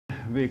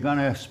we're going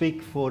to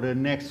speak for the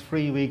next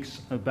 3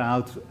 weeks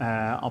about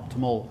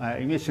optimal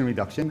emission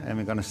reduction, and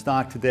we're going to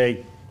start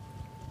today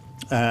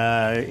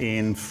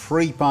in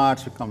 3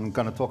 parts. I'm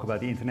going to talk about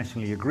the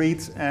internationally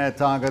agreed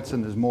targets,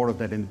 and there's more of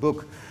that in the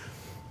book.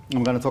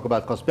 I'm going to talk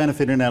about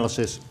cost-benefit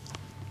analysis.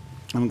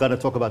 I'm going to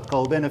talk about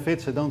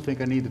co-benefits. I don't think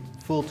I need a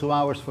full 2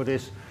 hours for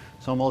this,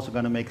 so I'm also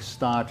going to make a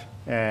start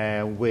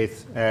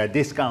with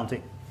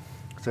discounting,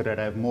 so that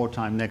I have more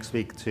time next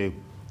week to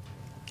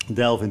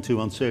delve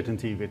into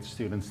uncertainty, which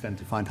students tend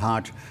to find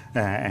hard,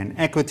 and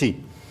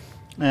equity.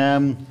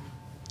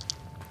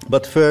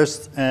 But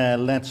first,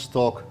 let's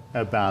talk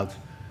about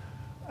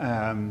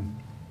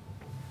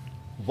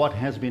what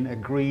has been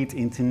agreed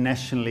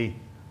internationally,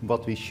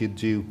 what we should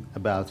do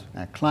about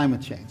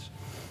climate change.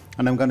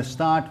 And I'm going to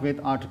start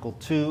with Article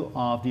 2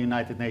 of the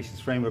United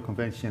Nations Framework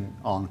Convention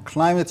on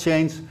Climate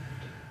Change,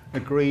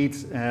 agreed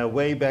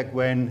way back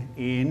when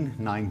in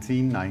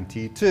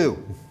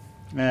 1992.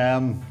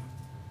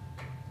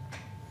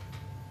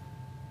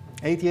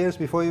 8 years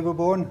before you were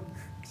born?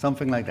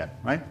 Something like that,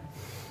 right?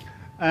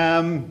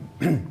 And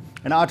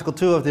Article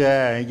 2 of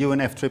the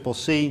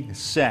UNFCCC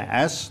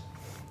says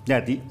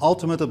that the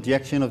ultimate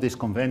objective of this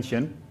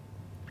convention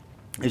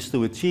is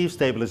to achieve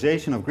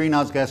stabilization of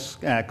greenhouse gas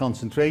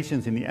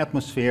concentrations in the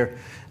atmosphere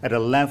at a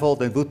level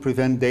that would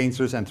prevent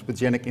dangerous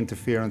anthropogenic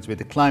interference with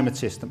the climate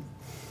system.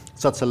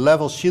 Such a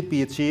level should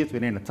be achieved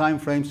within a time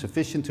frame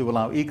sufficient to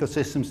allow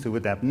ecosystems to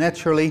adapt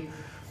naturally,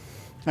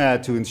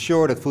 to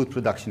ensure that food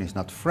production is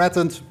not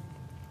threatened,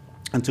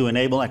 and to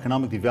enable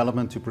economic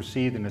development to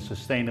proceed in a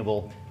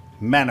sustainable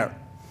manner.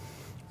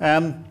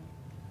 And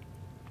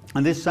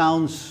this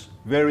sounds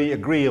very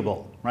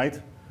agreeable,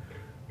 right?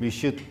 We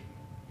should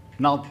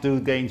not do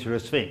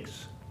dangerous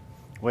things,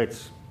 which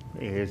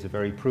is a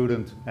very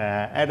prudent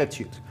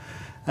attitude.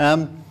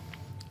 But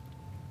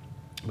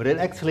it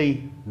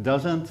actually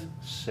doesn't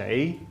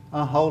say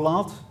a whole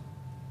lot.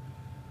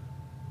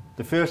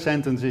 The first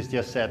sentence is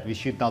just said we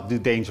should not do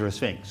dangerous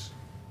things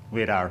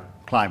with our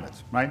climate,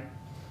 right?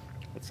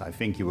 Which I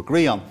think you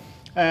agree on.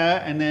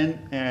 And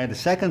then the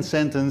second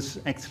sentence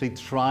actually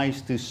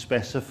tries to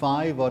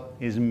specify what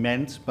is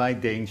meant by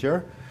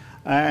danger.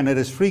 And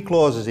there's 3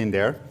 clauses in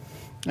there.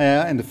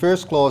 And the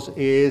first clause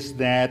is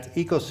that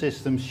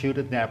ecosystems should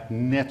adapt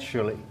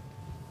naturally.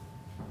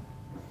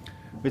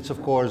 Which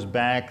of course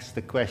begs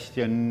the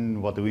question,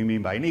 what do we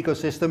mean by an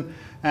ecosystem?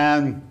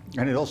 And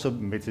it also,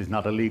 which is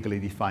not a legally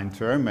defined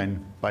term,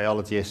 and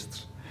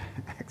biologists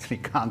actually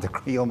can't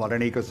agree on what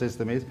an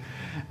ecosystem is.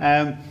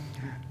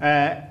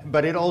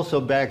 But it also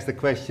begs the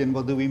question,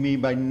 what do we mean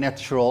by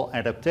natural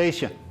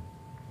adaptation?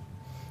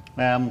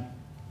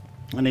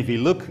 And if you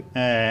look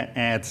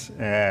at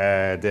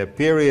the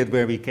period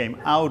where we came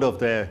out of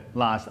the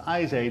last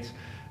ice age,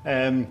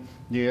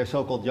 the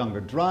so-called Younger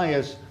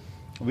Dryas,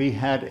 we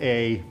had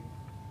a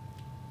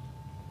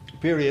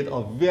period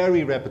of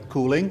very rapid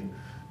cooling,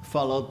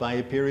 followed by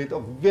a period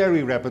of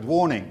very rapid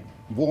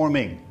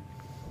warming.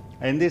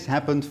 And this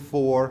happened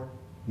for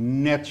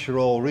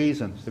natural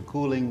reasons. The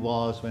cooling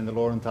was when the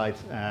Laurentide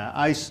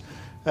ice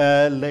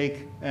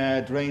lake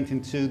drained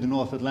into the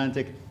North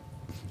Atlantic.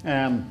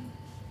 And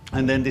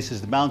then this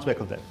is the bounce back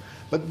of that.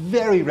 But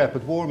very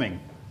rapid warming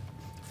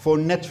for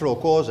natural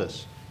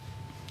causes.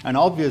 And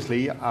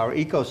obviously our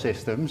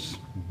ecosystems,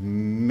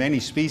 many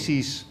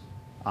species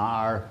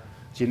are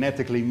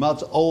genetically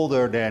much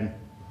older than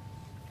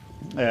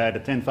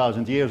the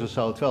 10,000 years or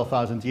so,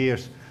 12,000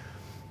 years,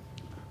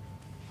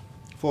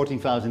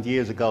 14,000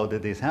 years ago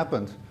that this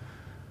happened.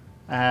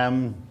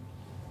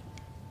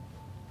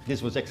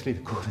 This was actually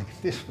the cooling,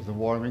 this was the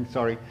warming,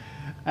 sorry.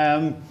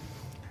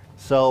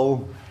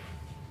 So,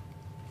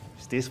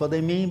 is this what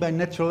they mean by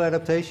natural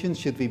adaptation?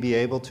 Should we be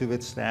able to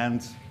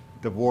withstand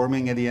the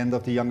warming at the end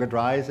of the Younger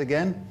Dryas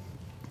again?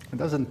 It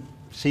doesn't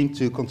seem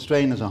to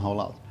constrain us a whole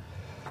lot.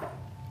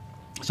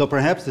 So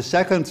perhaps the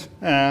second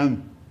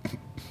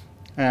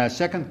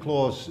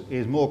clause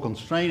is more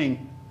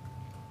constraining.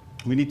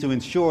 We need to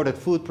ensure that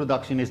food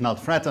production is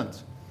not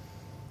threatened,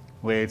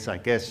 which I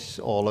guess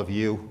all of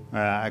you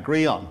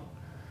agree on.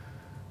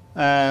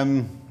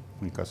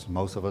 Because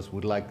most of us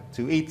would like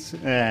to eat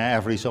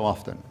every so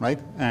often,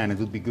 right? And it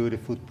would be good if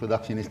food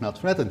production is not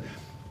threatened.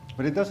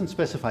 But it doesn't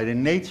specify the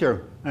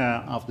nature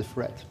of the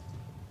threat.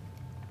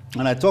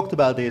 And I talked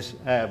about this,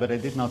 but I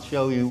did not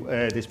show you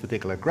this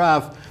particular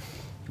graph.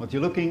 What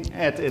you're looking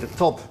at the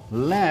top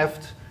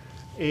left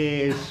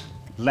is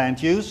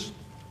land use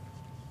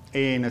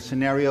in a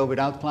scenario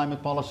without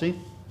climate policy.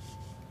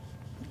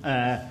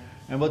 And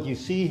what you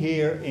see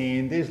here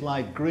in this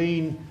light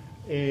green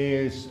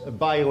is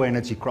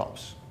bioenergy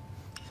crops.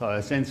 So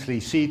essentially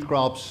seed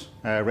crops,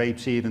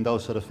 rapeseed and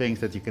those sort of things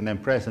that you can then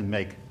press and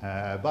make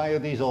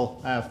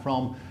biodiesel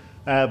from,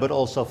 but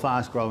also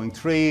fast-growing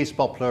trees,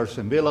 poplars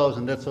and willows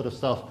and that sort of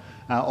stuff,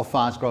 or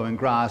fast-growing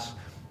grass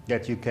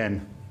that you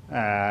can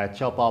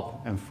chop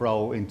up and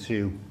throw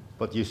into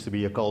what used to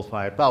be a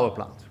coal-fired power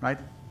plant, right?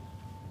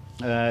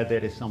 That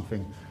is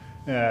something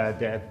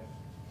that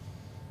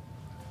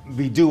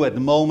we do at the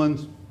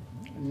moment.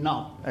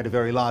 not at a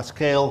very large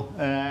scale,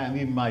 and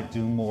we might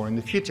do more in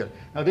the future.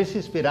 Now this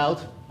is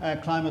without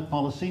climate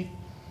policy.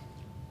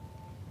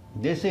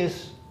 This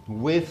is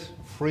with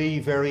free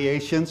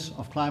variations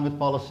of climate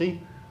policy.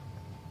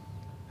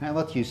 And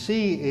what you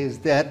see is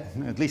that,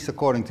 at least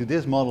according to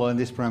this model and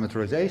this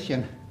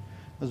parameterization,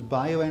 those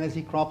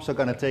bioenergy crops are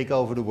going to take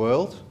over the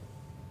world.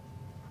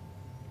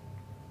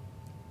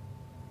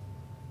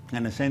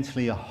 And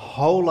essentially a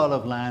whole lot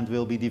of land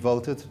will be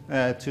devoted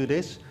to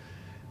this,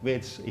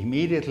 which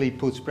immediately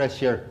puts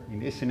pressure in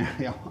this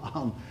scenario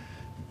on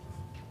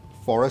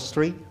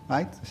forestry,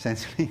 right?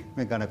 Essentially,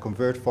 we're going to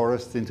convert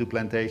forests into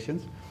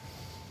plantations.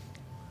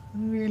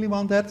 We really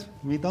want that?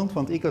 We don't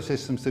want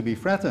ecosystems to be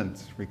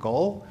threatened,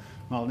 recall.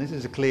 Well, this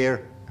is a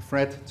clear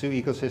threat to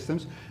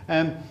ecosystems.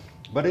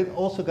 But it's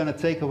also going to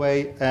take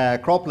away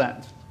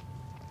cropland.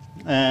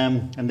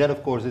 And that,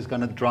 of course, is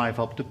going to drive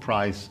up the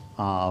price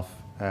of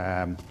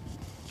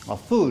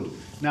food.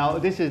 Now,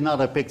 this is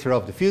not a picture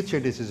of the future,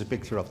 this is a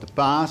picture of the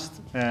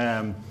past.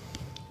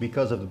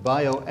 Because of the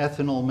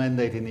bioethanol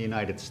mandate in the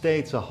United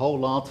States, a whole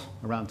lot,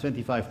 around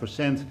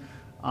 25%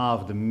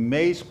 of the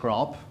maize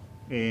crop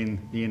in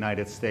the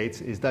United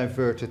States is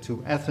diverted to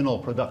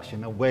ethanol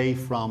production, away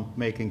from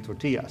making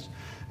tortillas.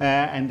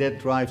 And that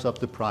drives up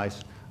the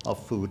price of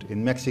food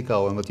in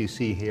Mexico. And what you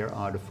see here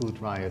are the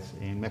food riots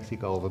in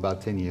Mexico of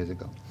about 10 years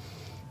ago.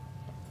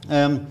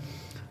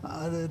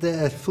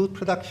 The food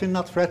production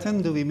not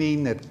threatened? Do we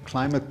mean that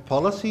climate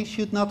policy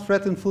should not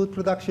threaten food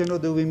production, or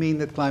do we mean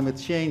that climate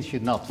change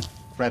should not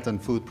threaten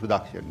food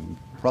production?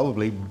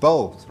 Probably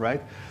both,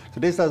 right?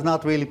 So this does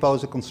not really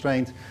pose a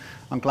constraint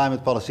on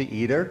climate policy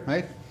either,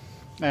 right?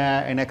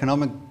 And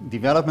economic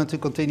development to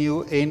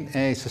continue in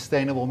a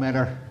sustainable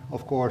manner,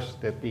 of course,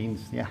 that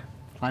means, yeah,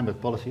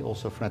 climate policy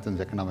also threatens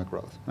economic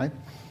growth, right?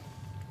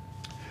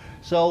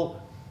 So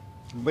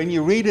when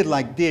you read it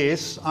like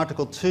this,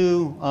 Article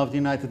 2 of the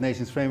United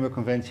Nations Framework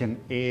Convention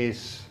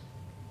is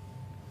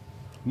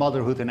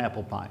motherhood and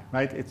apple pie,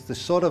 right? It's the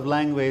sort of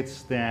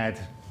language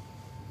that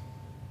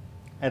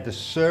at the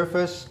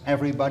surface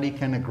everybody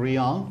can agree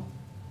on.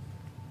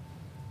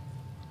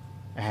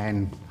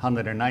 And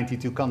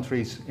 192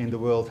 countries in the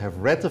world have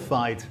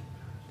ratified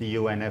the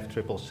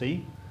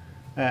UNFCCC.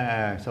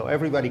 So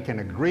everybody can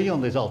agree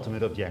on this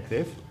ultimate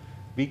objective,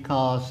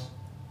 because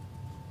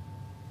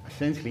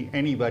essentially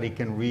anybody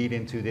can read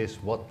into this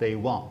what they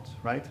want,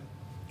 right?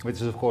 Which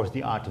is, of course,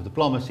 the art of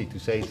diplomacy, to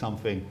say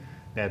something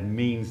that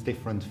means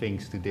different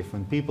things to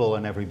different people,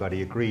 and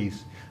everybody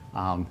agrees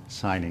on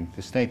signing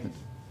the statement.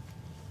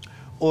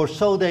 Or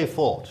so they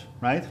thought,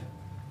 right?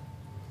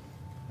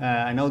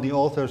 I know the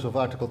authors of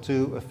Article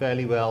 2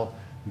 fairly well.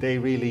 They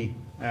really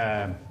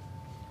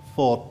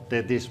thought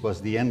that this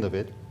was the end of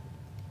it.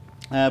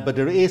 But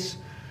there is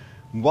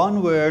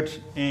one word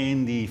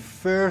in the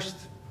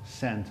first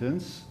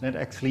sentence that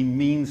actually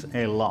means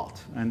a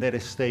lot, and that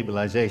is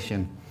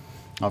stabilization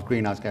of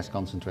greenhouse gas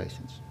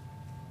concentrations.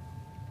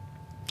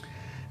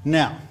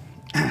 Now,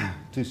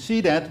 to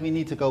see that, we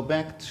need to go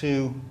back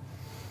to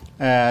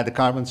the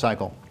carbon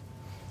cycle.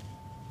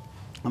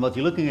 And what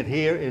you're looking at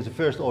here is a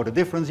first order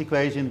difference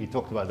equation. We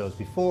talked about those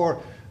before,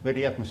 where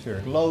the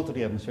atmospheric load or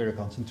the atmospheric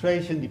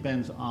concentration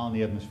depends on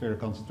the atmospheric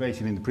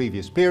concentration in the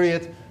previous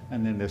period.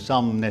 And then there's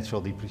some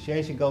natural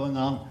depreciation going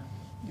on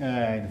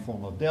in the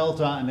form of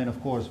delta. And then,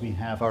 of course, we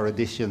have our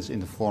additions in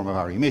the form of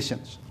our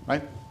emissions,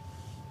 right?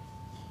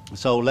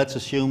 So let's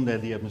assume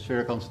that the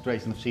atmospheric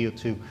concentration of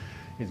CO2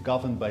 is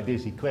governed by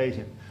this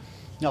equation.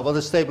 Now, what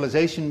does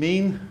stabilization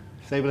mean?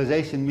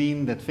 Stabilization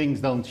means that things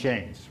don't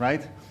change,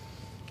 right?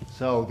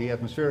 So the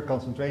atmospheric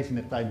concentration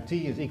at time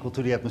t is equal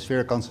to the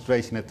atmospheric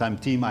concentration at time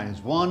t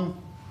minus 1.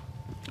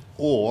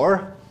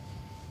 Or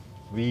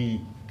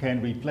we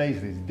can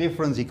replace this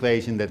difference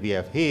equation that we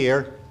have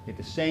here with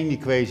the same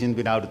equation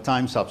without the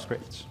time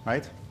subscripts,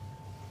 right?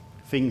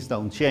 Things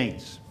don't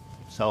change.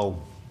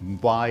 So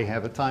why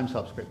have a time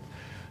subscript?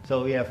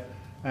 So we have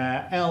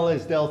L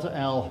is delta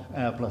L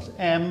plus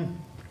M.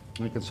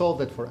 We can solve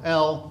that for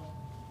L.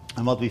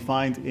 And what we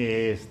find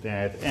is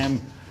that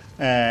M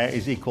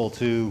is equal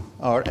to,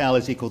 or L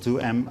is equal to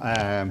M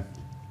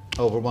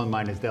over 1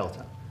 minus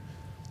delta.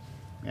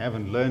 We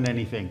haven't learned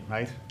anything,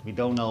 right? We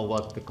don't know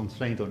what the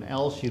constraint on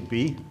L should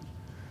be,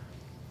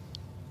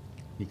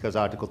 because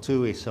Article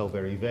 2 is so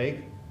very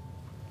vague.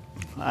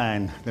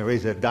 And there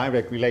is a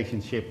direct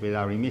relationship with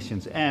our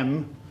emissions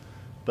M,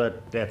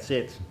 but that's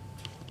it.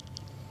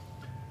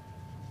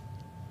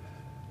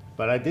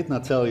 But I did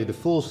not tell you the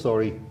full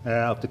story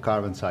of the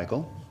carbon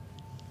cycle.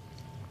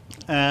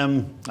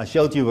 I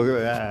showed you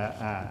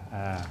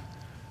a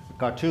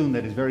cartoon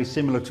that is very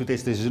similar to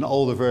this. This is an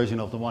older version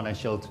of the one I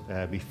showed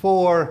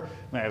before,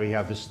 where we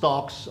have the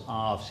stocks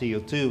of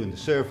CO2 in the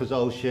surface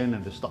ocean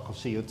and the stock of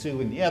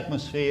CO2 in the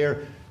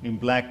atmosphere. In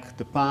black,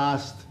 the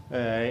past.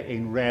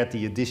 In red,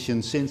 the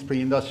addition since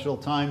pre-industrial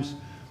times.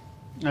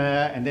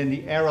 And then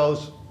the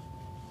arrows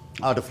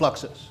are the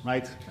fluxes,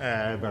 right?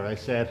 Where I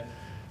said,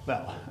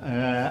 well,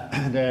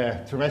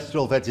 the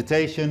terrestrial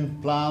vegetation,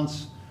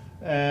 plants,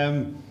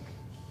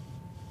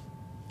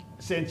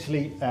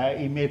 essentially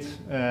emit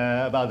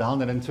about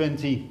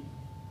 120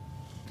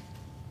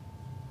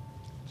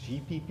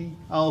 GPP?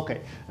 Oh,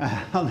 okay,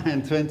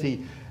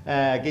 120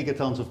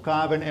 gigatons of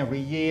carbon every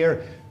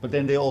year, but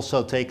then they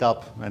also take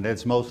up, and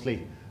that's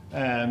mostly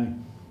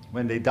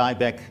when they die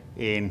back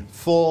in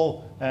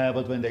fall,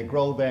 but when they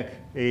grow back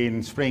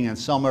in spring and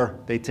summer,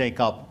 they take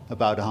up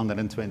about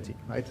 120,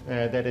 right?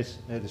 That is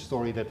the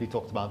story that we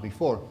talked about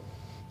before.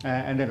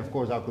 And then, of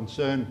course, our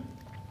concern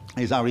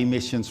is our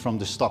emissions from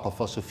the stock of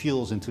fossil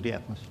fuels into the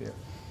atmosphere.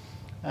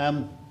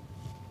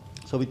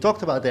 So we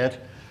talked about that,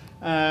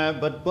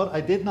 but what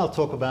I did not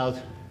talk about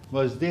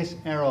was this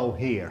arrow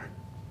here.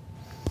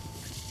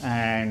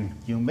 And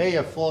you may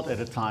have thought at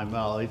the time,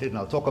 well, I did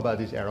not talk about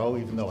this arrow,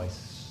 even though I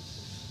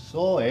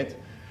saw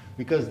it,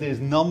 because this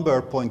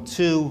number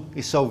 0.2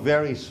 is so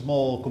very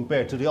small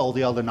compared to all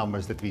the other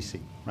numbers that we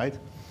see, right?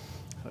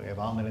 So we have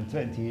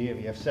 120 here,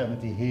 we have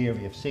 70 here,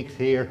 we have 6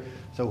 here,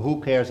 so who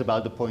cares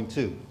about the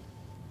 0.2?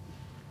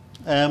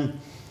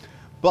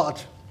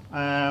 But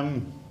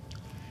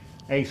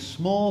a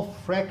small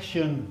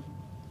fraction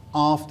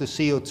of the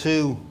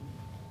CO2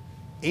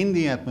 in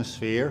the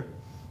atmosphere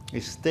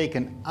is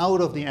taken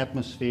out of the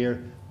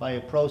atmosphere by a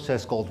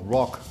process called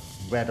rock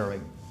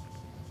weathering.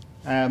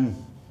 And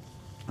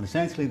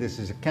essentially, this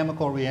is a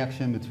chemical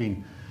reaction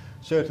between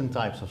certain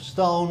types of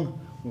stone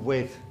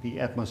with the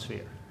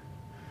atmosphere.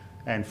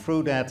 And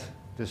through that,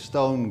 the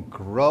stone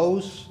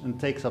grows and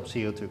takes up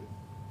CO2,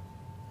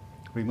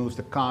 removes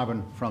the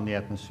carbon from the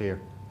atmosphere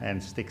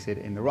and sticks it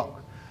in the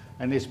rock.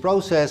 And this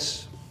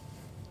process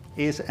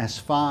is as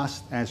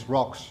fast as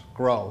rocks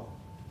grow,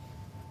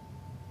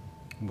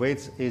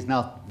 which is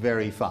not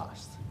very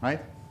fast,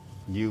 right?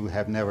 You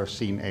have never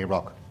seen a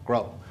rock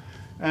grow.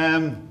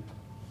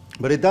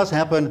 But it does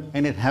happen,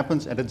 and it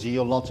happens at a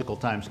geological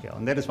timescale,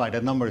 and that is why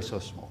that number is so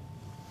small.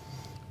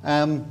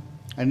 And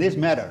this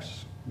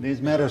matters.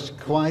 This matters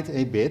quite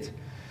a bit.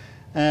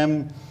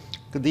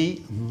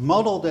 The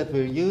model that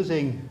we're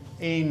using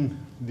in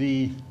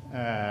the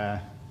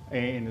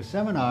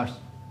seminars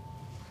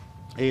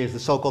is the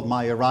so-called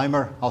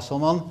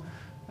Meyer-Reimer-Hasselmann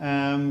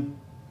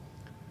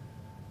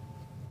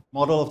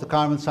model of the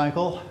carbon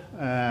cycle.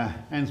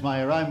 Ernst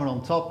Meyer-Reimer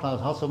on top, Klaus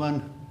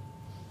Hasselmann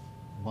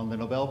won the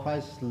Nobel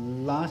Prize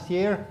last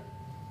year.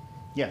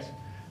 Yes,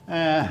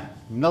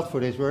 not for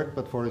this work,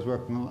 but for his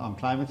work on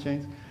climate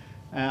change,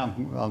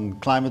 on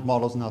climate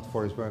models, not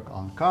for his work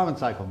on carbon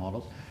cycle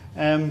models.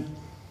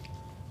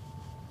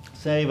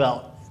 Say,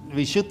 well,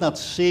 we should not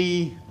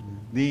see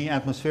the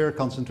atmospheric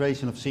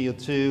concentration of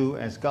CO2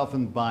 as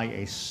governed by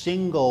a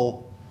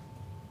single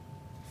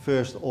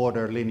first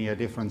order linear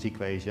difference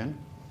equation,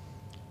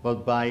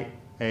 but by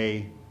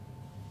a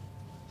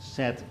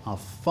set of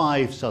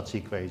 5 such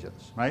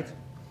equations, right?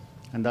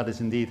 And that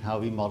is indeed how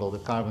we model the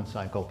carbon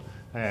cycle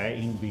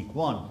in week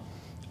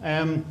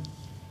 1,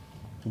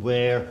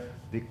 where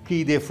the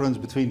key difference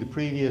between the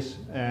previous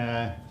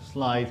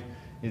slide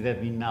is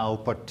that we now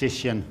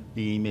partition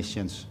the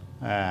emissions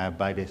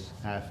by this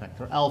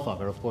factor alpha,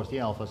 where of course the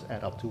alphas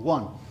add up to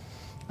 1.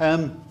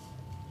 And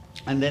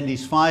then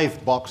these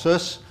 5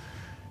 boxes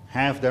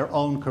have their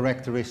own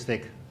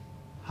characteristic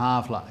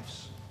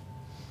half-lives.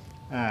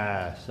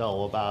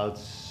 So about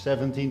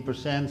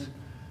 17%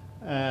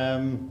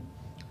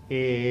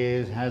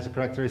 has a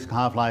characteristic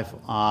half-life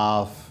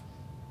of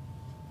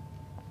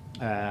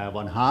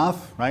 1/2,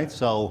 right?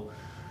 So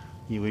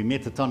you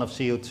emit a ton of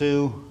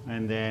CO2,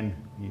 and then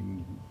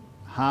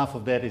half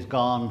of that is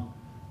gone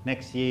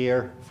next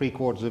year,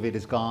 3/4 of it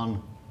is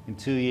gone in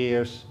 2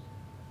 years,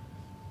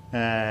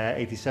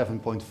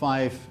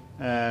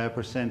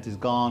 87.5% is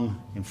gone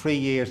in 3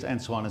 years,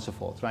 and so on and so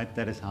forth, right?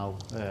 That is how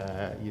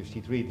you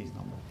should read these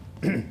numbers.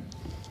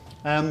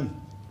 And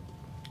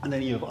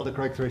then you have other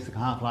characteristic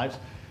half-lives,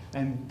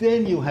 and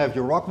then you have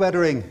your rock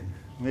weathering,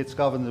 which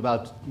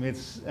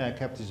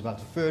captures about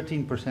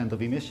 13%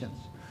 of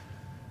emissions.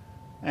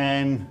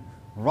 And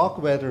rock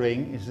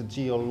weathering is a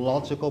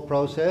geological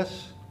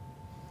process,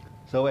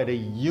 so at a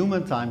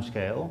human time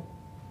scale,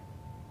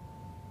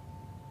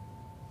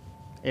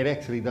 it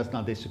actually does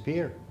not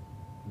disappear.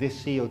 This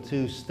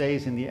CO2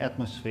 stays in the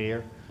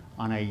atmosphere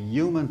on a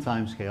human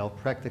time scale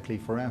practically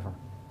forever.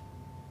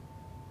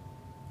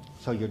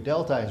 So your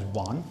delta is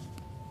 1,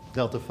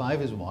 delta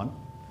 5 is 1.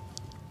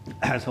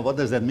 So what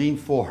does that mean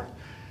for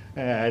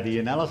the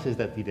analysis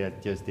that we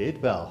just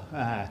did? Well,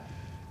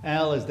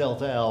 L is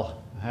delta L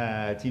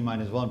T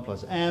minus 1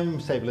 plus M,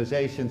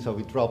 stabilization, so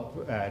we drop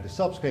the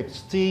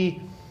subscripts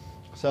T.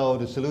 So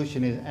the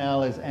solution is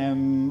L is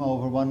M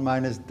over 1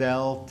 minus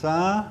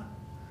delta.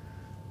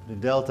 The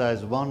delta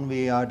is 1,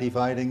 we are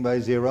dividing by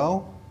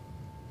 0,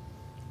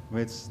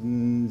 which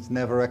is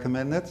never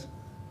recommended.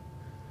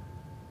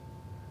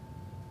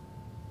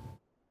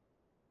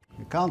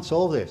 You can't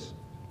solve this.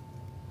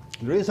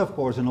 There is, of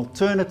course, an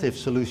alternative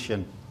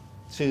solution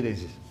to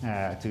this,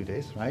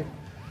 right?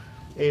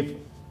 If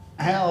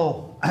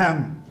L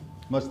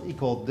must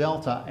equal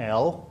delta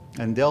L,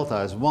 and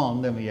delta is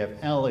 1, then we have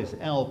L is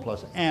L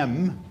plus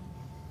M,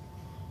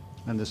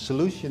 and the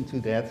solution to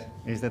that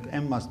is that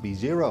M must be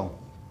 0.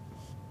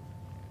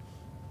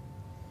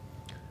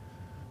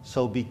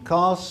 So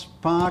because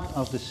part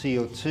of the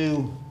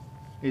CO2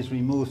 is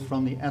removed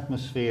from the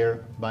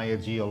atmosphere by a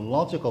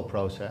geological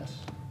process,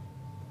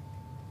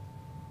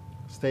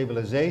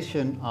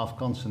 stabilization of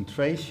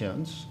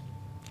concentrations,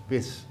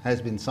 which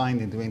has been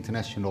signed into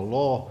international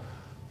law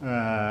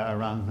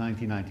around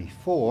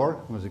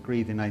 1994, was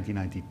agreed in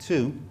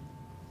 1992,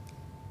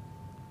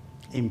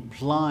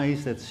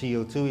 implies that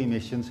CO2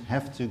 emissions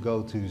have to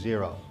go to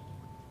zero.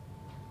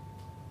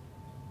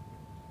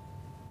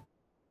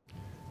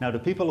 Now, the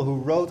people who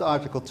wrote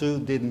Article 2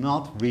 did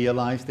not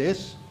realize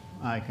this,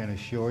 I can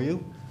assure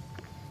you.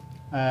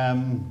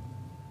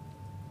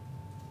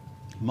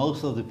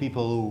 Most of the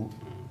people who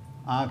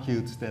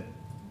argued that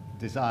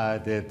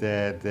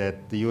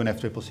that the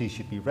UNFCCC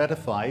should be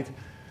ratified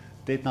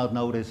did not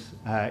know this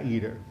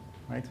either,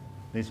 right?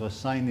 This was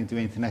signed into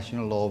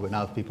international law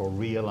without people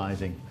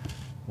realizing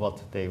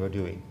what they were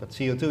doing. But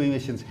CO2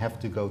 emissions have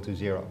to go to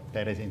zero.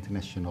 That is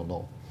international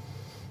law.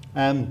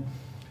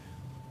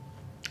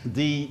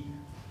 The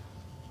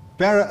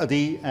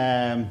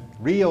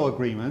Rio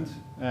Agreement,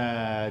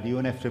 the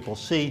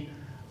UNFCCC,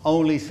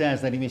 only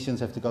says that emissions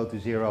have to go to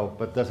zero,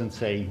 but doesn't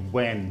say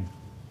when.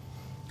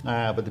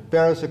 But the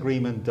Paris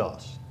Agreement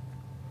does.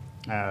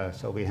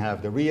 So we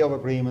have the Rio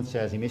Agreement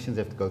says emissions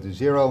have to go to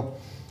zero,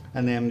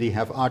 and then we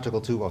have Article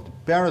 2 of the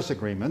Paris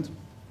Agreement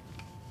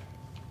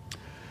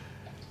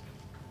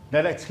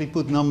that actually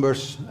put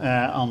numbers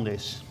on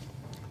this.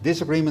 This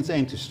agreement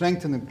aims to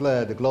strengthen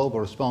the global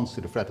response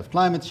to the threat of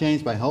climate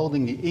change by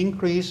holding the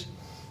increase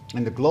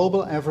in the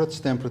global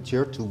average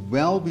temperature to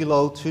well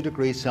below 2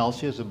 degrees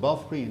Celsius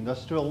above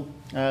pre-industrial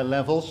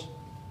levels,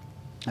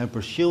 and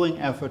pursuing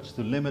efforts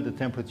to limit the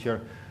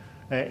temperature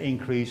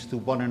increase to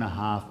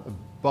 1.5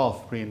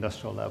 above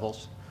pre-industrial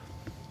levels,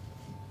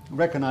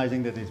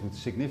 recognizing that this would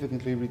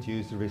significantly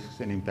reduce the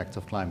risks and impacts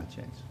of climate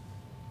change.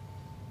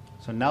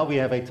 So now we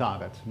have a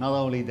target, not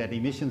only that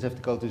emissions have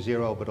to go to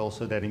zero, but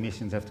also that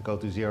emissions have to go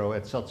to zero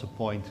at such a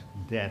point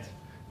that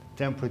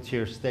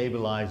temperature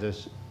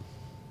stabilizes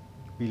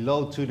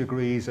below 2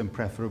 degrees and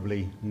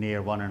preferably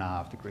near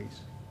 1.5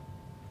 degrees.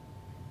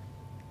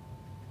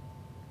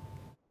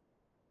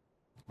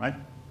 Right?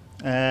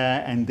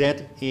 And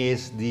that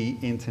is the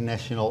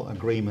international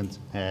agreement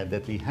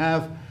that we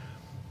have.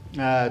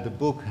 The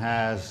book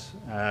has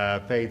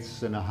a page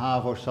and a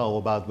half or so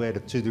about where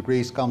the 2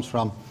 degrees comes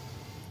from.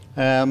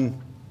 Won't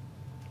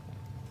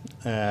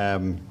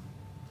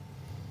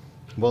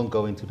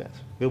go into that.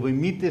 Will we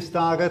meet this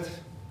target?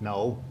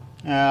 No.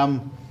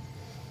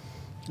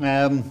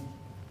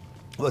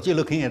 What you're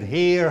looking at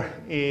here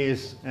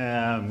is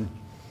a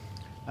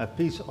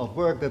piece of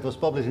work that was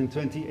published in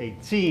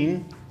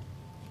 2018.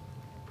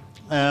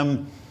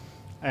 And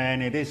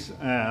it is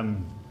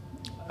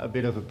a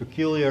bit of a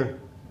peculiar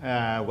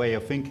way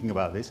of thinking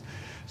about this.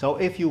 So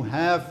if you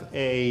have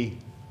a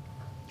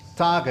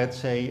target,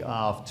 say,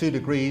 of 2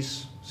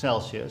 degrees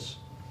Celsius,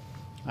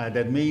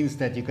 that means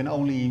that you can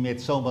only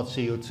emit so much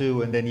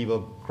CO2 and then you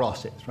will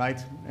cross it,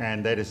 right?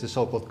 And that is the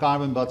so-called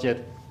carbon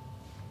budget.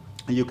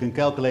 And you can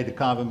calculate the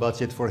carbon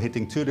budget for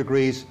hitting 2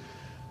 degrees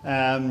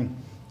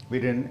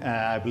with an,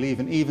 I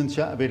believe, an even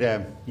chance, with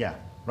a,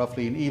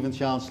 roughly an even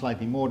chance,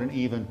 slightly more than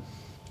even.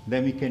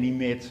 Then we can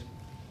emit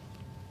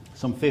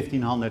some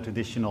 1,500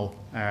 additional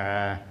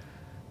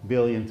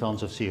billion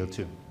tons of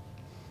CO2.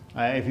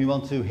 If we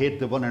want to hit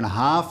the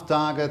 1.5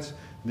 target,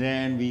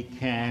 then we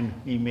can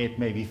emit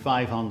maybe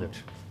 500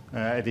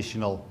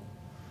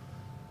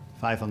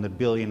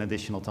 billion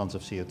additional tons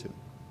of CO2.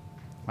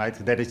 Right?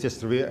 That is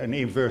just an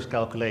inverse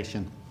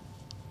calculation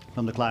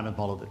from the climate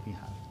model that we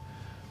have.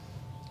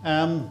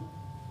 And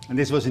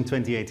this was in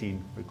 2018,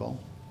 recall.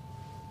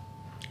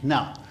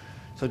 Now,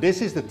 so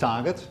this is the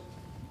target.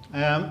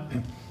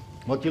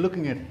 What you're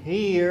looking at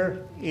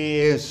here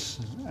is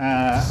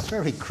a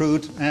very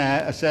crude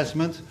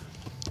assessment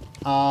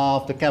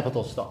of the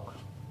capital stock.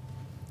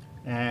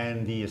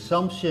 And the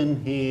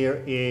assumption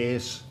here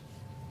is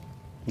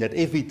that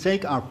if we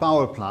take our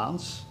power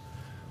plants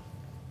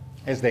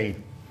as they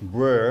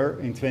were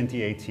in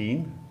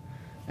 2018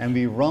 and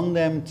we run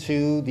them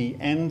to the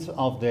end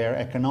of their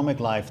economic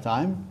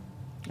lifetime,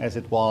 as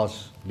it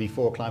was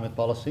before climate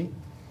policy,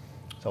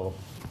 so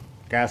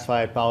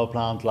gas-fired power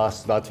plant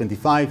lasts about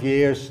 25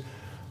 years,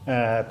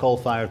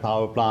 coal-fired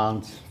power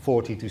plant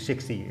 40 to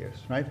 60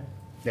 years, right?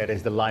 That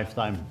is the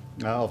lifetime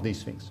of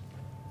these things.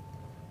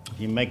 If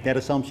you make that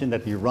assumption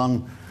that we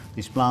run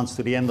these plants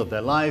to the end of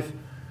their life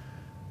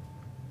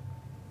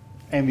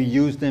and we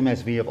use them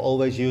as we have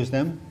always used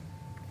them,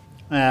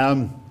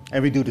 and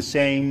we do the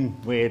same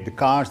with the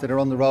cars that are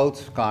on the road.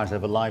 Cars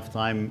have a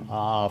lifetime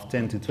of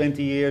 10 to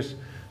 20 years.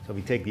 So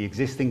we take the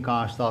existing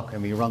car stock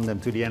and we run them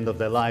to the end of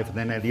their life. And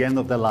then at the end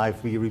of their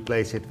life, we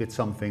replace it with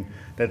something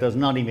that does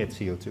not emit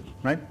CO2,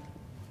 right?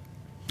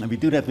 And we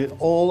do that with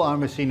all our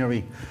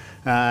machinery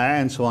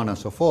and so on and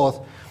so forth.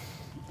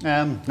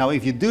 Now,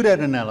 if you do that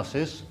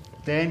analysis,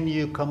 then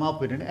you come up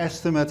with an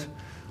estimate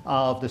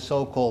of the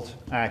so-called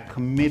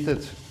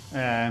committed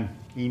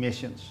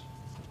emissions.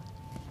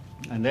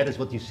 And that is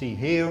what you see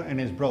here, and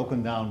it's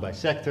broken down by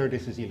sector.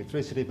 This is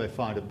electricity, by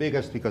far the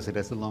biggest because it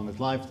has the longest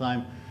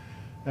lifetime.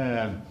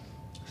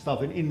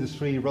 Stuff in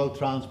industry, road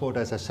transport,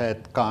 as I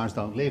said, cars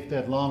don't live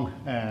that long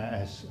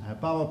as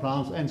power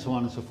plants, and so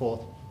on and so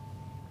forth.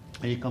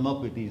 And you come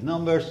up with these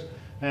numbers,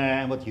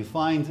 and what you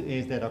find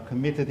is that our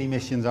committed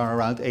emissions are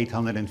around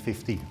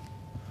 850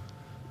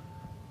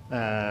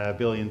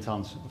 billion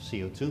tons of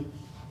CO2.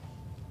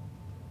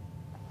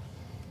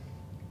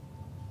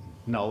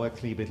 No,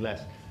 actually a bit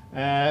less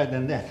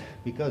than that,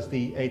 because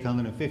the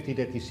 850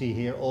 that you see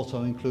here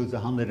also includes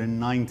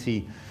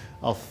 190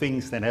 of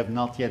things that have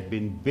not yet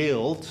been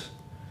built,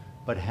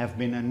 but have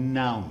been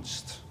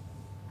announced.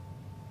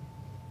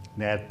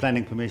 That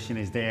planning permission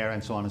is there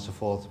and so on and so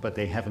forth, but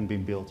they haven't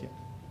been built yet.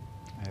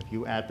 If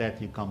you add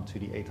that, you come to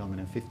the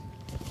 850.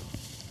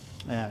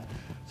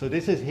 So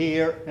this is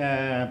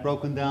here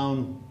broken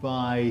down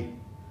by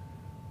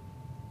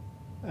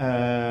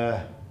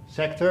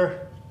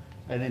sector,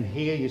 and then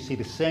here you see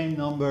the same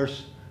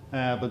numbers,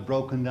 but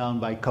broken down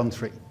by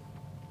country,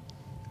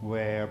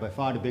 where by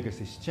far the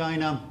biggest is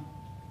China.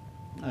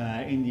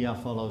 India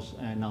follows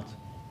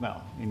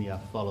India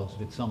follows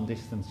with some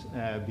distance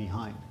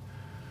behind.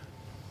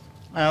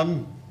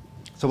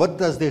 So what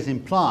does this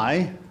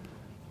imply?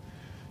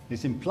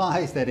 This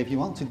implies that if you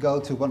want to go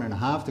to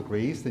 1.5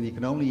 degrees, then you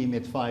can only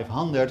emit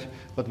 500,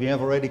 but we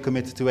have already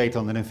committed to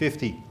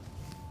 850.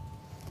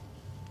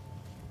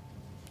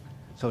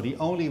 So the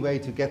only way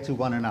to get to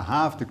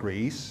 1.5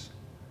 degrees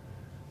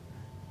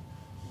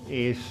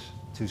is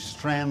to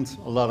strand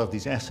a lot of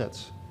these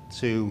assets,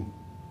 to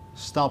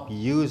stop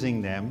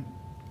using them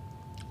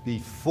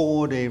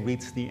before they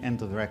reach the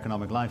end of their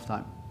economic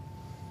lifetime.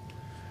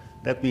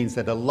 That means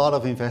that a lot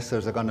of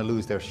investors are going to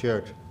lose their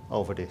shirt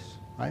over this,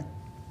 right?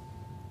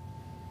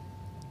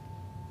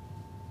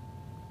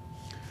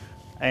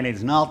 And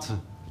it's not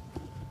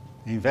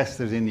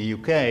investors in the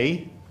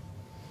UK,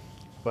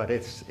 but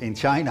it's in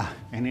China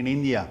and in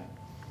India.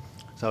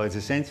 So it's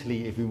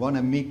essentially, if we want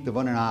to meet the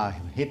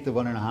hit the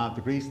 1.5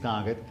 degrees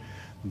target,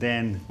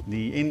 then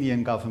the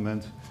Indian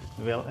government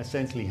will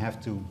essentially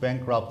have to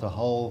bankrupt a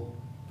whole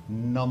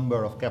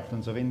number of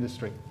captains of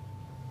industry.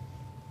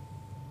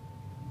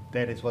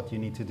 That is what you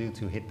need to do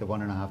to hit the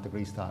 1.5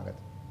 degrees target.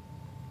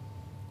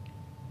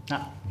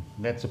 Now,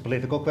 that's a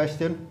political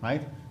question,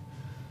 right?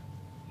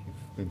 If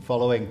you've been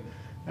following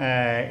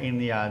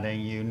India,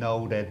 then you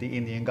know that the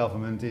Indian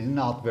government is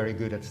not very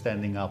good at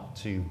standing up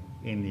to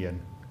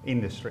Indian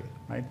industry,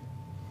 right?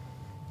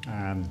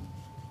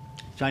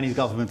 Chinese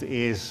government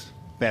is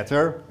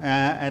better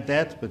at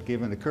that, but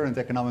given the current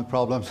economic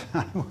problems,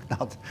 I would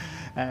not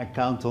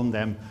count on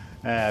them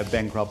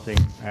bankrupting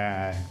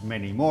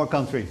many more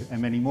countries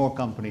and many more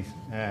companies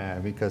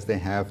because they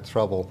have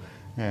trouble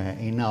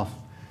enough.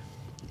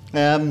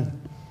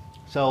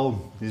 So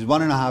this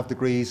 1.5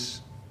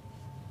 degrees,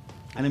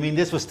 and I mean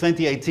this was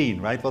 2018,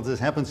 right? What has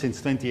happened since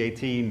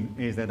 2018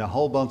 is that a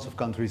whole bunch of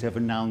countries have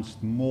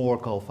announced more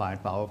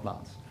coal-fired power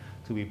plants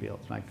to be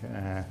built.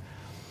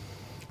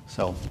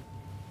 So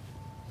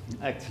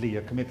actually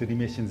your committed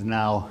emissions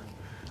now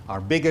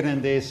are bigger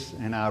than this,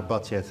 and our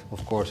budget,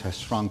 of course, has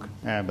shrunk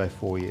by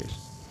 4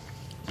 years.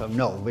 So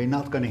no, we're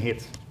not going to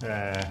hit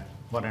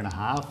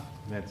 1.5.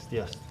 That's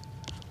just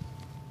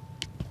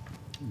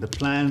the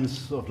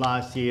plans of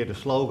last year. The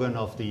slogan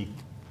of the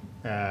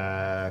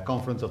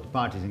Conference of the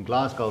Parties in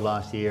Glasgow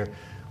last year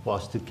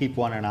was to keep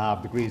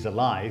 1.5 degrees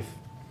alive,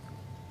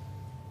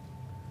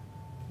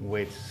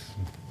 which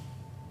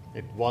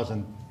it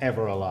wasn't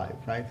ever alive,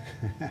 right?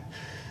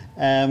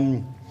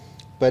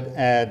 But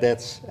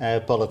that's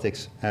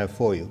politics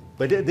for you.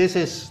 But this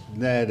is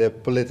the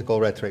political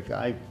rhetoric.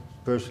 I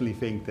personally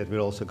think that we're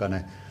also going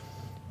to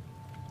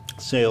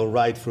sail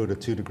right through the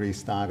 2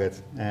 degrees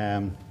target,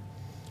 and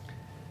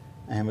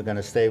we're going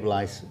to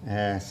stabilize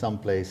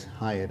someplace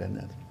higher than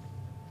that.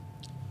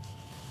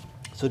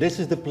 So this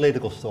is the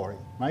political story,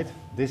 right?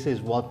 This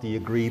is what the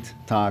agreed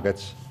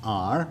targets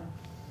are.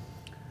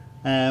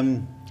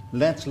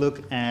 Let's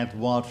look at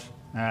what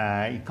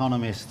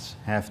economists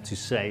have to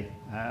say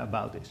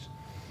about this.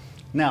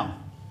 Now,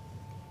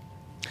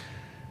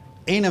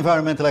 in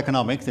environmental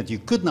economics that you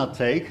could not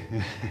take,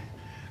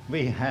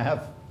 we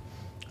have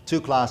two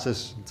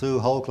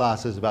whole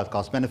classes about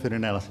cost-benefit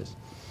analysis.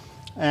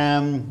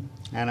 And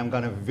I'm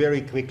going to very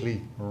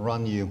quickly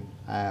run you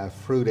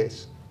through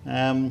this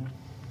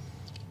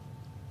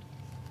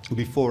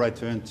before I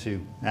turn to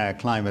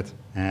climate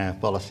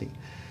policy.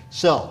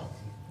 So,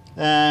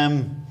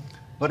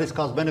 what is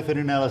cost-benefit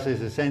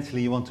analysis?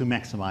 Essentially, you want to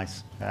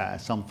maximize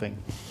something.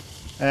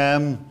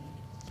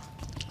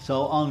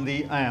 So on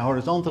the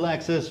horizontal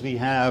axis, we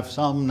have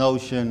some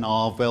notion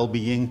of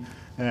well-being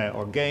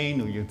or gain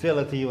or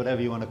utility,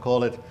 whatever you want to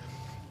call it.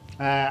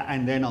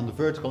 And then on the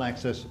vertical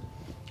axis,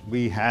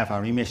 we have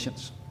our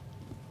emissions.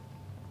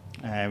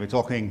 We're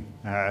talking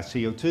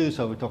CO2,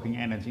 so we're talking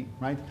energy,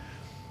 right?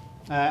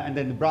 And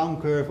then the brown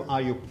curve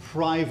are your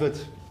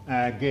private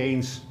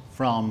gains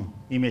from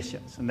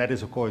emissions. And that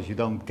is, of course, you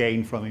don't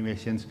gain from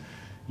emissions.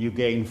 you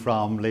gain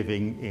from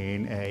living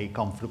in a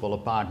comfortable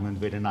apartment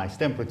with a nice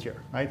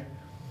temperature, right?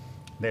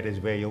 That is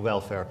where your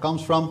welfare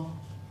comes from.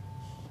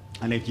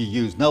 And if you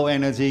use no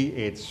energy,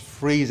 it's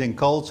freezing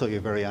cold, so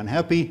you're very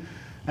unhappy.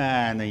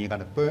 And then you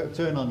got to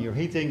turn on your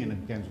heating, and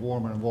it becomes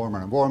warmer and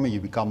warmer and warmer. You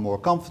become more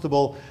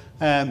comfortable.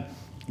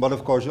 But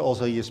of course,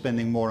 you're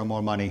spending more and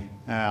more money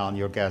on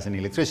your gas and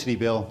electricity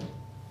bill,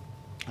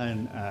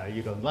 and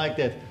you don't like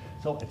that.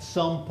 So at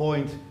some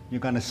point,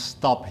 you're going to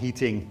stop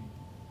heating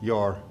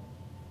your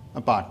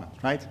apartment,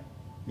 right?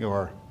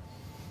 You're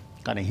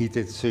going to heat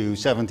it to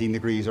 17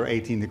 degrees or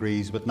 18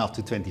 degrees, but not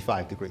to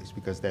 25 degrees,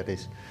 because that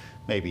is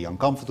maybe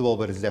uncomfortable,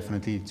 but it's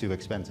definitely too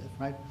expensive,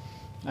 right?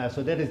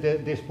 So that is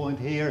this point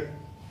here.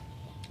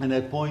 And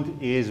that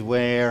point is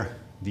where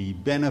the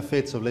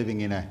benefits of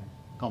living in a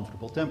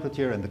comfortable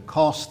temperature and the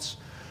costs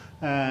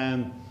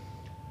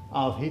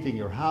of heating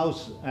your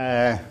house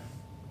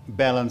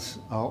balance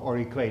or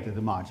equate to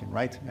the margin,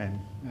 right? And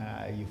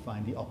you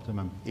find the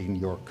optimum in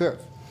your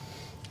curve.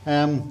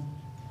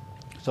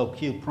 So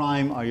Q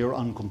prime are your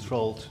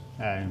uncontrolled,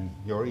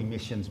 your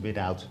emissions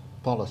without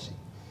policy.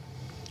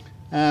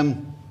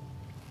 And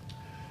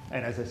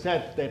as I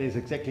said, that is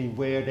exactly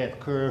where that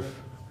curve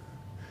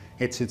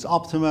hits its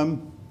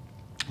optimum,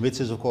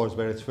 which is of course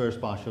where its first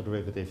partial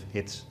derivative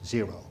hits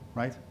 0,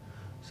 right?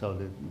 So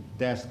the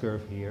dashed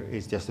curve here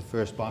is just the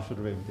first partial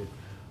derivative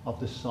of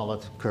the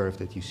solid curve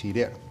that you see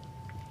there.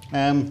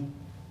 That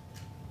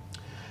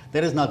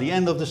is not the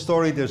end of the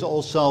story. There's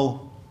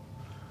also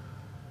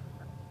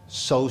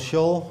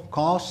social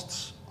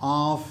costs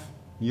of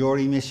your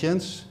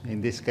emissions,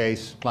 in this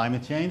case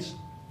climate change.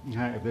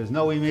 If there's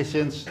no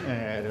emissions,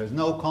 there's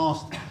no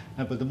cost,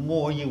 but the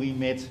more you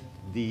emit,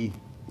 the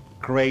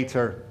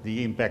greater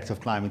the impact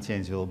of climate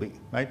change will be,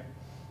 right?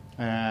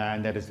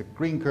 And that is the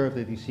green curve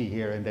that you see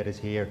here, and that is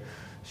here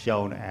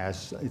shown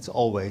as it's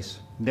always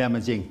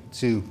damaging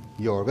to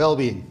your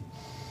well-being.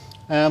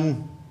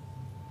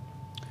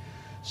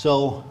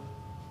 So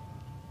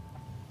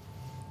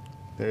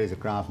there is a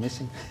graph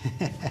missing.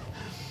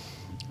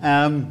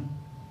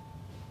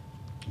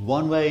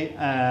 One way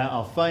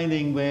of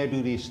finding where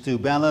do these two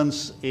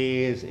balance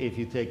is if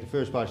you take the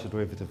first partial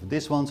derivative of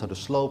this one, so the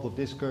slope of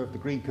this curve, the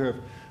green curve,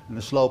 and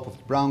the slope of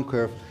the brown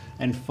curve,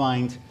 and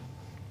find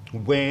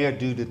where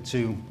do the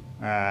two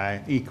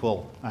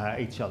equal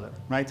each other,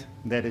 right?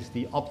 That is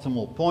the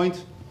optimal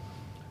point.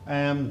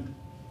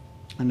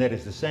 And that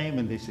is the same,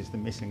 and this is the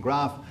missing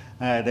graph,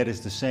 that is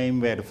the same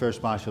where the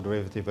first partial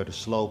derivative or the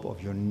slope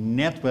of your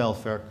net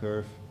welfare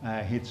curve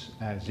hits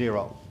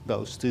 0.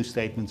 Those two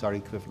statements are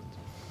equivalent.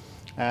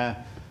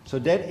 So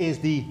that is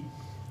the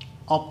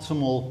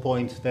optimal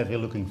point that we're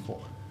looking for,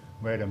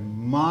 where the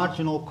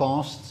marginal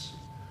costs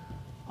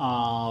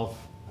of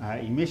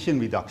emission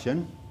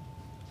reduction,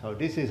 so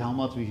this is how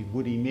much we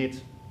would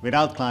emit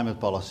without climate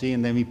policy,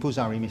 and then we push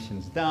our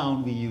emissions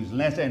down, we use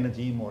less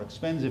energy, more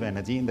expensive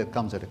energy, and that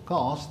comes at a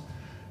cost.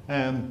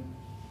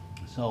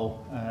 So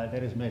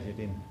that is measured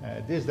in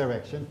this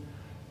direction,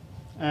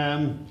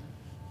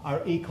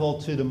 are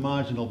equal to the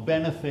marginal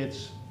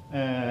benefits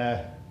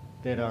that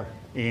are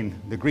in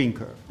the green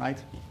curve,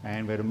 right?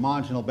 And where the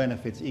marginal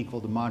benefits equal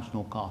the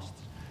marginal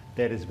costs,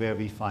 that is where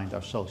we find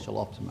our social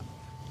optimum.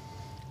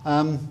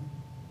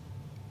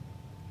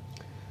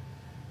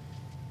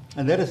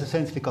 And that is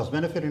essentially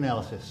cost-benefit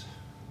analysis.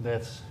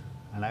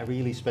 And I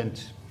really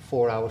spent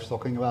 4 hours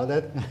talking about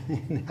that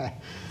in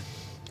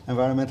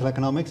environmental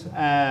economics,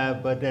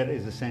 but that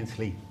is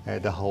essentially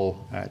the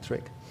whole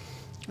trick.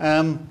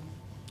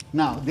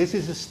 Now, this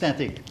is a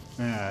static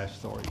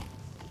story.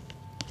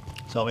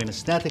 So in a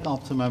static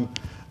optimum,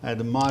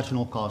 the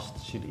marginal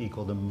cost should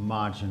equal the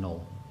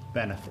marginal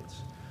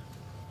benefits.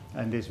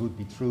 And this would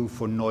be true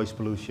for noise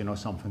pollution or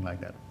something like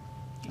that.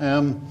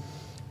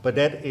 But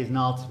that is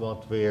not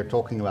what we're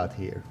talking about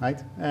here,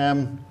 right?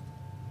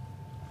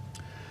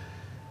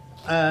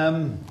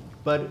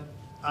 But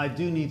I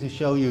do need to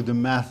show you the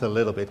math a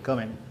little bit. Come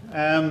in.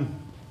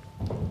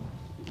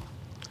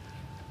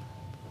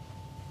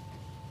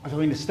 So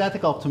in the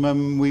static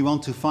optimum, we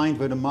want to find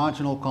where the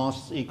marginal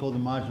costs equal the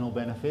marginal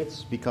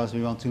benefits, because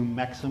we want to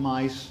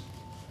maximize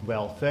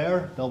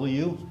welfare,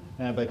 W,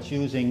 by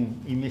choosing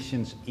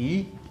emissions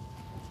E.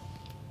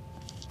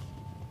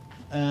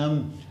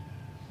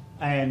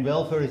 And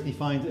welfare is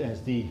defined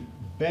as the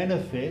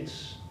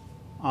benefits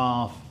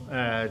of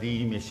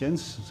the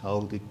emissions,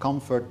 so the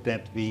comfort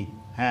that we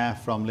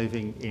have from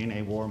living in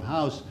a warm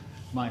house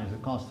minus the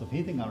cost of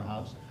heating our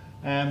house.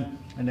 And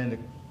then the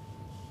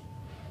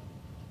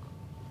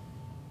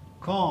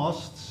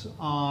costs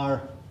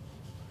are,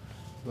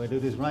 do I do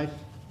this right?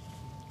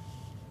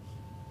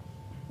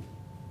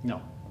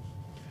 No.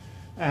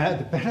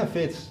 The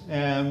benefits,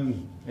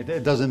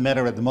 it doesn't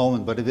matter at the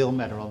moment, but it will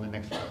matter on the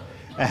next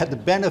slide. The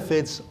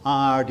benefits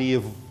are the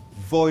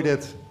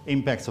avoided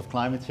impacts of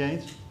climate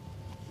change,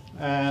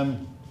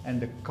 and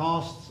the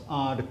costs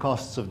are the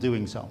costs of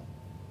doing so.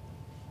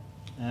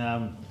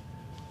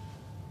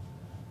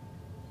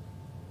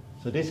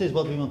 So this is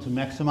what we want to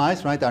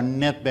maximize, right? Our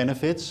net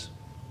benefits.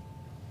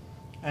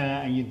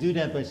 And you do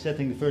that by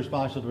setting the first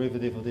partial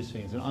derivative of this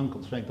thing. It's an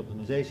unconstrained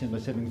optimization by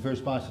setting the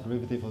first partial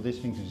derivative of this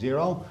thing to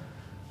 0,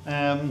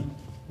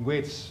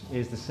 which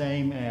is the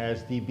same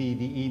as dB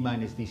dE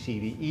minus dC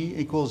dE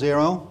equals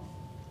 0.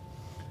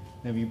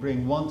 Then we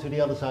bring 1 to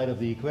the other side of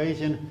the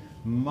equation.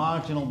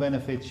 Marginal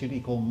benefits should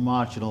equal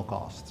marginal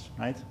costs,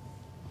 right?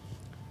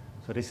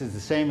 So this is the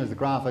same as the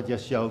graph I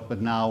just showed,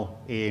 but now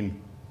in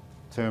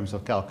terms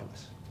of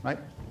calculus, right?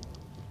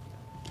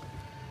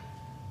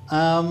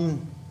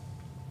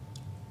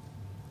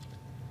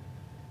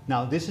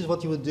 Now, this is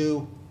what you would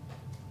do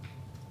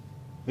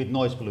with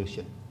noise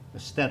pollution, a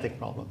static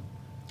problem.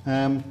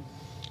 In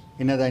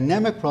a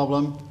dynamic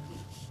problem,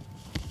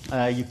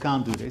 you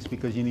can't do this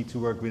because you need to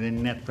work with a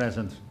net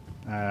present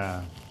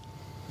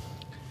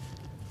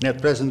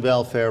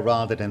welfare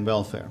rather than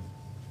welfare.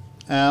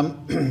 Now,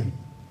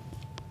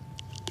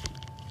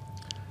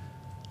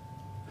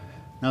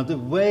 the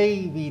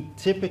way we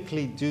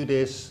typically do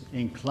this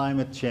in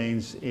climate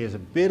change is a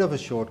bit of a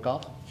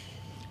shortcut.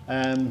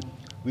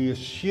 We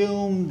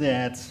assume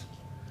that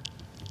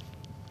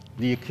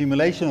the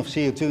accumulation of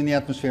CO2 in the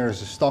atmosphere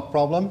is a stock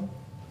problem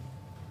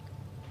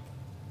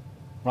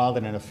rather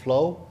than a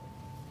flow,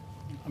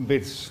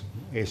 which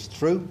is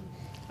true.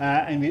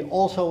 And we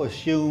also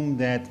assume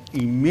that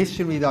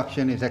emission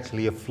reduction is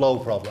actually a flow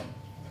problem.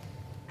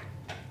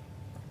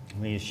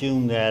 We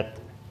assume that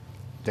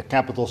the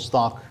capital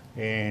stock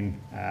in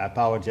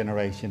power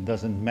generation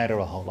doesn't matter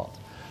a whole lot.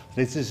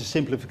 This is a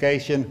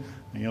simplification,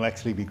 and you'll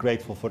actually be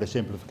grateful for the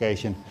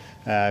simplification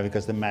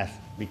because the math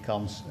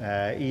becomes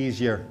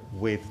easier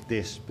with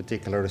this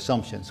particular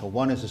assumption. So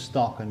one is a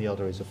stock and the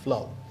other is a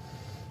flow.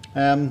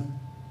 So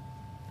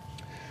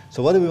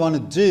what do we want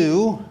to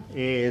do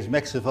is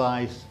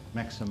maximize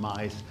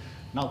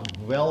not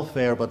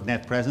welfare but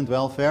net present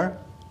welfare,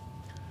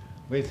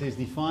 which is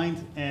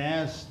defined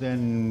as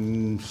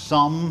the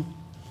sum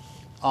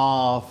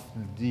of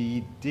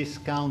the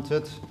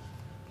discounted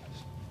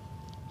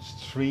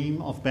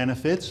stream of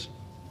benefits.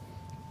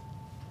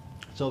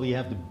 So we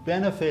have the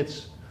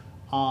benefits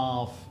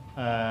of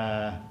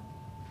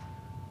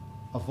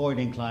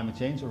avoiding climate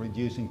change or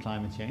reducing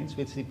climate change,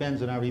 which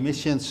depends on our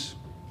emissions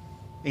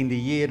in the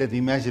year that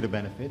we measure the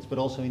benefits, but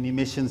also in the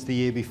emissions the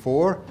year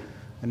before,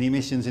 and the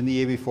emissions in the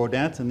year before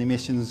that, and the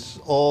emissions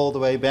all the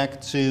way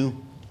back to,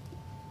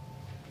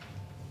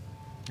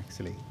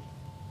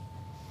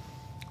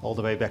 all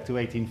the way back to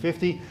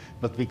 1850,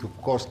 but we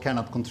of course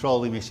cannot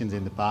control emissions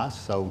in the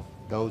past, so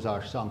those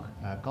are sunk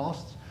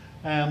costs.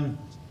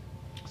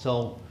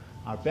 So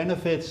our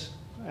benefits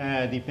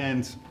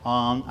depend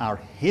on our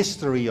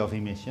history of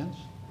emissions,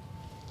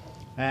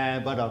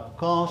 but our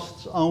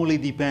costs only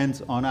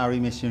depend on our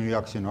emission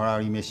reduction or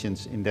our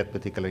emissions in that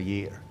particular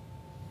year,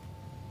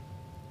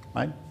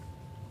 right?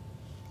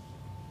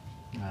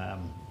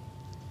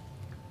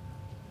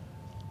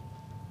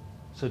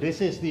 So this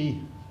is the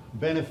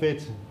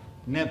benefit,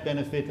 net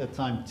benefit at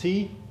time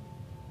t.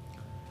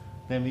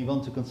 Then we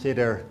want to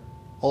consider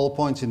all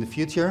points in the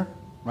future,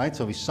 right?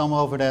 So we sum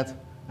over that,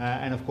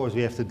 and of course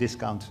we have to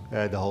discount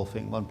the whole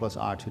thing, 1 plus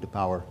r to the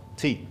power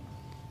t.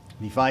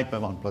 Divide by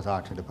 1 plus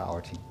r to the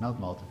power t, not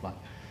multiply.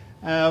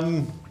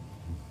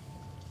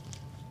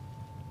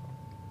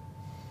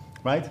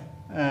 Right?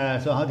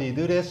 So how do you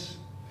do this?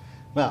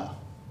 Well,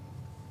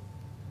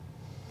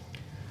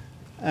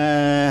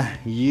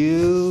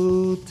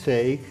 you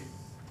take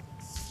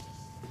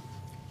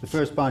the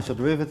first partial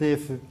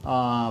derivative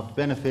of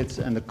benefits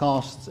and the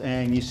costs,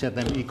 and you set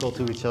them equal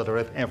to each other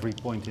at every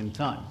point in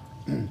time.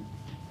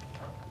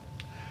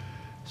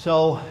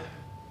 So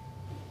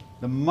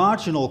the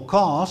marginal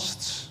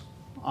costs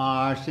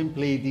are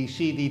simply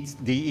dC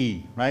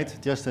dE, right?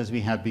 Just as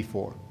we had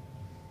before.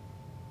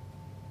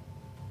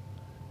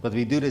 But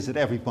we do this at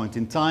every point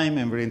in time,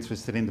 and we're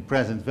interested in the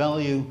present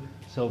value,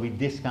 so we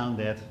discount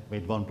that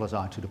with 1 plus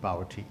r to the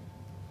power t.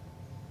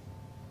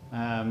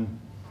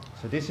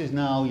 So this is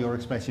now your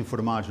expression for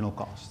the marginal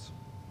costs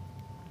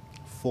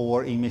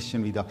for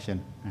emission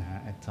reduction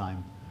at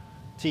time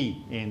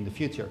t in the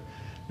future.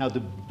 Now the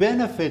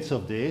benefits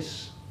of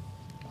this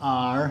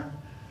are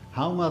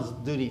how much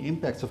do the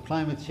impacts of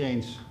climate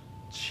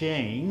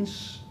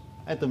change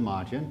at the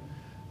margin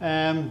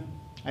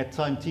at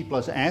time t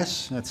plus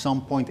s, at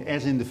some point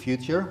s in the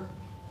future,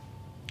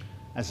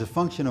 as a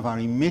function of our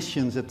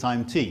emissions at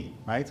time t,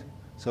 right?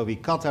 So we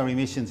cut our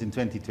emissions in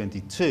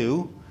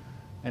 2022,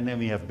 and then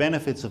we have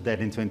benefits of that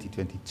in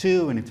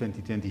 2022, and in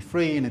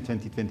 2023, and in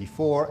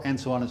 2024, and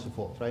so on and so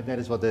forth, right? That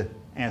is what the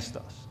S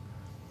does.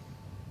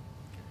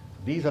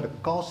 These are the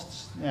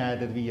costs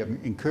that we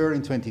incur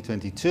in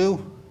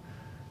 2022.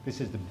 This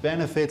is the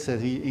benefits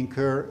that we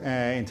incur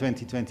in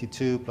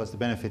 2022, plus the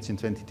benefits in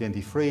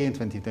 2023, and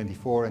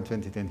 2024, and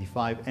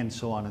 2025, and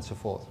so on and so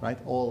forth, right?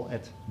 All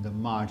at the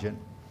margin.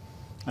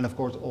 And of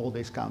course, all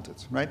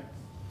discounted, right?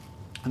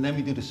 And then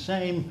we do the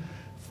same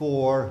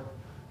for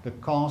the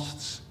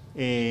costs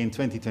in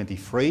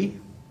 2023,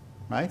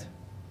 right?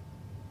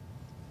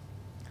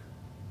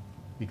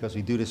 Because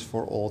we do this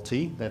for all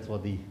t. That's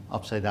what the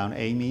upside down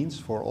A means,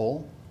 for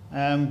all.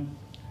 And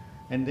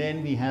And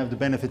then we have the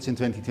benefits in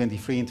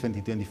 2023, in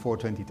 2024,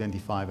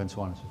 2025, and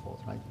so on and so forth,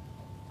 right?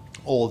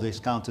 All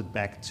discounted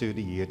back to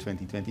the year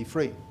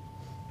 2023.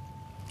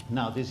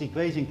 Now, this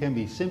equation can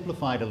be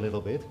simplified a little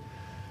bit,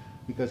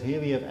 because here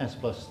we have S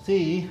plus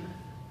T,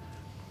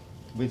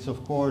 which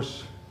of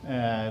course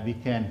we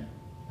can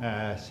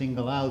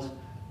single out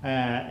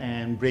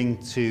and bring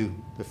to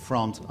the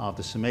front of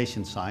the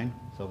summation sign.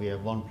 So we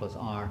have 1 plus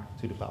R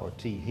to the power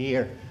T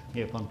here,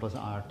 we have 1 plus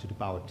R to the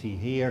power T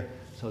here,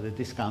 so the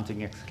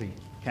discounting actually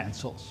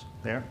cancels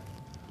there,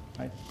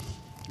 right?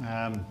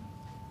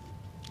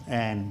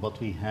 And what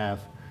we have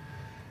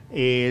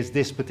is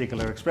this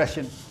particular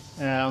expression.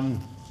 That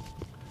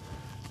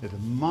the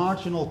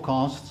marginal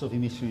costs of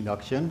emission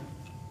reduction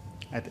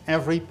at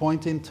every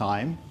point in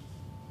time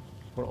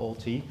for all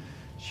t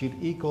should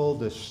equal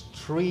the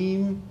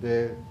stream,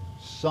 the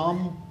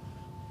sum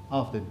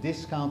of the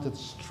discounted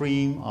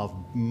stream of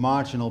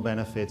marginal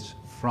benefits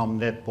from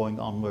that point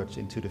onwards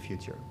into the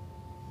future.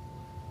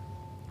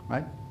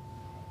 Right?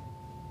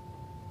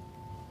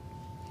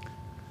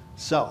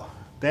 So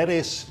that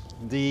is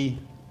the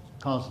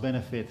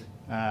cost-benefit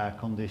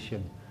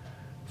condition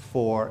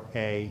for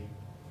a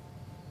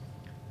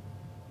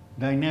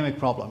dynamic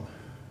problem.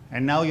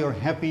 And now you're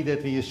happy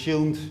that we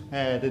assumed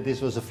that this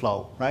was a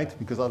flow, right?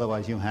 Because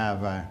otherwise you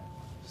have a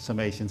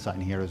summation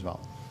sign here as well.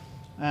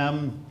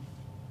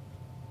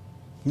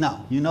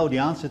 Now, you know the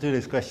answer to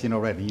this question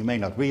already. You may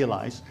not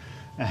realize,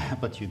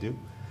 but you do.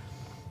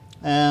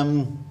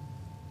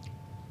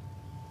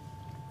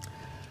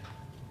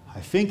 I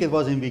think it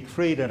was in week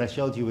 3 that I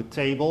showed you a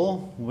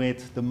table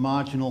with the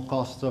marginal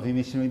costs of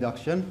emission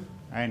reduction.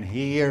 And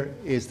here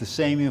is the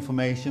same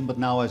information, but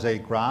now as a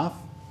graph.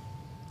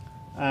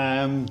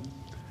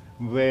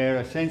 Where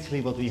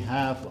essentially what we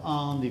have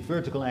on the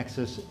vertical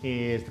axis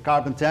is the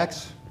carbon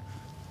tax.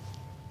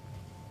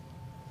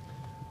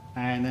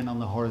 And then on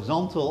the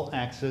horizontal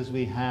axis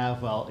we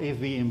have, well, if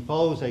we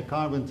impose a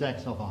carbon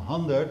tax of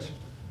 100,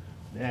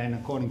 then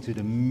according to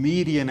the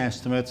median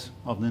estimate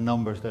of the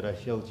numbers that I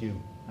showed you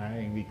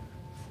in week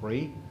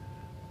 3,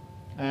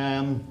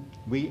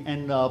 we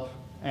end up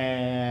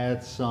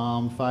at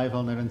some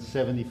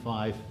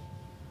 575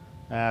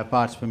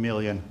 parts per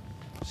million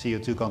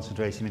CO2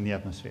 concentration in the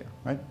atmosphere,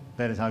 right?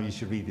 That is how you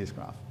should read this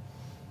graph.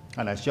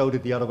 And I showed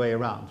it the other way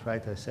around,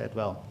 right? I said,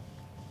 well,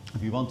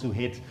 if you want to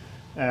hit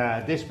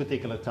this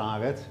particular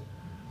target,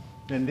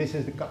 then this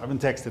is the carbon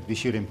tax that we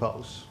should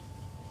impose.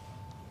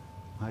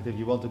 Right? If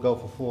you want to go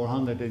for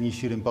 400, then you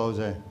should impose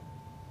a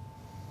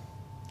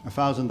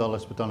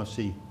 $1,000 per ton of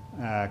C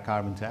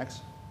carbon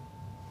tax.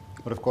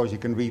 But of course, you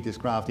can read this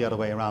graph the other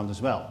way around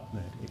as well.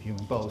 That if you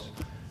impose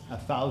the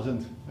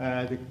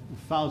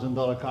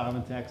 $1,000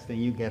 carbon tax, then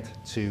you get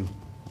to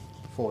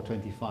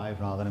 425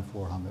 rather than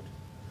 400,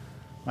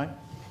 right?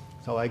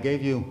 So I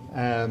gave you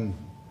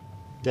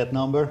that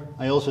number.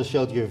 I also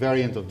showed you a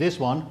variant of this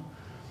one.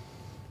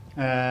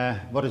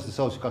 What is the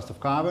social cost of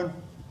carbon?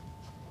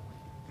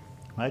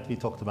 Right, we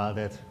talked about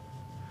that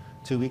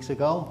 2 weeks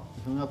ago,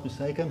 if I'm not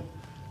mistaken.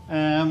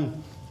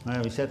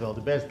 We said, well,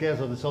 the best guess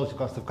of the social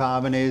cost of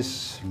carbon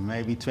is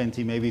maybe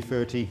 20, maybe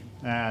 $30,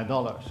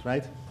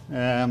 right?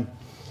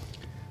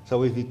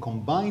 So if we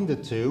combine the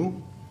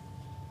two,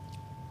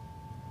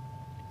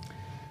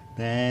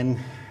 then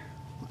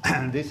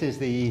this is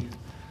the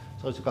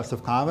social cost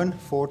of carbon,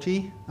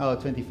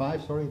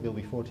 25, sorry, it will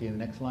be 40 in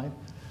the next slide.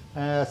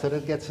 So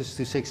that gets us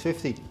to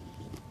 650.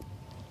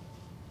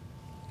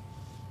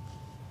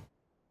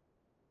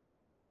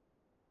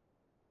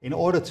 In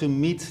order to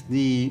meet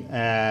the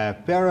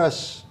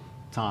Paris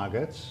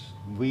targets,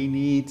 we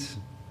need,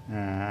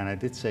 and I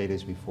did say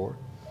this before,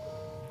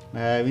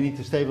 we need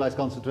to stabilize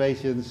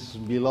concentrations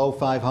below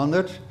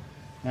 500,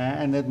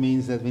 and that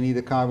means that we need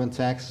a carbon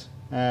tax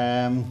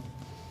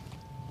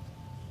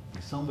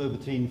somewhere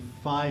between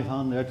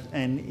 $500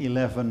 and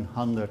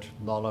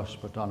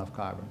 $1,100 per ton of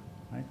carbon,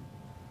 right?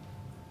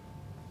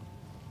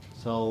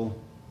 So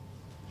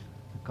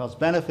the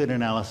cost-benefit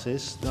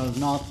analysis does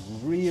not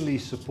really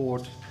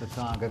support the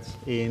targets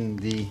in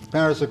the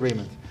Paris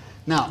Agreement.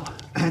 Now,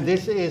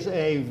 this is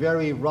a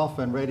very rough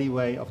and ready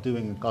way of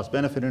doing a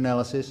cost-benefit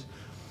analysis.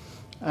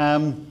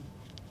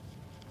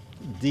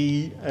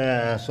 The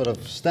sort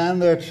of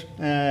standard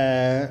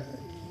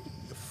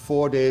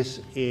for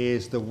this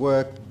is the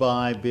work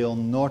by Bill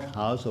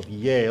Nordhaus of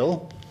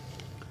Yale.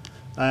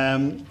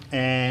 And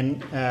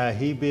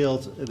he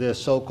built the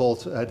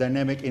so-called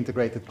dynamic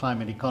integrated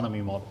climate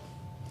economy model,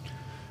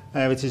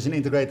 which is an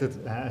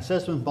integrated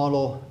assessment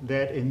model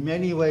that in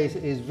many ways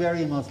is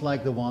very much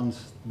like the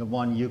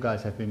one you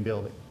guys have been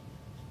building.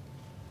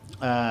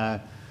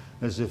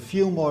 There's a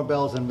few more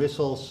bells and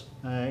whistles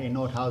in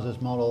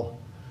Nordhaus's model,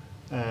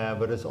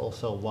 but there's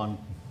also one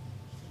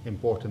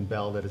important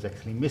bell that is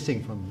actually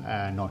missing from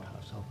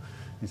Nordhaus. So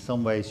in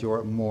some ways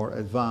you're more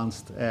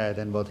advanced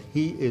than what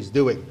he is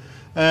doing.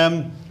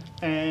 And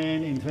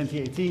in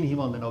 2018 he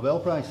won the Nobel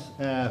Prize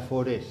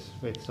for this,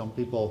 which some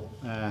people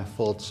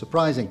thought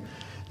surprising.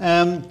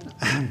 And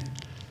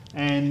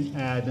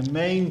the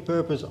main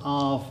purpose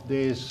of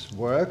this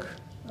work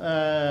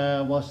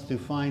was to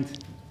find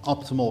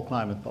optimal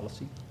climate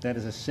policy. That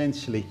is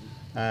essentially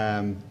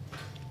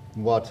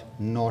what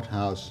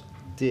Nordhaus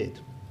did.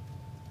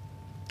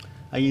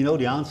 And you know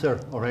the answer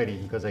already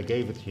because I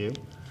gave it to you.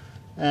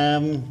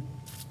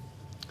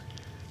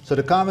 So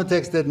the carbon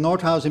tax that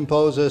Nordhaus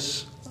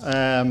imposes,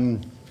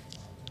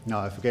 no,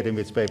 I forget in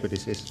which paper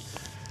this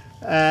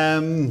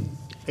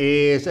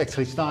is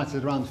actually starts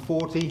at around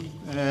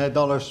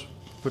 $40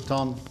 per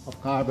ton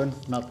of carbon,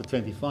 not the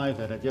 25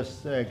 that I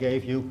just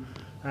gave you,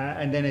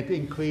 and then it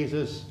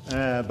increases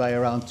by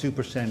around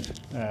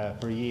 2%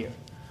 per year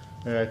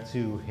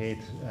to hit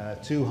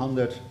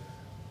 200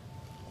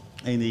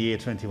 in the year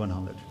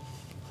 2100.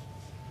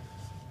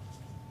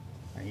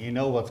 And you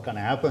know what's going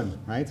to happen,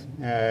 right?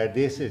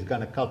 This is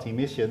going to cut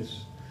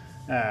emissions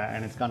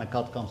and it's going to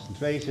cut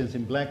concentrations.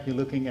 In black, you're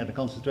looking at the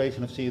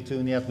concentration of CO2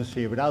 in the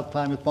atmosphere without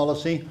climate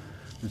policy.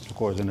 It's of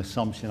course an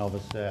assumption of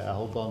a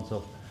whole bunch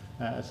of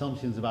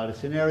assumptions about a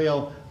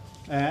scenario.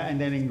 And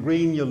then in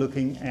green, you're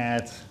looking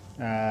at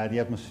the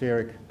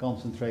atmospheric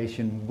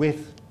concentration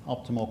with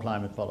optimal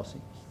climate policy.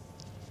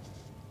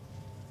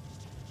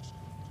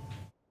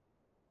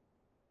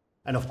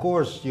 And of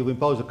course, you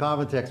impose a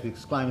carbon tax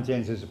because climate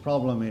change is a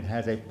problem. It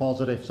has a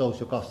positive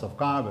social cost of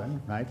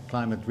carbon, right?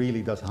 Climate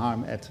really does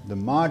harm at the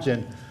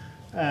margin.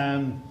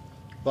 And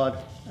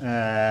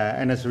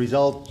as a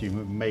result, you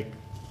make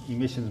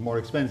emissions more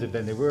expensive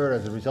than they were.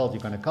 As a result,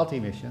 you're going to cut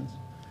emissions.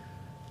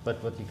 But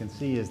what you can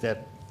see is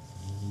that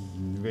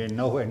we're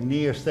nowhere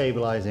near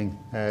stabilizing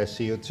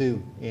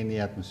CO2 in the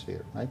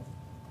atmosphere, right?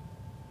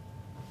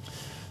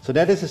 So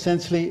that is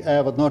essentially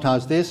what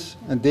Nordhaus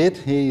did.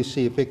 Here you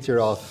see a picture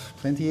of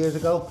 20 years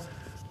ago.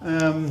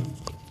 And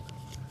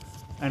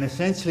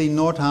essentially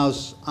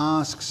Nordhaus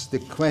asks the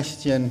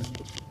question,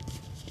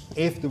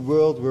 if the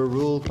world were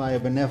ruled by a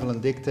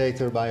benevolent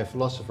dictator, by a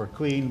philosopher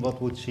queen,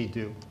 what would she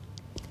do?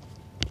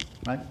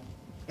 Right?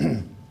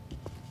 And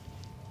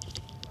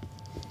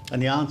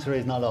the answer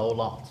is not a whole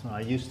lot.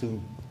 I used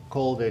to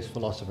call this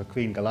philosopher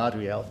queen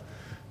Galadriel.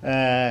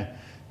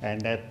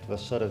 And that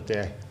was sort of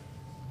the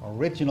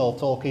original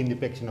Tolkien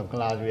depiction of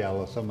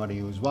Galadriel as somebody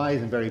who's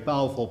wise and very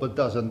powerful but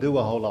doesn't do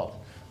a whole lot.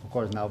 Of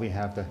course, now we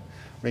have the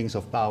Rings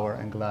of Power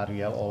and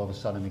Galadriel all of a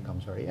sudden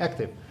becomes very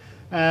active.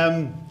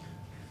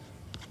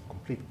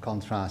 Complete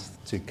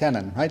contrast to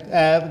canon, right?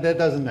 But that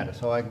doesn't matter,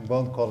 so I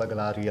won't call her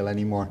Galadriel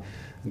anymore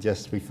and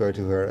just refer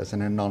to her as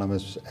an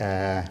anonymous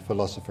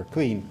philosopher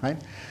queen,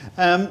 right?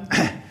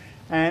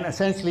 And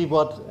essentially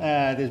what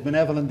this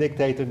benevolent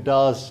dictator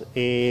does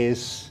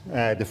is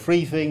the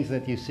three things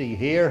that you see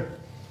here.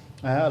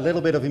 A little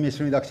bit of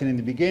emission reduction in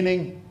the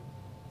beginning,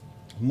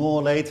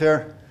 more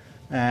later,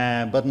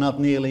 but not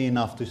nearly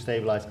enough to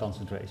stabilize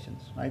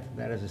concentrations, right?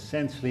 That is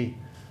essentially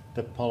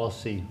the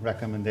policy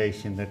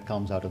recommendation that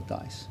comes out of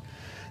DICE.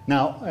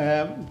 Now,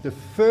 the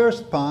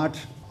first part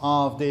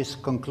of this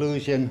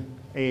conclusion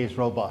is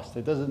robust.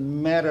 It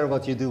doesn't matter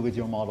what you do with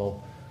your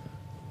model.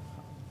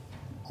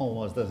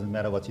 Almost doesn't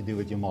matter what you do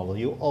with your model.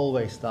 You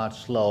always start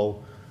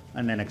slow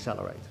and then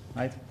accelerate,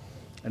 right?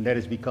 And that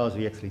is because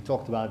we actually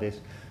talked about this.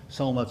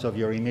 So much of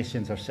your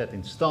emissions are set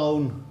in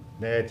stone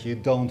that you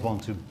don't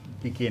want to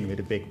begin with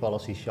a big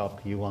policy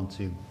shock. You want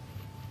to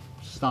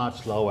start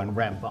slow and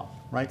ramp up,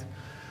 right?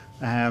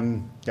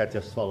 That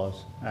just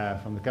follows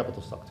from the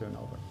capital stock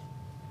turnover.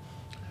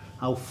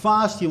 How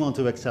fast you want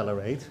to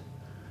accelerate,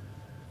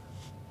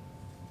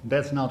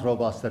 that's not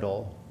robust at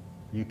all.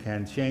 You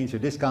can change your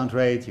discount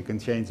rate, you can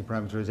change the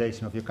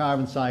parameterization of your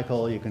carbon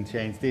cycle, you can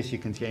change this, you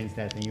can change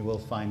that, and you will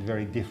find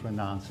very different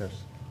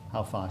answers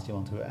how fast you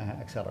want to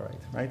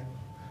accelerate, right?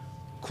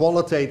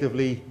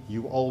 Qualitatively,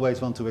 you always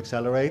want to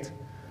accelerate.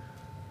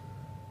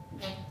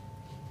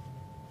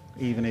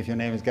 Even if your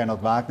name is Gernot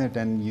Wagner,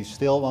 then you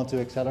still want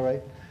to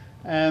accelerate.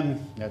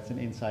 That's an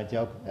inside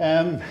joke.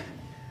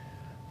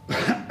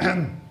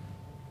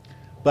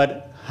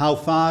 But how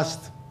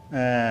fast,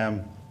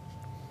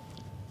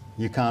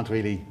 you can't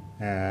really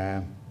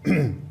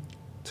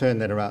turn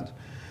that around.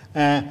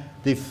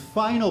 The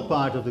final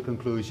part of the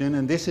conclusion,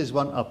 and this is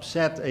what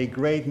upset a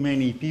great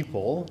many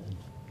people,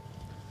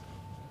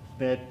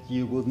 that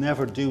you would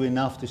never do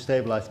enough to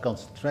stabilize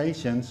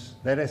concentrations,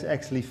 that is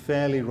actually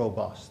fairly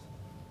robust.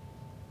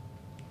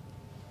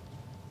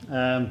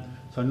 So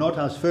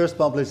Nordhaus first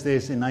published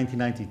this in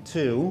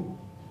 1992,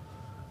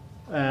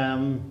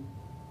 and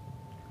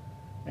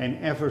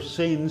ever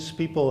since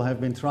people have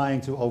been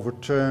trying to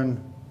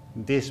overturn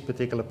this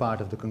particular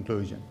part of the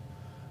conclusion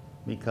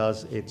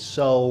because it's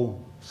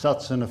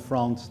such an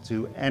affront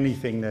to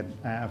anything that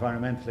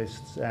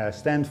environmentalists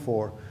stand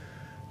for.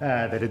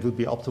 That it would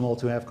be optimal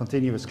to have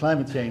continuous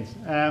climate change.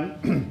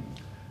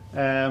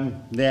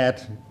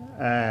 That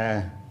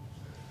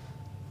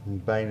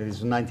by this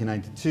was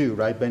 1992,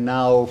 right? By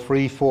now,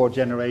 3-4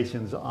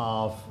 generations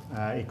of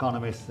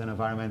economists and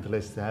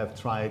environmentalists have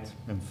tried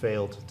and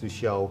failed to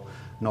show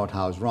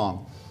Nordhaus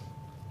wrong.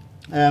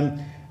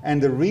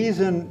 And the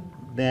reason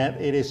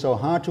that it is so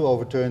hard to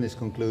overturn this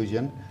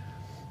conclusion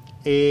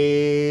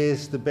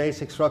is the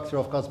basic structure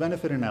of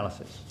cost-benefit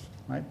analysis,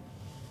 right?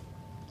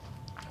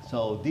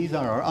 So these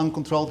are our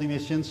uncontrolled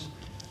emissions.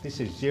 This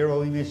is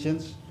zero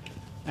emissions.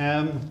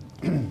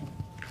 And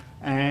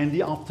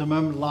the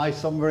optimum lies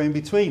somewhere in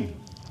between.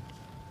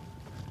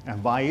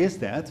 And why is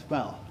that?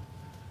 Well,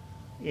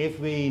 if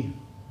we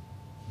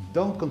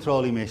don't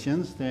control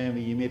emissions, then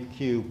we emit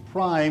Q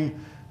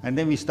prime, and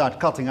then we start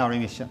cutting our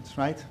emissions,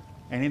 right?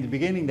 And in the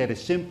beginning, that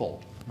is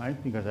simple,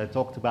 right? Because I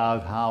talked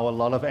about how a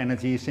lot of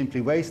energy is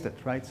simply wasted,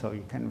 right? So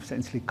you can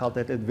essentially cut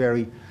that at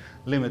very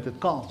limited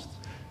cost.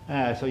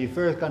 So you're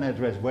first going to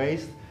address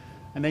waste,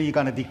 and then you're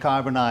going to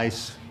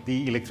decarbonize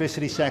the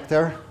electricity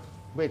sector,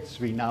 which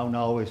we now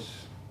know is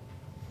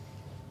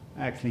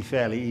actually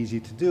fairly easy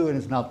to do, and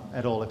it's not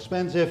at all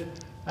expensive.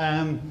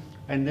 And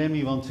then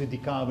we want to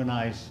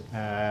decarbonize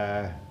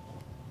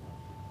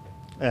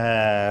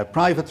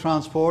private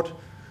transport.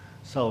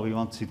 So we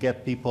want to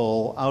get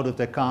people out of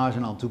their cars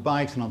and onto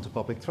bikes and onto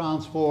public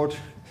transport.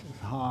 It's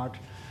hard.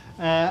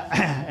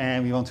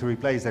 And we want to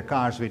replace their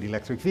cars with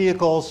electric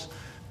vehicles,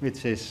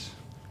 which is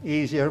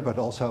easier but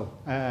also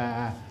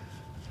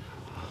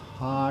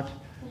hard.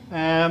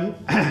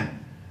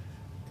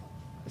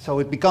 So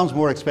it becomes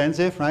more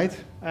expensive, right?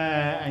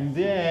 And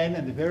then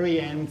at the very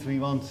end, we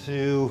want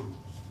to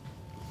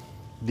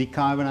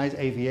decarbonize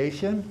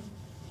aviation.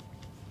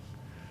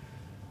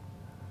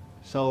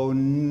 So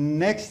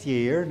next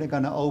year, they're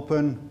going to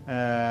open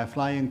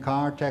flying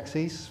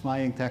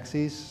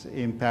taxis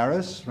in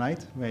Paris,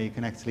 right? Where you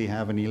can actually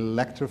have an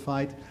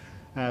electrified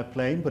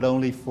plane, but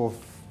only for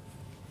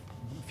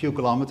a few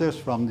kilometers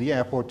from the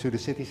airport to the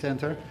city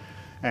center.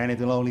 And it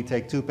will only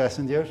take 2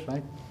 passengers,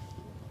 right?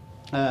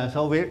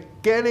 So we're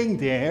getting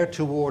there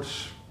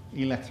towards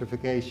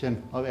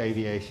electrification of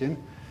aviation.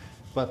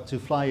 But to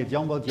fly a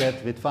jumbo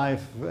jet with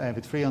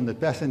 300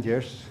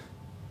 passengers,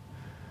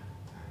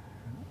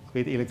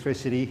 with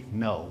electricity,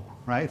 no,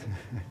 right?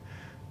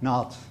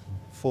 Not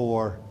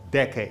for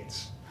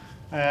decades.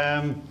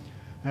 And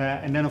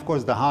then, of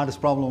course, the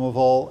hardest problem of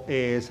all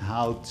is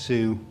how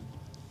to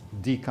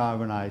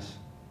decarbonize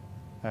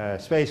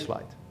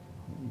spaceflight.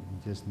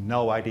 Just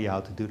no idea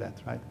how to do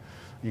that, right?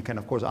 You can,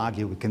 of course,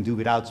 argue we can do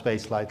without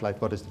spaceflight,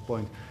 like what is the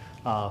point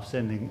of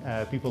sending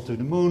people to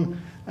the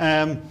moon?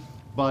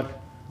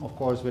 But, of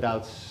course,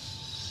 without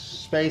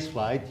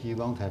spaceflight, you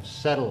won't have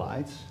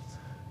satellites.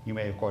 You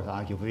may, of course,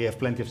 argue, we have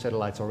plenty of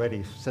satellites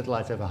already.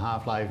 Satellites have a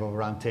half-life of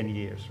around 10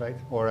 years, right?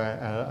 Or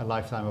a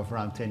lifetime of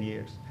around 10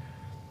 years.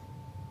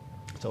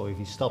 So if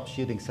you stop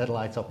shooting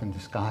satellites up in the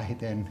sky,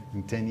 then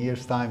in 10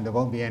 years' time, there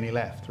won't be any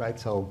left, right?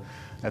 So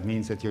that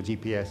means that your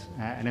GPS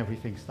and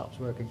everything stops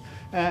working.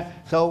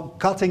 So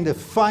cutting the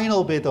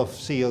final bit of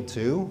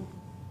CO2,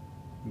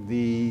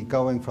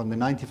 going from the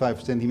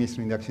 95%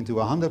 emission reduction to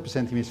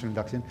 100% emission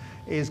reduction,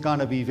 is going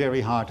to be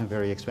very hard and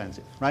very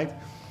expensive, right?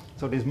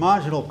 So this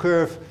marginal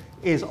curve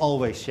is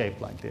always shaped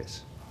like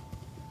this.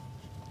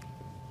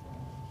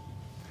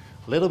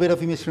 A little bit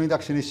of emission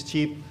reduction is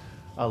cheap.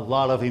 A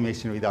lot of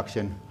emission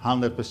reduction,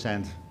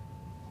 100%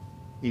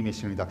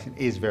 emission reduction,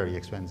 is very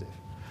expensive.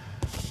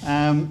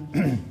 And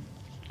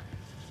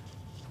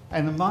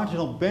the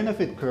marginal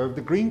benefit curve,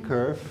 the green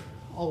curve,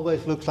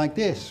 always looks like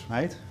this,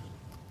 right?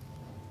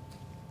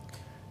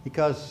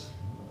 Because,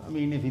 I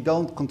mean, if you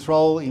don't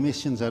control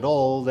emissions at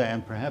all,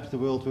 then perhaps the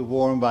world will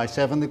warm by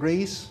 7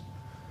 degrees.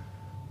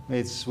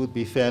 It would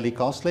be fairly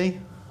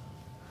costly.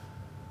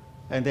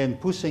 And then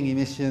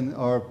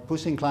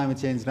pushing climate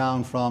change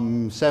down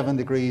from 7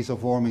 degrees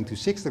of warming to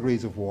 6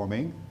 degrees of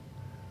warming.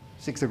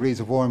 6 degrees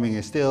of warming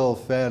is still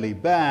fairly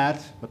bad,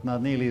 but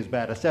not nearly as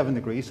bad as 7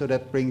 degrees, so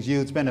that brings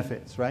huge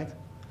benefits, right?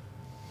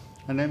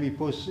 And then we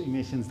push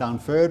emissions down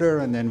further,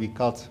 and then we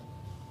cut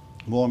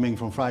warming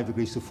from 5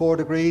 degrees to 4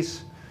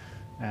 degrees,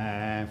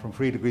 and from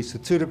 3 degrees to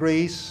 2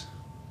 degrees,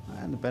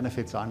 and the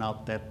benefits are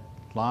not that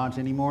large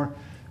anymore.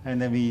 And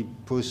then we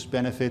push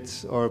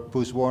benefits or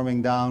push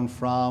warming down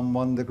from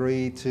 1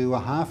 degree to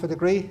 1/2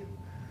 degree,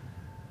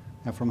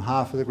 and from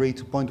 1/2 degree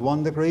to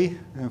 0.1 degree,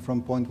 and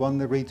from 0.1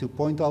 degree to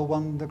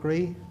 0.01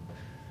 degree.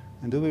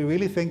 And do we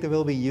really think there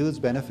will be huge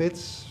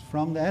benefits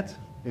from that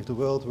if the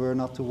world were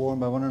not to warm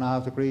by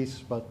 1.5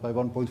 degrees, but by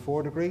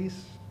 1.4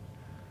 degrees?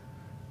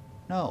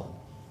 No,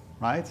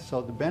 right?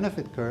 So the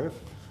benefit curve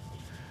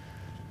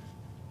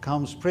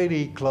comes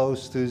pretty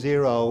close to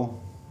 0,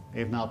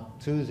 if not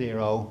to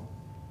 0,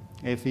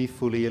 if we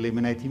fully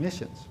eliminate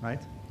emissions,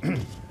 right?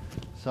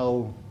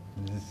 So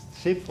the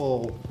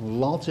simple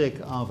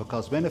logic of a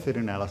cost-benefit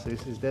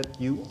analysis is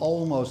that you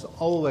almost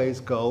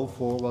always go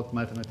for what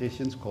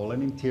mathematicians call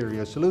an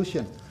interior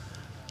solution.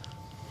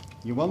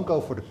 You won't go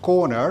for the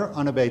corner,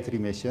 unabated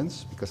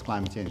emissions, because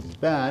climate change is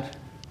bad,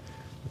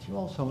 but you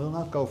also will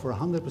not go for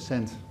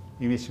 100%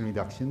 emission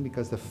reduction,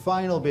 because the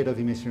final bit of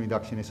emission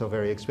reduction is so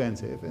very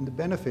expensive, and the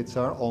benefits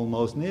are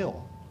almost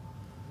nil,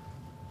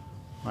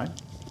 right?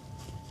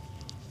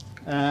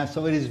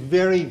 So it is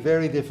very,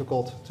 very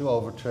difficult to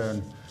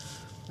overturn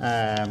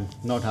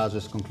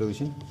Nordhaus's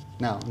conclusion.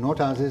 Now,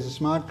 Nordhaus is a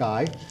smart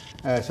guy,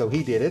 so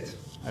he did it.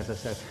 As I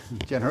said,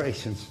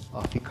 generations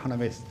of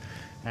economists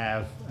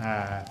have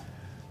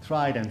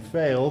tried and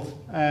failed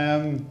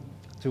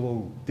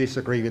to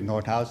disagree with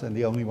Nordhaus, and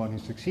the only one who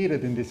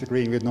succeeded in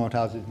disagreeing with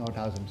Nordhaus is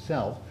Nordhaus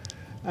himself.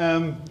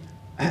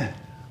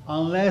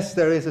 unless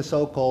there is a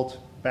so-called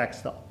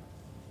backstop.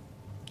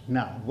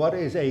 Now, what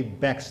is a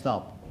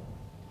backstop?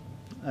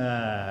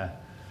 And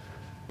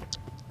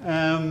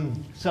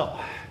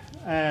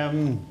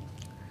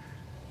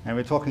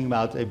we're talking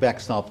about a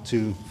backstop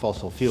to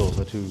fossil fuels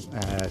or to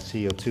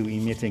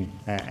CO2 emitting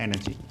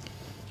energy.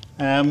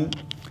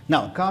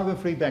 Now,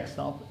 carbon-free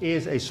backstop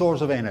is a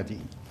source of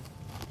energy.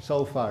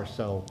 So far,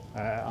 so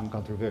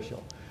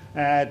uncontroversial.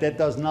 That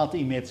does not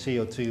emit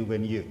CO2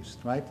 when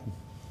used, right?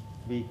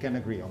 We can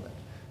agree on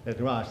that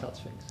there are such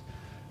things.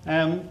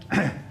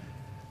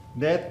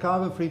 That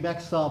carbon-free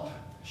backstop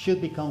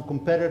should become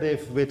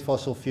competitive with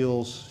fossil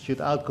fuels, should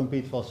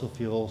outcompete fossil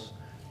fuels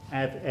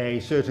at a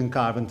certain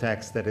carbon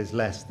tax that is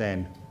less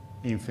than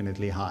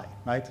infinitely high,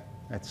 right?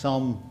 At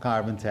some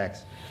carbon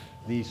tax,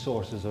 these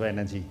sources of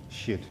energy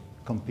should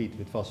compete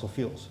with fossil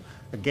fuels.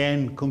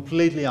 Again,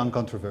 completely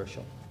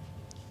uncontroversial.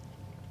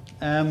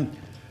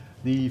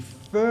 The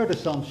third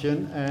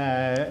assumption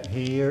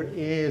here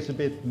is a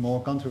bit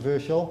more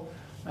controversial.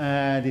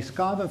 This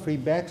carbon-free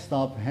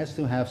backstop has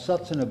to have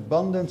such an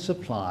abundant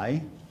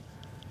supply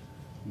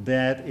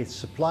that its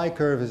supply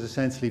curve is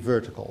essentially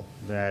vertical,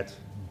 that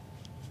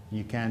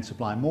you can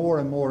supply more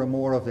and more and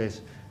more of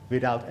this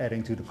without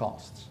adding to the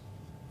costs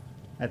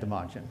at the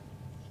margin.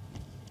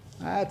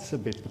 That's a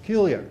bit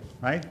peculiar,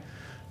 right?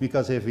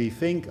 Because if we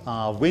think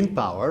of wind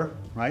power,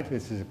 right,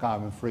 this is a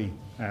carbon-free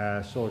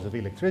source of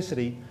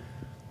electricity,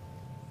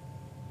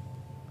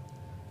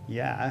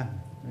 yeah,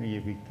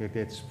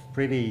 it's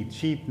pretty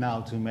cheap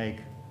now to make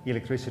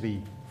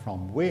electricity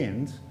from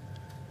wind,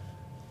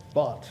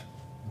 but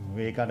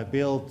we got to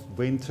build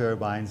wind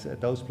turbines at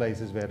those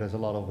places where there's a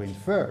lot of wind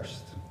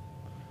first.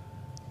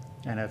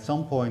 And at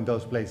some point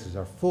those places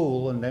are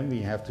full, and then we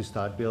have to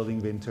start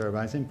building wind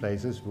turbines in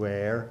places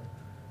where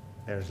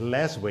there's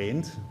less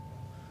wind,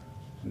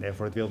 and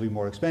therefore it will be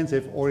more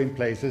expensive, or in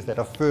places that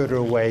are further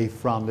away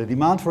from the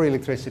demand for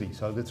electricity.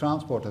 So the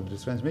transport and the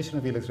transmission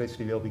of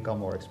electricity will become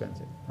more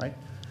expensive, right?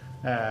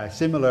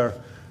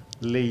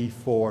 Similarly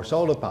for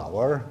solar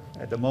power,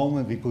 at the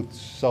moment we put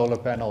solar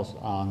panels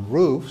on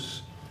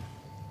roofs,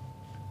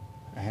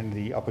 and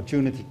the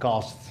opportunity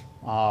cost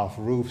of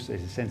roofs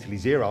is essentially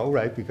zero,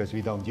 right? Because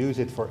we don't use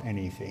it for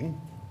anything.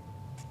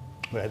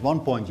 But at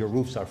one point your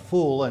roofs are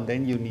full, and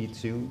then you need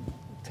to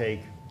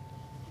take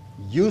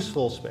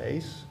useful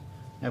space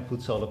and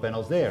put solar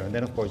panels there. And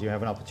then of course you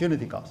have an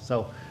opportunity cost.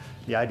 So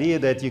the idea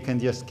that you can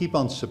just keep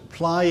on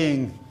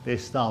supplying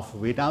this stuff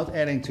without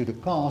adding to the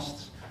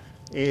costs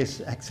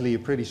is actually a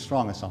pretty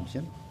strong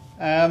assumption.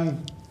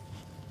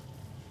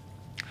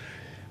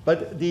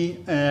 But the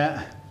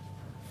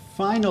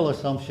final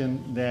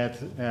assumption that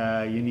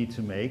you need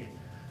to make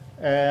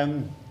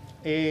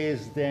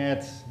is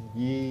that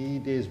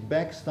this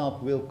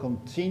backstop will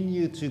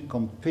continue to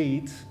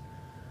compete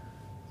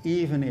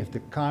even if the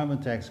carbon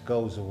tax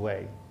goes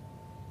away.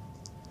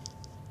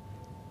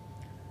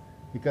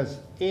 Because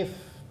if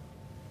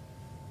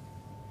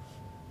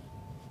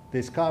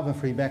this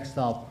carbon-free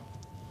backstop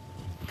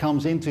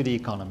comes into the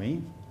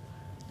economy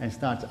and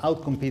starts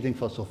outcompeting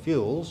fossil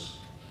fuels,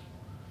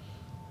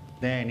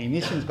 then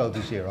emissions go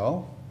to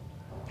zero,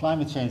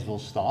 climate change will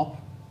stop,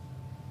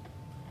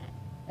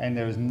 and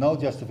there is no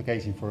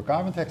justification for a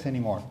carbon tax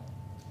anymore.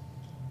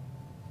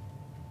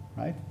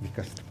 Right?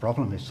 Because the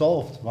problem is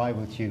solved. Why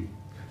would you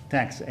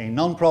tax a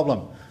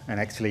non-problem? And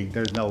actually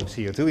there's no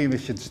CO2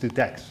 emissions to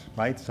tax,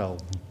 right? So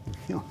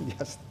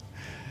just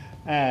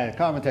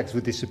carbon tax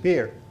would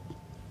disappear.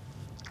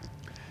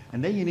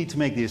 And then you need to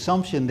make the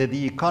assumption that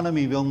the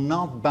economy will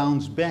not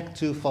bounce back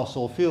to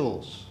fossil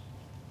fuels.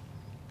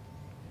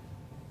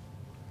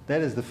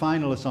 That is the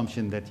final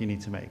assumption that you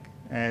need to make.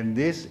 And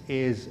this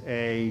is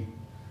a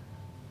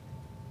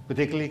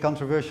particularly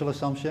controversial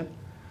assumption.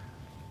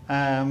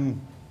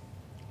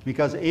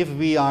 Because if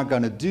we are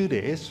going to do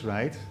this,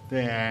 right,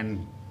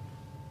 then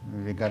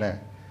we're going to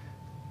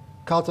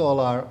cut all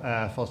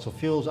our fossil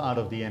fuels out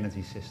of the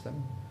energy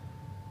system.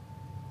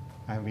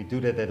 And we do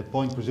that at a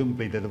point,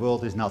 presumably, that the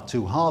world is not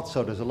too hot,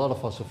 so there's a lot of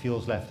fossil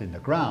fuels left in the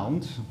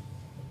ground.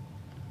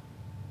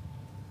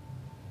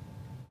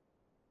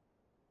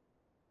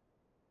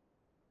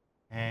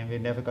 And we're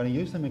never going to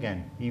use them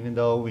again, even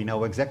though we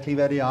know exactly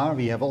where they are.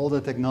 We have all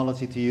the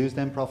technology to use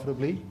them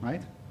profitably,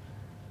 right?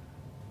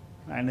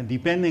 And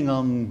depending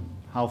on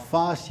how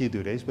fast you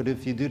do this, but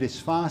if you do this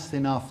fast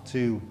enough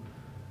to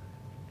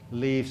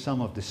leave some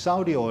of the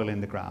Saudi oil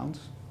in the ground,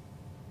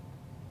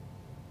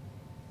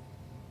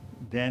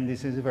 then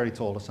this is a very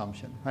tall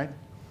assumption, right?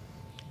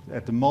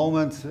 At the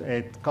moment,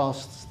 it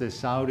costs the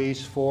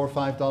Saudis $4 or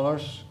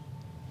 $5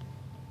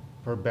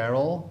 per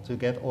barrel to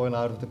get oil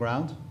out of the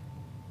ground.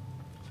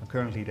 So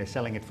currently they're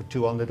selling it for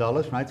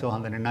 $200, right? So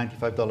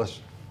 $195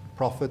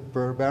 profit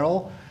per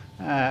barrel,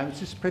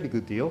 which is a pretty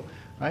good deal,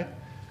 right?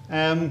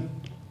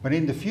 But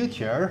in the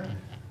future,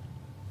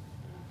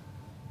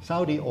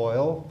 Saudi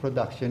oil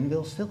production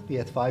will still be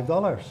at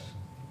 $5,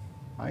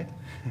 right?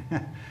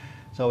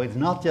 So it's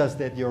not just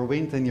that your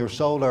wind and your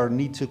solar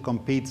need to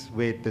compete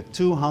with the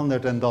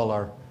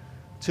 $200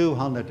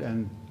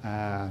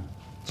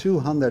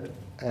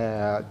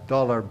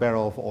 $6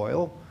 barrel of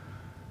oil,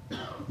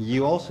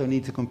 you also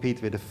need to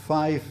compete with a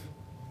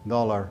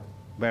 $5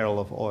 barrel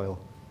of oil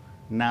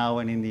now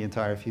and in the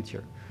entire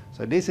future.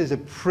 So this is a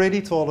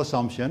pretty tall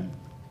assumption,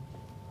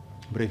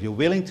 but if you're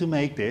willing to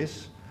make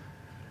this,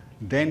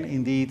 then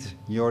indeed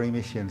your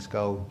emissions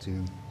go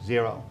to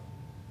zero.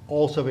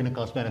 Also in a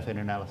cost-benefit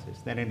analysis,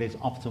 then it is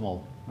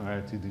optimal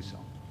to do so.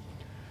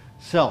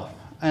 So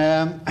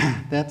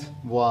that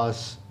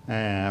was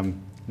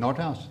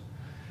Nordhaus.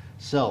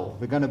 So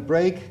we're going to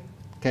break.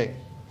 Okay,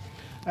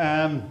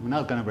 we're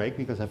not going to break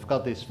because I've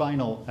got this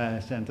final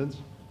sentence.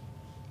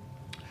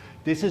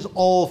 This is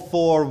all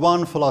for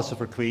one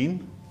philosopher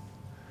queen.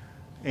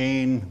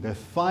 In the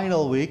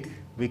final week,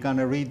 we're going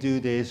to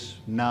redo this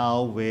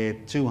now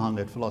with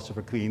 200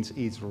 philosopher queens,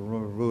 each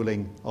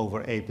ruling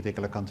over a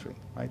particular country,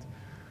 right?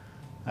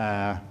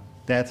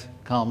 That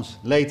comes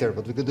later.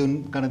 What we're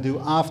going to do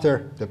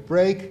after the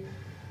break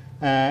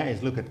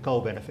is look at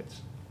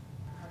co-benefits.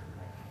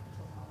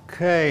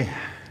 Okay,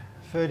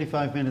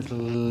 35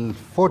 minutes,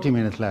 40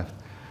 minutes left.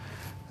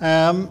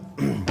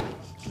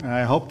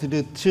 I hope to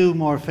do two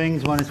more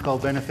things. One is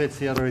called benefits,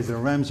 the other is the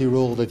Ramsey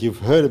rule that you've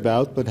heard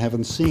about but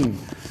haven't seen.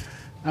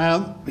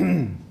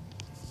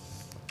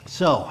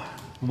 So,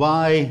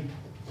 why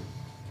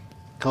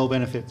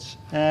co-benefits?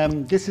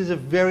 This is a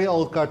very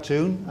old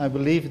cartoon. I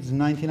believe it's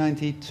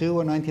 1992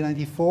 or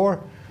 1994.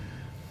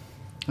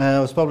 It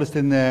was published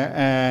in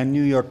the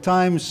New York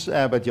Times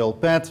by Joel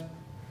Pett.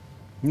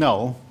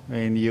 No,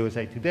 in the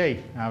USA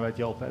Today by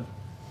Joel Pett.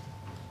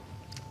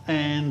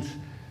 And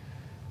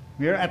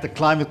we're at the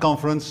climate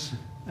conference,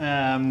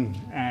 and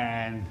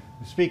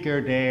the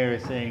speaker there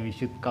is saying we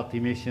should cut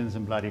emissions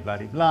and blah, blah, blah,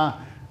 blah.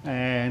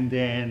 And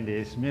then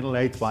this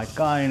middle-aged white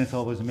guy, and it's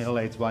always a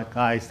middle-aged white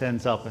guy,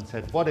 stands up and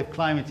said, what if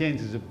climate change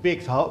is a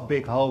big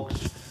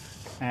hoax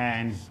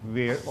and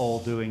we're all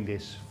doing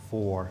this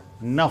for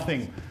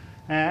nothing?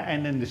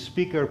 And then the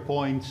speaker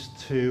points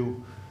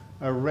to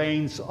a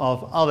range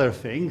of other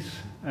things,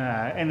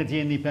 energy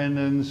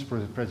independence,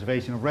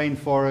 preservation of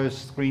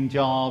rainforests, green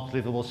jobs,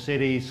 livable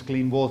cities,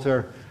 clean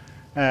water,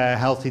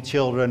 healthy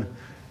children.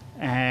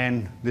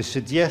 And the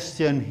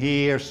suggestion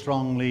here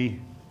strongly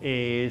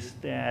is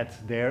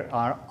that there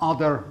are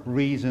other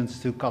reasons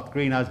to cut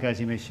greenhouse gas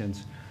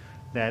emissions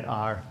that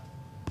are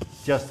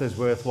just as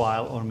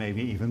worthwhile or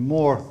maybe even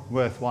more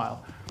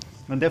worthwhile.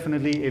 And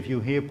definitely if you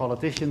hear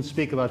politicians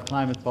speak about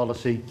climate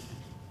policy,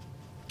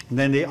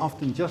 then they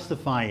often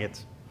justify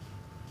it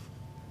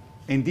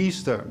in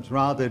these terms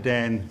rather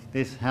than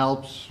this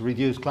helps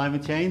reduce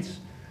climate change.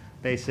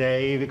 They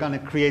say we're going to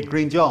create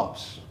green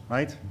jobs,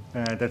 right?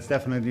 That's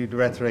definitely the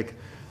rhetoric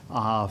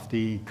of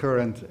the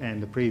current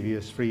and the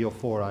previous 3 or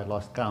 4, I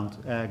lost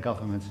count,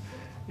 governments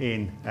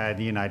in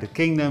the United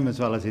Kingdom as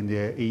well as in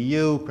the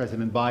EU.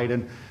 President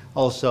Biden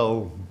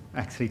also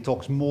actually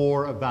talks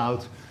more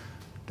about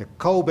the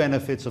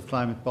co-benefits of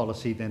climate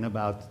policy than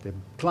about the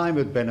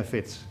climate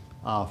benefits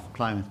of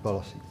climate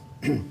policy.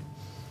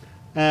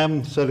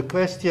 So the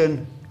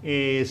question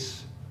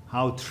is,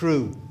 how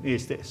true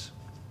is this?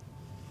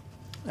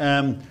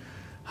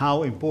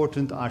 How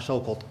important are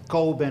so-called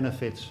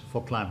co-benefits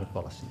for climate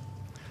policy?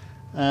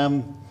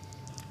 And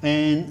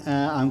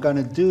I'm going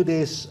to do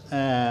this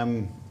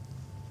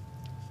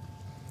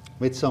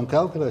with some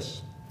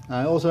calculus.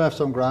 I also have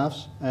some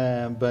graphs,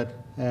 but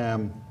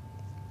I'm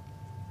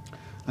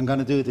going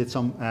to do it with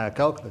some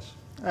calculus,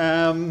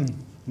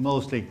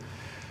 mostly.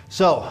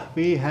 So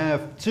we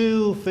have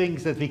two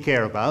things that we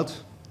care about,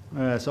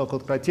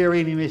 so-called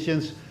criterion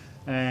emissions,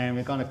 and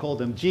we're going to call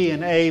them G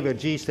and A, where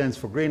G stands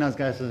for greenhouse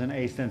gases and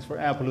A stands for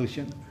air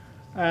pollution.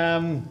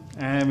 And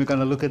we're going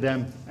to look at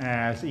them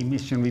as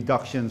emission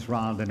reductions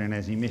rather than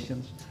as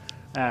emissions.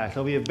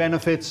 So we have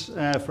benefits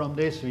from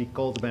this. We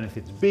call the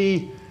benefits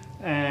B,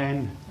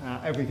 and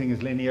everything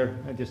is linear,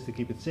 just to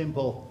keep it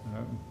simple.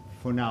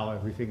 For now,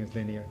 everything is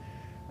linear.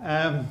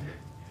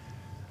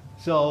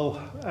 So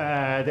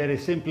that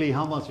is simply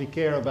how much we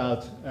care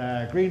about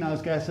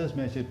greenhouse gases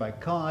measured by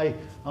chi,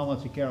 how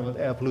much we care about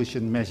air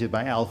pollution measured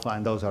by alpha,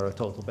 and those are our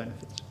total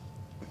benefits.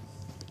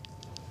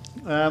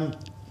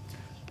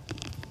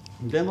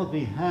 Then what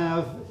we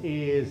have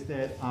is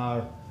that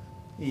our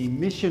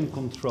emission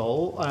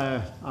control,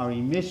 our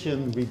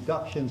emission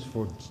reductions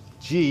for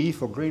G,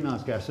 for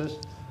greenhouse gases,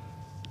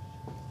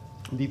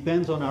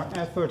 depends on our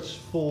efforts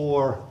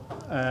for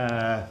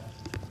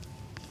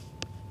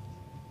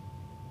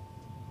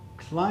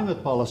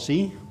climate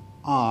policy,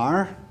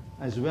 R,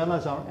 as well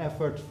as our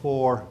effort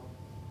for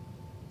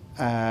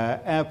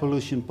air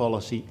pollution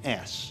policy,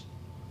 S.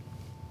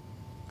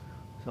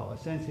 So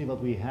essentially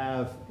what we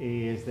have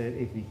is that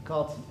if we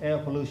cut air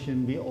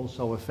pollution, we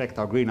also affect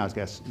our greenhouse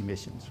gas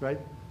emissions, right?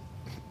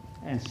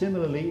 And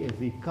similarly, if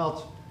we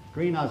cut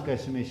greenhouse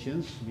gas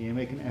emissions, we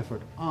make an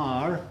effort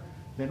R,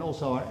 then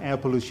also our air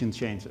pollution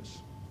changes,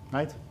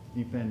 right?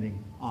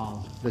 Depending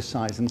on the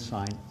size and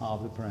sign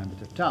of the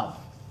parameter tau.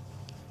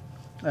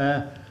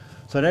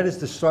 So that is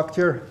the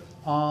structure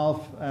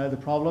of the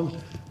problem.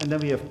 And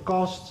then we have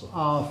costs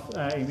of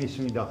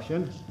emission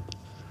reduction.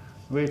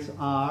 which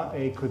are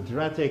a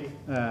quadratic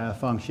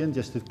function,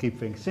 just to keep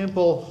things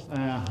simple,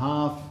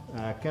 half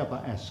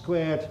kappa s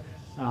squared,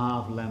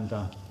 half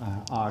lambda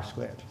r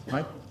squared,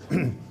 right?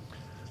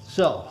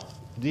 So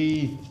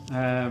the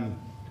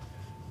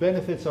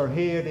benefits are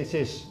here. This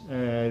is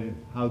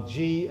how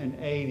G and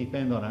A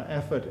depend on our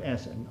effort,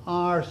 S and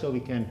R, so we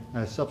can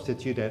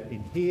substitute that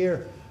in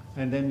here.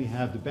 And then we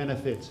have the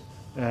benefit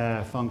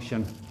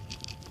function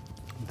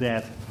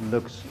that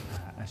looks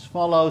as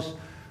follows.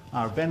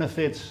 Our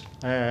benefits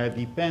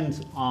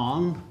depend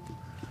on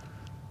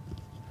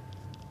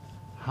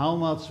how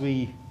much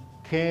we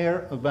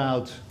care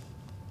about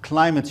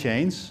climate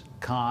change,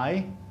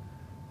 chi,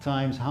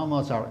 times how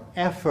much our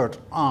effort,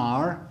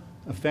 R,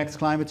 affects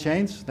climate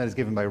change, that is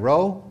given by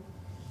rho.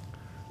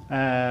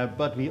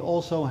 But we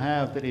also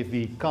have that if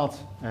we cut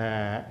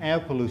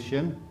air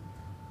pollution,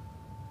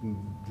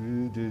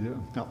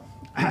 no.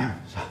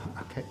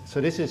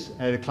 So this is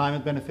the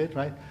climate benefit,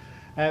 right?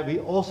 We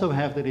also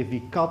have that if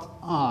we cut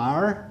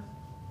R,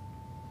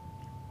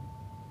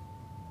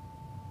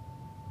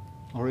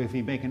 or if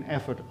we make an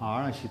effort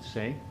R, I should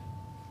say,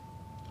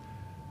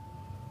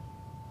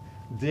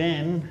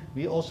 then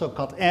we also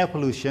cut air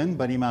pollution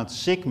by the amount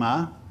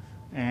sigma,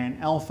 and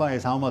alpha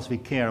is how much we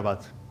care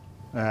about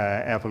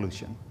air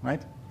pollution,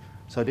 right?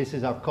 So this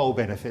is our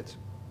co-benefit.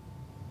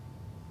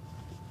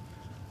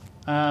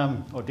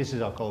 Or this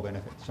is our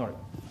co-benefit, sorry.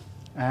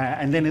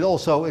 And then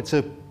it's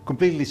a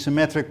completely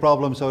symmetric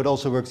problem, so it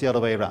also works the other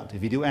way around.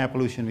 If we do air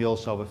pollution, we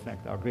also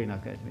affect our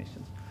greenhouse gas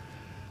emissions.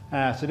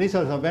 So these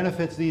are our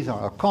benefits, these are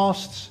our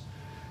costs.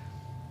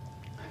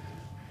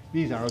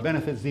 These are our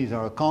benefits, these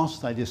are our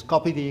costs. I just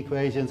copy the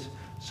equations.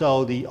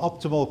 So the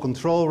optimal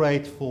control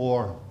rate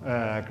for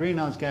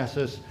greenhouse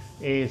gases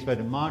is where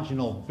the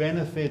marginal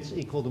benefits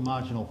equal the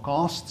marginal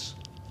costs.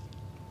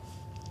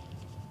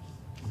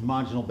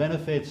 Marginal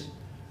benefits,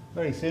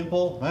 very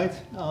simple, right?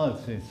 Oh,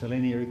 it's a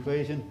linear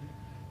equation.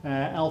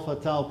 Alpha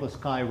tau plus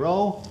chi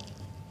rho.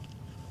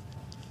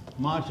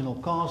 Marginal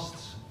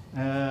costs.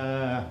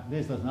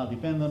 This does not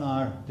depend on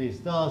R, this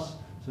does.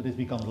 So this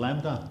becomes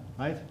lambda,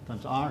 right?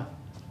 Times R.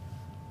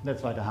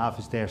 That's why the half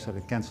is there, so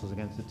it cancels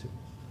against the 2.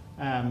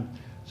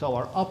 So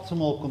our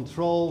optimal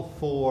control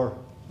for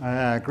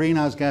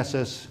greenhouse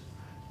gases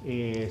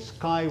is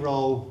chi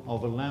rho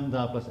over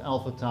lambda plus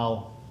alpha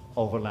tau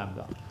over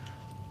lambda.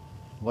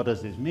 What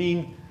does this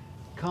mean?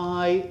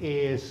 Chi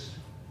is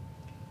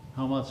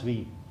how much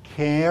we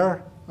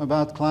care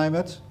about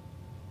climate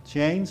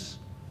change.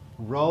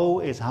 Rho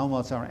is how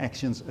much our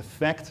actions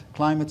affect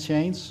climate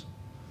change.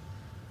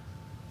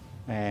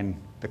 And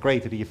the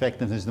greater the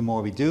effectiveness, the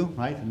more we do,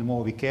 right? And the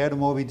more we care, the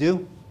more we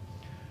do.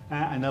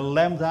 And the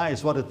lambda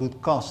is what it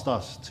would cost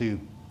us to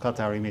cut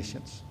our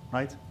emissions,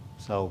 right?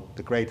 So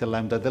the greater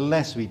lambda, the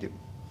less we do.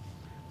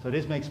 So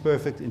this makes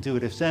perfect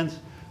intuitive sense.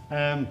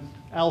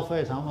 Alpha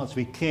is how much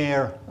we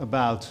care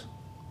about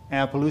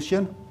air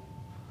pollution.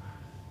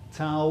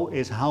 Tau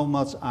is how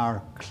much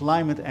our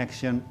climate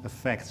action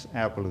affects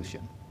air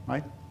pollution,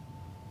 right?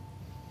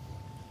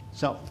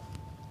 So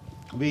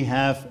we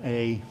have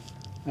a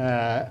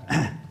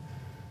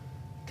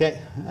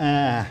okay,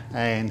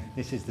 and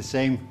this is the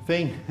same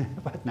thing,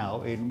 but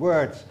now in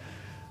words.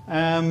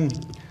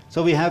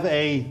 So we have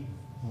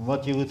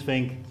what you would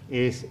think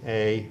is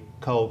a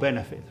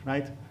co-benefit,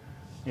 right?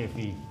 If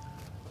we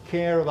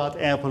care about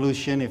air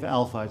pollution, if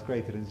alpha is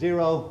greater than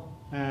 0,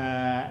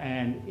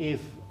 and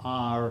if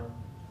our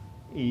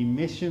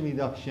emission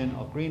reduction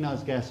of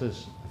greenhouse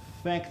gases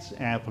affects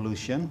air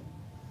pollution,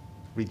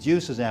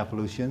 reduces air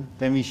pollution,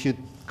 then we should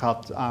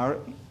cut our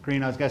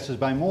greenhouse gases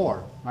by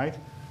more, right?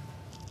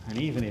 And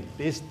even if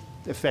this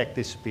effect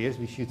disappears,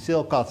 we should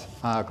still cut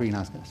our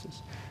greenhouse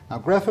gases. Now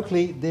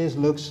graphically, this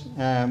looks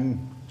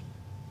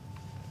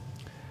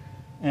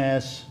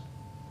as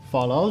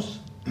follows.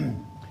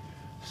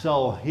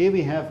 So here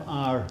we have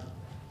our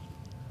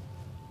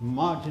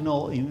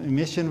marginal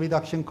emission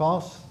reduction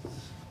costs.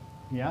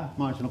 Yeah,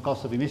 marginal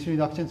cost of emission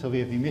reduction. So we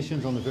have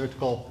emissions on the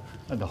vertical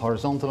and the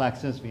horizontal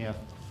axis. We have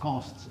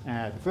costs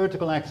at the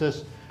vertical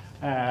axis.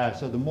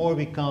 So the more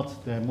we cut,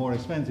 the more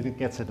expensive it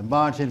gets at the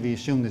margin. We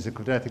assume there's a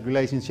quadratic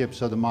relationship,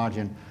 so the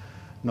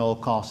marginal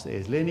cost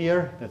is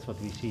linear. That's what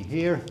we see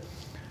here.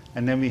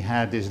 And then we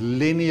have this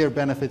linear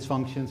benefits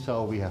function.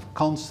 So we have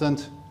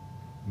constant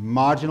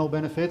marginal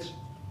benefits.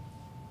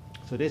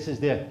 So this is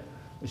the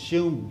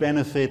assumed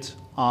benefit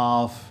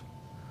of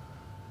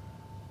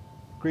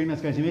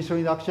greenhouse gas emission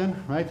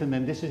reduction, right? And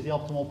then this is the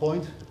optimal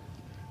point.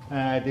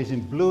 This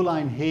in blue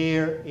line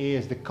here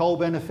is the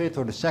co-benefit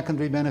or the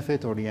secondary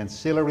benefit or the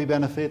ancillary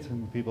benefit.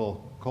 And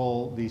people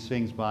call these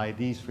things by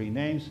these 3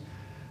 names.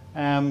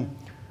 And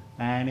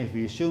if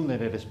we assume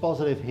that it is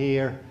positive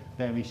here,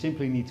 then we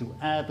simply need to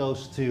add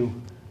those 2.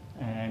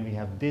 And we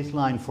have this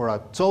line for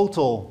our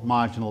total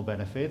marginal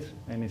benefit.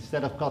 And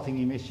instead of cutting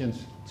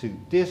emissions to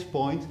this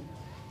point,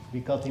 we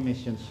cut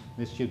emissions,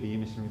 this should be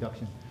emission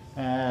reduction,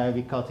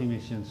 we cut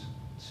emissions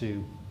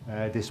to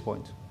this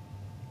point,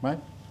 right?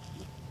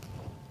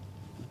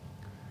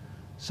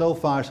 So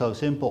far so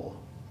simple,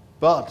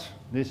 but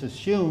this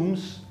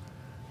assumes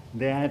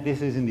that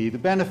this is indeed a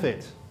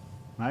benefit,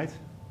 right?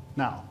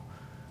 Now,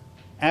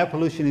 air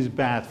pollution is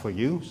bad for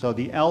you, so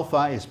the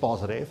alpha is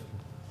positive.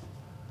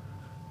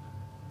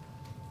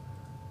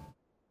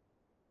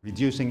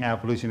 Reducing air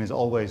pollution is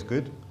always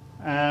good.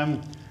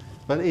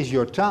 But is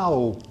your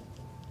tau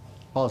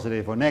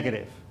positive or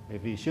negative?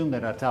 If we assume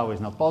that our tau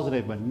is not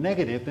positive but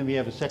negative, then we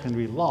have a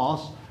secondary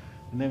loss,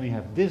 and then we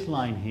have this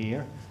line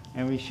here,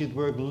 and we should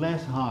work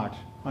less hard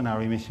on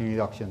our emission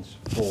reductions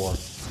for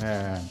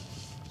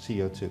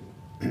CO2,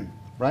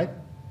 right?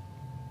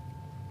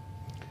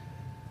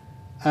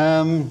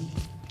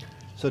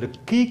 So the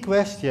key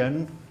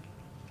question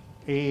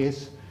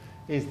is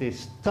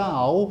this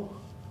tau,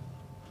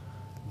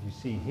 you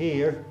see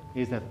here,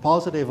 is that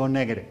positive or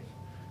negative?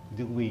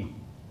 Do we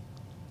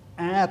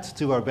add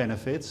to our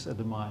benefits at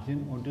the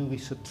margin, or do we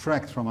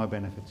subtract from our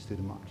benefits to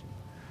the margin?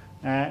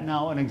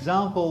 Now, an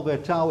example where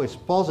tau is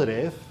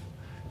positive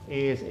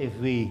is if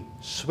we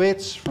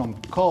switch from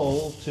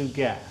coal to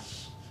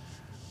gas.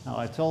 Now,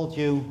 I told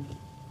you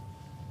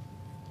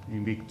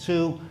in week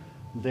 2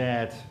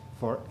 that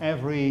for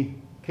every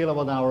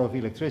kilowatt hour of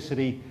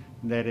electricity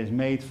that is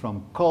made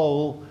from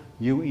coal,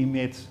 you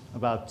emit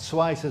about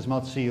twice as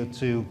much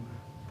CO2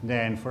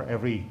 than for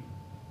every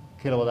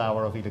kilowatt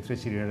hour of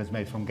electricity that is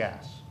made from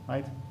gas,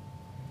 right?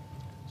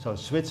 So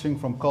switching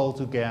from coal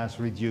to gas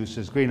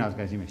reduces greenhouse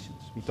gas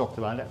emissions. We talked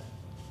about that.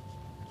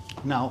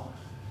 Now,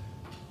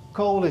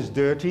 coal is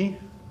dirty,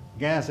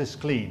 gas is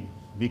clean.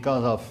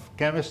 Because of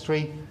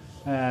chemistry,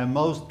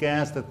 most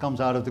gas that comes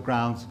out of the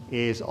ground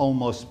is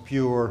almost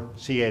pure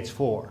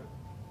CH4.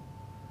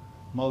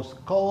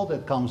 Most coal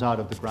that comes out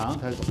of the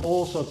ground has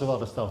all sorts of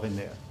other stuff in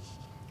there.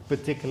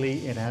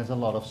 Particularly, it has a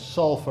lot of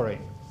sulfur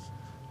in.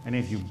 And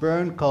if you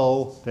burn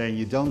coal, then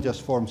you don't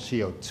just form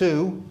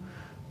CO2,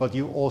 but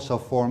you also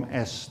form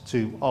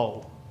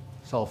S2O,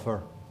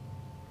 sulfur.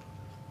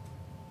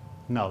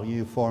 No,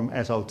 you form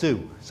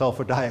SO2,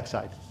 sulfur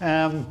dioxide,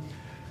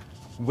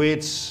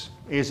 which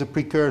is a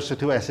precursor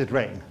to acid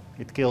rain.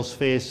 It kills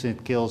fish,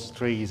 it kills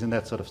trees, and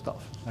that sort of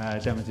stuff.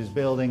 Damages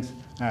buildings,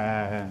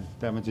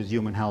 damages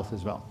human health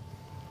as well.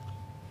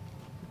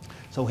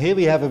 So here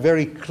we have a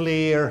very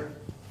clear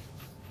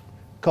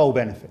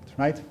co-benefit,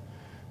 right?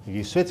 If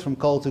you switch from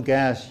coal to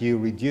gas, you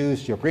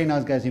reduce your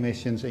greenhouse gas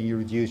emissions and you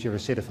reduce your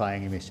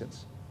acidifying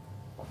emissions.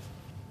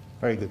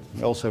 Very good.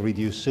 You also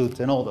reduce soot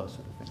and all those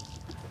sort of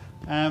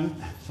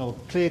things. So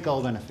clear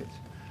co-benefit.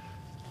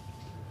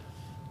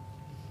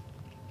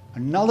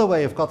 Another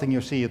way of cutting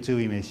your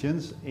CO2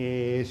 emissions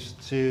is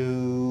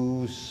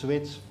to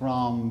switch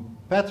from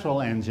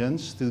petrol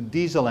engines to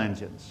diesel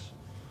engines.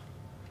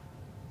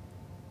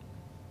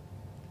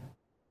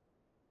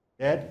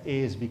 That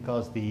is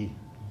because the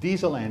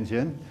diesel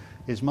engine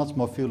is much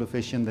more fuel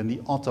efficient than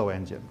the Otto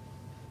engine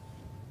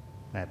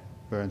that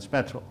burns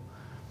petrol.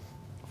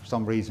 For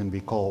some reason we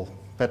call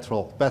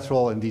petrol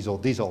petrol and diesel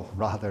diesel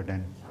rather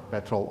than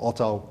petrol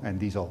Otto and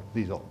diesel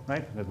diesel,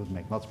 right? That would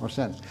make much more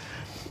sense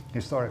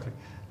historically.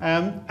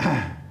 And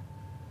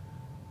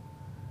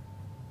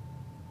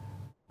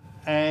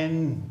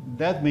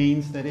that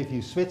means that if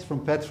you switch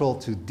from petrol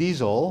to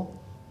diesel,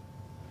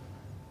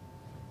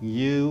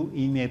 you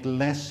emit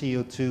less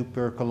CO2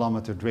 per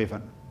kilometer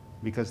driven,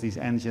 because these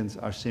engines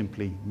are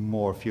simply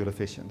more fuel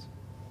efficient.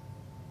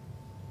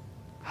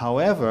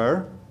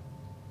 However,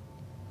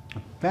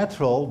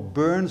 petrol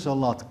burns a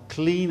lot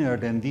cleaner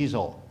than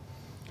diesel.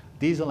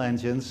 Diesel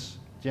engines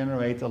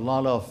generate a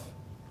lot of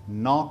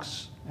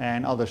NOx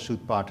and other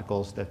soot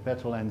particles that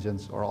petrol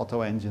engines or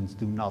Otto engines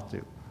do not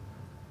do.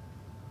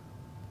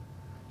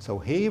 So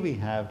here we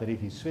have that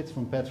if you switch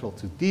from petrol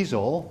to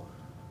diesel,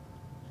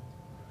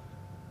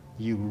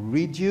 you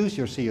reduce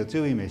your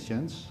CO2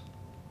 emissions,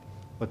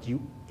 but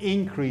you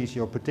increase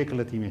your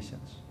particulate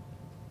emissions.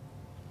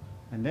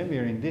 And then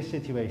we're in this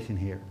situation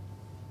here.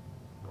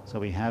 So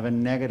we have a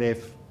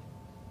negative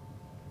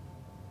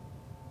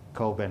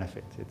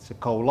co-benefit. It's a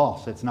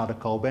co-loss, it's not a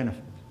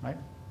co-benefit, right?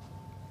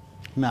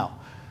 Now,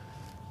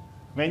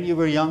 when you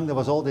were young, there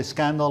was all this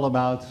scandal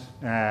about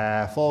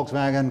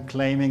Volkswagen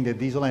claiming that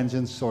diesel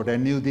engines or their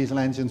new diesel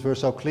engines were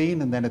so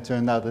clean, and then it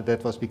turned out that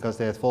that was because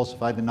they had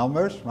falsified the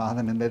numbers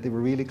rather than that they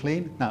were really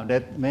clean. Now,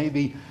 that may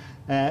be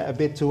a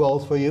bit too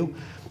old for you.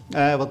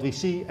 What we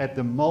see at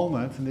the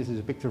moment, and this is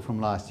a picture from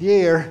last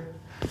year,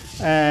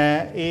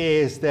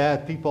 is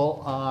that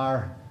people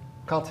are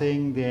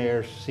cutting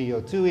their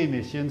CO2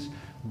 emissions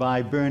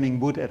by burning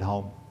wood at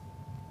home.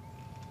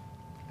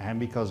 And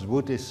because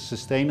wood is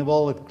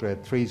sustainable,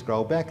 trees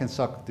grow back and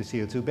suck the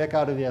CO2 back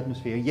out of the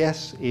atmosphere.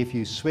 Yes, if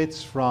you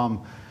switch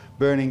from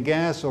burning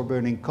gas or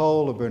burning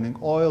coal or burning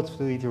oil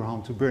to heat your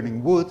home to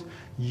burning wood,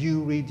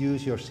 you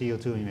reduce your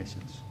CO2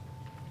 emissions.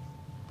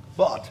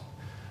 But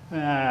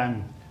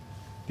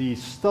the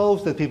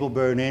stoves that people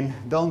burn in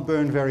don't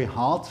burn very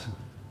hot,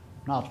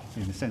 not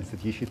in the sense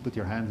that you should put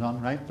your hands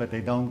on, right? But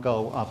they don't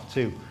go up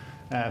to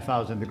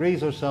 1,000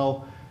 degrees or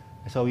so,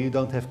 so you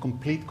don't have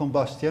complete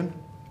combustion.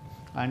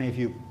 And if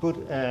you put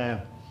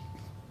a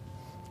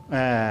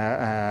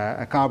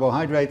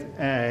carbohydrate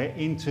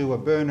into a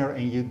burner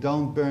and you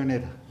don't burn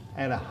it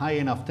at a high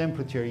enough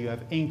temperature, you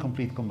have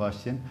incomplete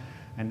combustion,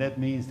 and that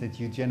means that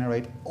you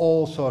generate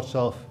all sorts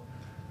of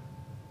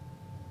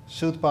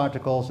soot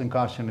particles and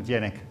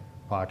carcinogenic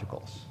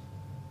particles,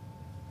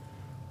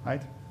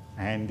 right?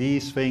 And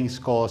these things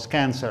cause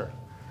cancer,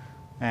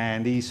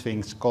 and these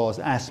things cause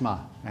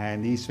asthma,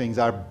 and these things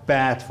are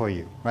bad for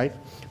you, right?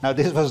 Now,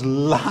 this was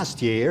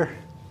last year.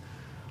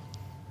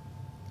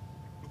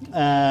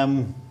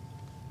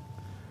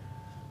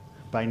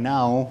 By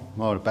now,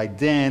 or by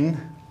then,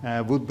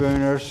 wood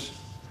burners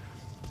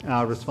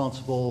are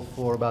responsible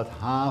for about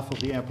half of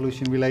the air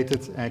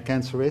pollution-related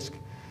cancer risk.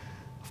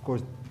 Of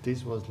course,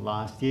 this was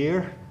last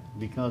year.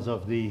 Because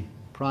of the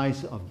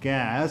price of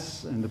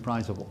gas and the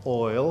price of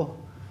oil,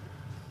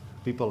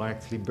 people are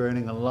actually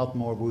burning a lot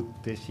more wood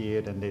this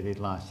year than they did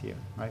last year,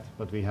 right?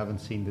 But we haven't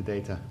seen the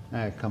data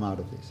come out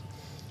of this.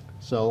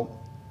 So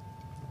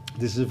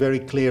this is a very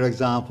clear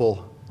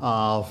example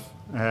of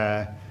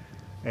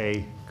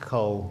a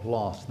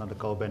co-loss, not a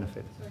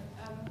co-benefit. Sorry,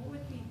 what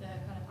would be the kind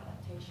of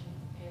adaptation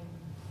in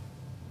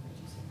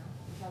reducing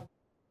that?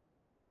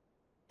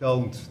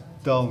 Don't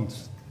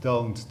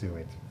do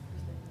it.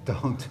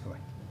 Don't do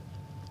it.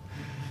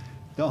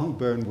 Don't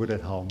burn wood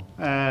at home.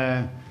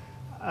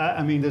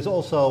 I mean, there's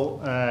also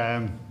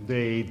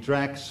the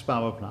Drax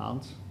power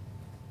plant.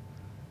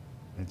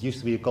 It used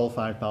to be a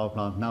coal-fired power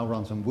plant, now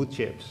runs on wood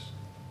chips.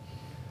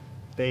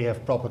 They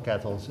have proper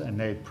kettles and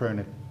they burn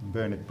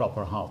it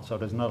proper hot. So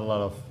there's not a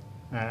lot of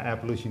air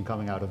pollution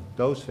coming out of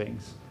those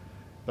things.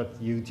 But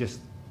you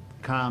just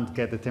can't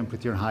get the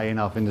temperature high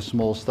enough in the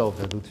small stove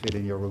that would fit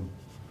in your room.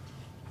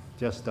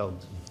 Just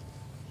don't.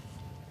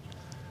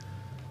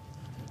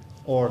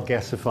 Or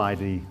gasify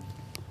the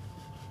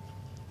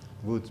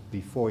wood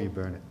before you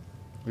burn it,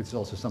 which is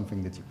also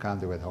something that you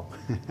can't do at home.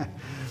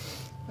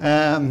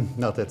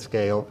 Not at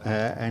scale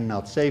and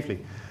not safely.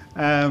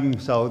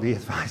 So the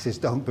advice is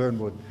don't burn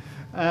wood.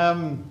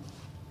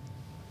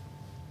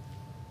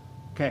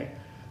 Okay,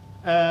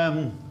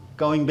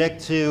 going back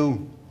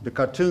to the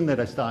cartoon that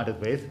I started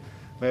with,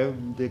 where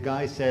the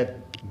guy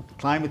said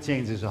climate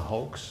change is a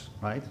hoax,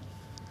 right?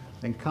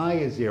 Then chi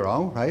is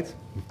 0, right?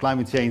 If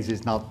climate change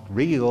is not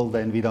real,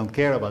 then we don't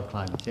care about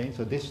climate change,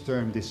 so this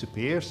term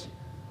disappears.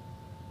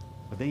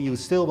 But then you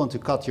still want to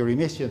cut your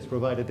emissions,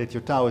 provided that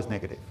your tau is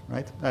negative,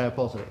 right?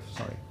 Positive,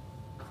 sorry.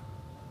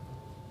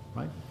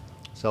 Right?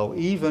 So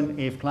even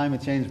if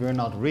climate change were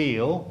not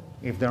real,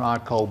 if there are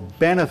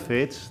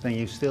co-benefits, then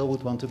you still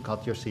would want to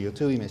cut your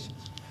CO2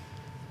 emissions.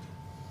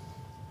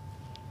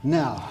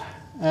 Now,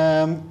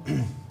 the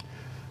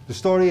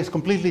story is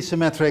completely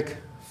symmetric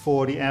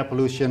for the air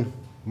pollution,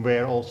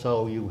 where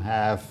also you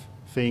have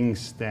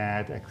things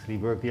that actually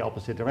work the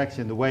opposite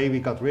direction. The way we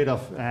got rid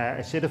of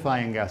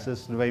acidifying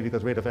gases, the way we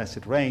got rid of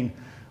acid rain,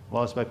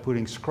 was by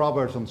putting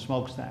scrubbers on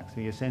smokestacks.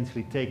 We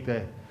essentially take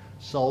the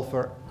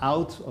sulfur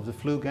out of the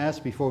flue gas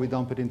before we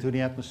dump it into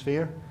the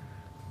atmosphere,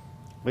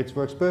 which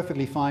works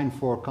perfectly fine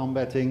for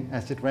combating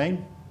acid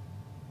rain,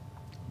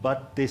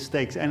 but this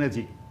takes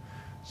energy.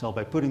 So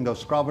by putting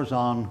those scrubbers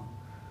on,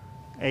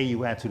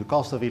 you add to the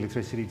cost of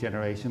electricity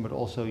generation, but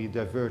also you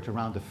divert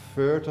around a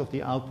third of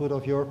the output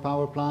of your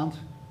power plant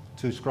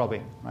to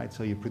scrubbing, right?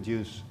 So you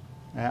produce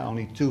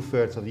only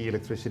 2/3 of the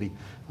electricity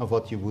of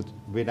what you would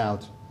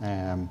without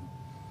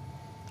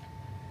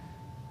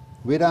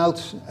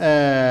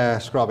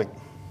scrubbing.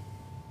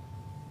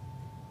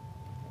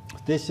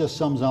 This just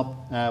sums up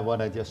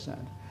what I just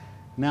said.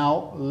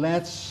 Now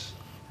let's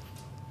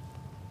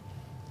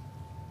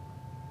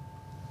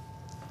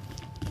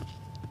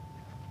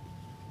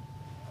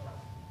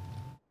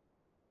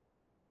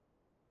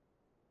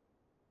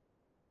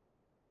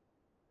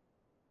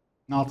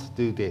not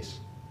do this.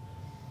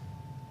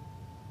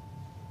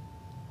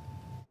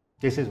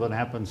 This is what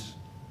happens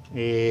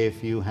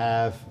if you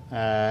have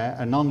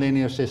a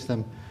nonlinear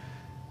system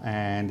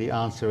and the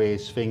answer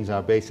is things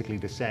are basically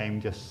the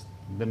same, just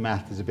the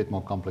math is a bit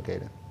more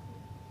complicated.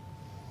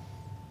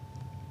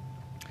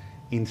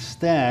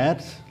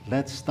 Instead,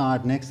 let's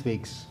start next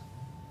week's.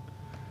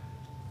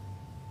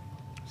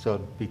 So,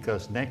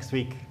 because next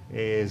week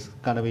is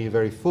going to be a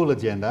very full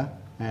agenda,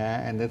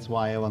 and that's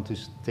why I want to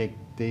take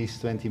these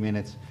 20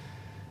 minutes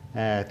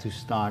to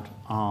start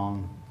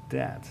on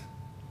that.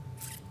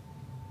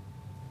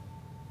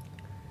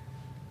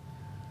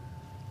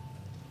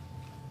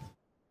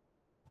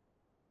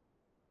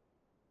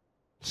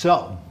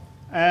 So,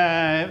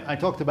 I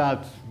talked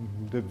about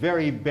the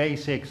very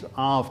basics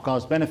of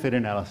cost-benefit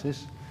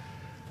analysis,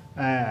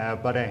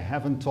 but I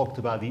haven't talked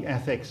about the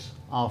ethics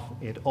of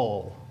it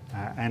all.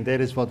 And that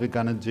is what we're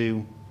going to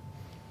do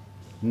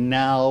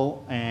now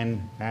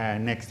and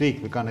next week.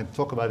 We're going to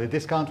talk about the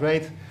discount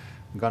rate.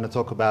 We're going to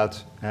talk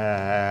about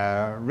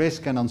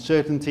risk and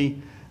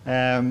uncertainty,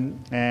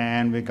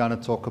 and we're going to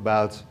talk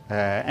about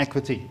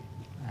equity.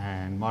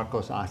 And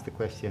Marcos asked the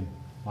question,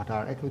 what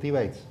are equity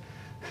weights?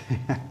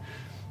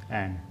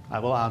 And I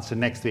will answer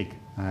next week.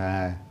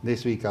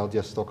 This week I'll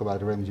just talk about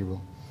the Ramsey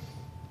rule.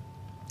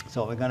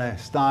 So we're going to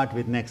start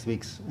with next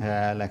week's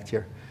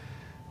lecture.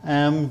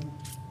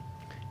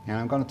 and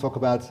I'm going to talk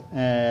about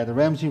the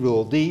Ramsey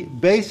rule. The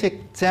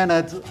basic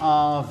tenet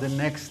of the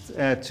next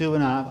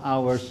 2.5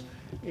 hours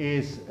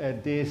is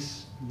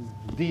these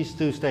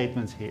two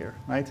statements here,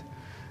 right?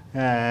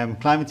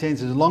 Climate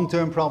change is a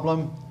long-term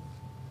problem.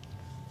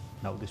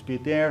 No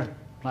dispute there.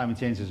 Climate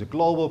change is a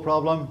global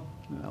problem.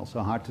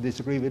 Also hard to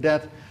disagree with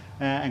that.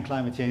 And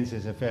climate change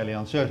is a fairly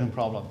uncertain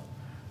problem.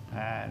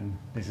 And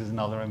this is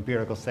another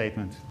empirical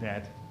statement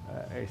that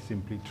is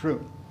simply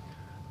true.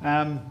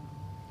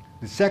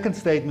 The second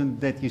statement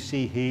that you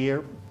see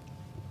here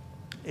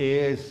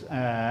is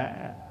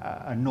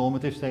a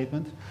normative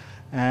statement.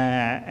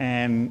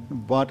 And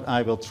what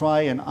I will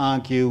try and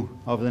argue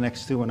over the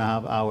next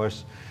 2.5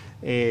 hours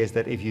is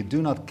that if you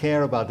do not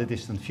care about the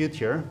distant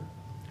future,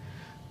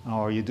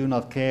 or you do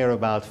not care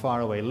about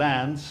faraway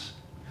lands,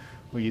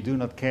 or you do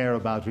not care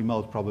about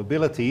remote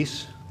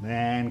probabilities,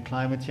 then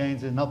climate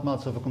change is not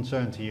much of a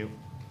concern to you.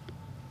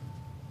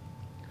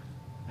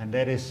 And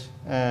that is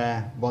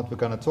what we're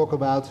going to talk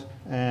about.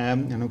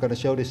 And I'm going to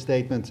show this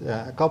statement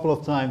a couple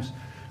of times,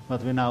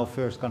 but we're now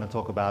first going to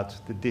talk about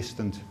the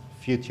distant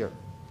future.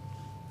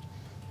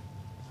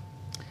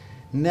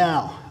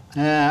 Now,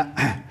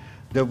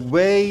 the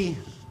way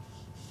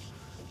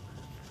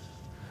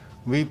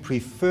we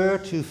prefer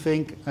to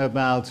think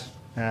about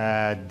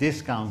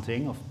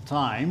discounting of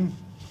time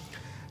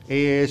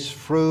is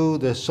through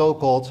the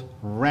so-called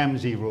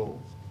Ramsey rule.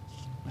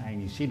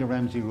 And you see the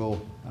Ramsey rule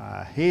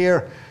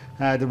here.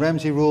 The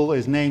Ramsey rule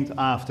is named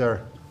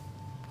after,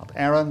 not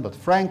Aaron, but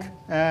Frank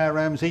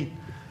Ramsey,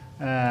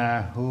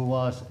 who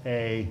was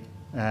a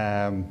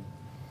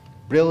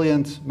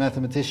brilliant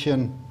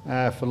mathematician,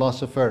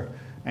 philosopher,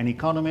 and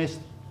economist.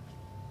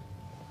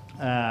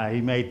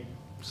 He made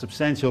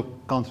substantial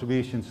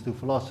contributions to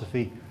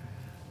philosophy.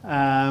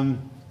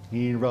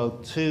 He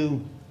wrote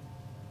 2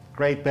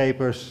 great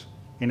papers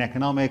in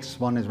economics.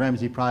 One is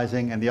Ramsey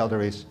pricing, and the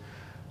other is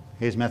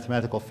his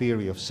mathematical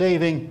theory of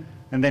saving.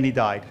 And then he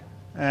died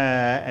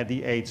at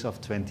the age of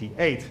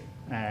 28.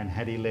 And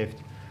had he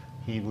lived,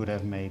 he would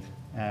have made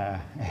a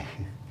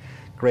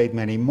great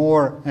many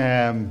more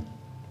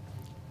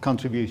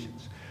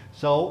contributions.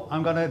 So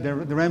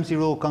the Ramsey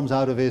rule comes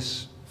out of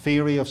his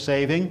theory of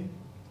saving,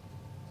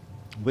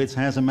 which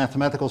has a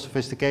mathematical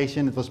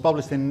sophistication. It was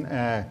published in,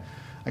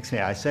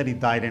 actually I said he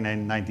died in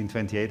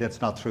 1928,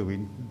 that's not true, he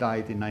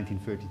died in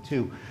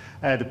 1932.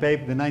 The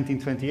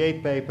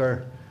 1928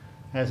 paper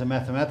has a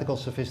mathematical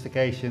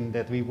sophistication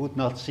that we would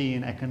not see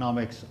in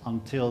economics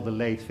until the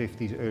late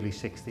 50s, early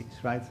 60s,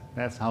 right?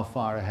 That's how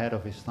far ahead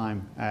of his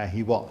time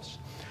he was.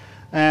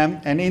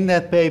 And in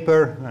that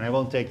paper, and I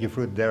won't take you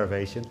through the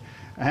derivation,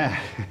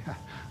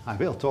 I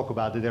will talk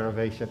about the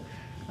derivation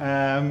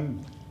a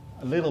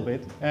little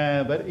bit,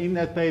 but in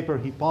that paper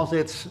he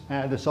posits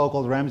the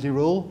so-called Ramsey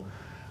rule,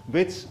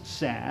 which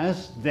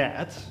says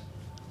that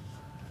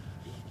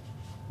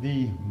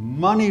the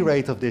money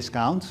rate of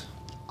discount,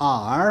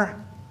 R,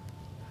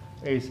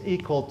 is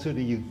equal to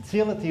the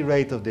utility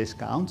rate of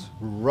discount,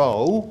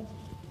 rho,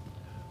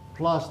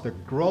 plus the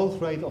growth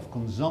rate of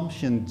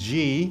consumption,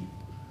 G,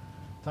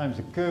 times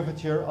the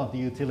curvature of the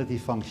utility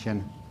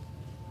function,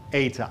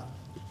 eta.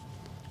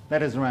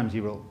 That is the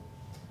Ramsey rule.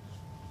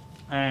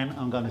 And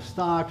I'm going to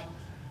start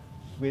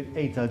with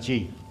eta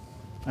G.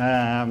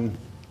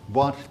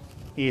 What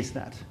is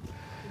that?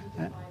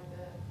 Could you define the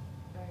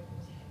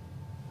variables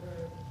for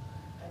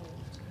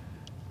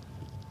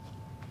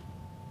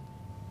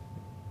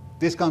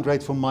Discount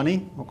rate for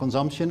money or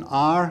consumption,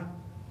 R,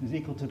 is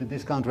equal to the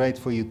discount rate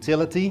for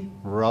utility,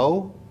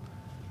 rho,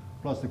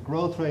 plus the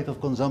growth rate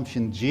of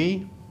consumption,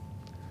 G,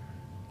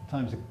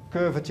 times the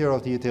curvature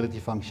of the utility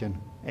function,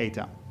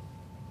 eta.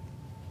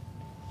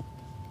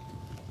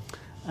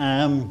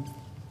 And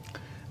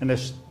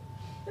there's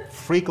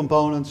 3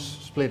 components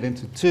split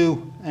into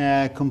 2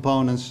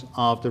 components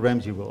of the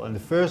Ramsey rule. And the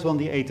first one,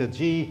 the eta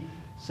G,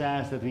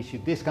 says that we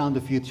should discount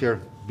the future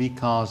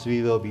because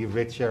we will be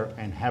richer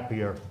and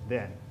happier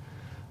then.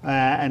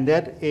 And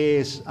that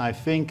is, I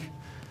think,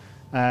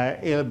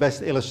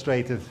 best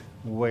illustrated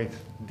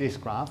with this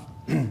graph.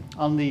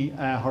 On the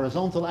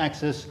horizontal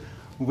axis,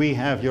 we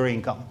have your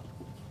income.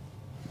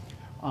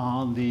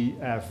 On the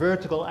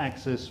vertical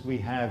axis, we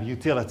have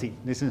utility.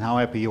 This is how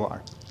happy you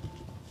are.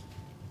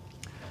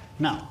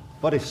 Now,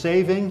 what is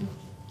saving?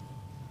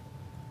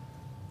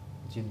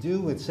 What you do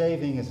with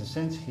saving is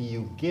essentially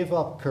you give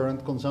up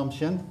current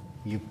consumption,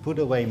 you put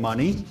away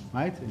money,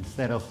 right?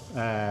 Instead of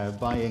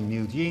buying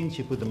new jeans,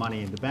 you put the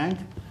money in the bank.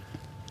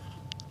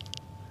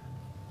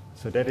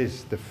 So that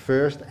is the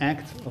first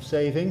act of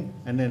saving.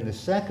 And then the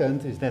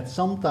second is that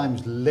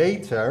sometimes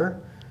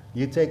later,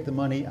 you take the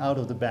money out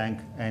of the bank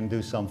and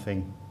do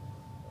something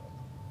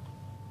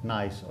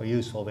nice or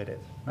useful with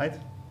it, right?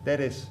 That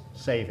is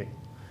saving.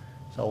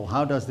 So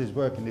how does this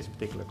work in this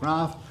particular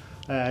graph?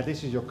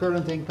 This is your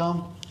current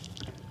income.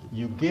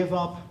 You give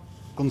up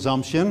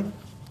consumption,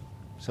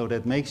 so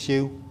that makes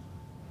you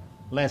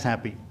less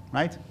happy,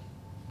 right?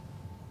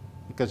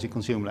 Because you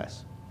consume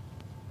less.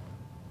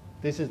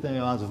 This is the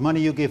amount of money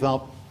you give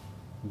up.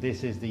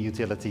 This is the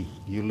utility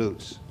you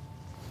lose.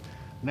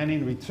 Then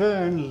in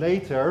return,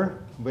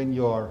 later, when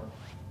you're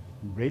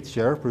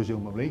richer,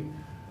 presumably,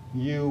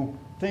 you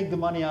take the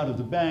money out of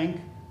the bank,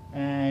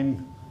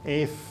 and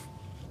if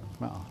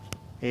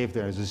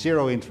there is a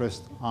zero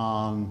interest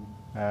on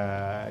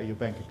your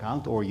bank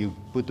account, or you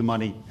put the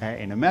money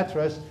in a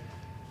mattress,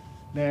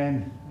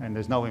 then, and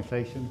there's no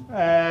inflation,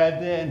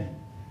 then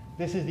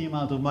this is the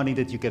amount of money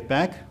that you get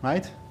back,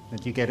 right?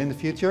 That you get in the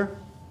future.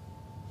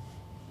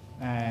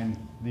 And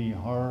the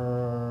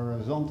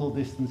horizontal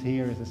distance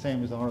here is the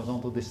same as the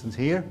horizontal distance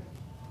here.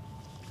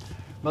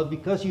 But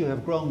because you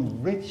have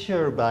grown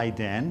richer by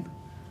then,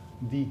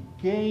 the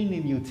gain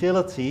in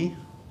utility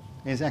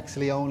is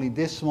actually only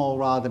this small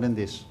rather than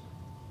this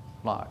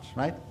large,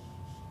 right?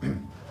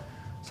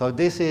 So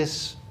this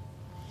is,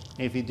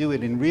 if you do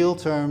it in real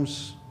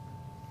terms,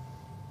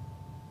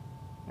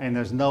 and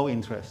there's no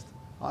interest.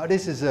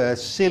 This is a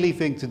silly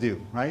thing to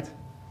do, right?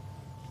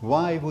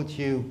 Why would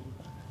you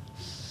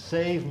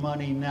save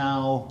money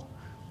now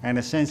and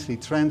essentially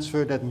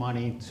transfer that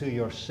money to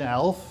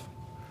yourself,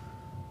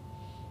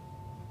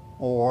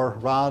 or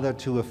rather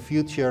to a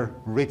future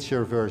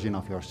richer version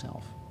of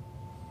yourself?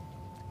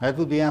 That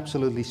would be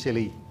absolutely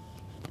silly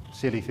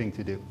thing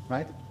to do,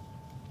 right?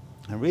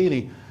 And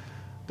really,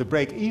 the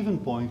break-even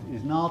point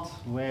is not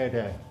where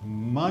the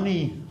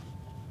money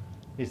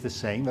is the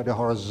same, where the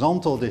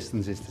horizontal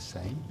distance is the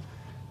same,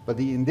 but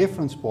the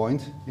indifference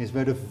point is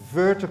where the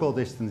vertical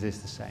distance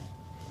is the same,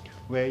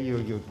 where your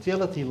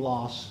utility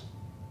loss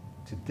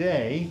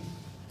today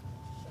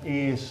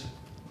is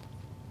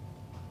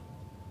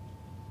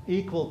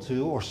equal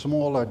to or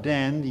smaller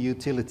than the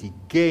utility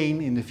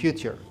gain in the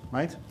future,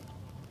 right?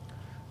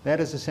 That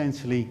is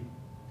essentially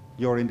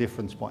your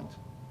indifference point.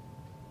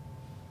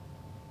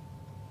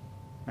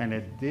 And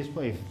at this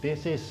point, if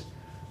this is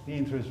the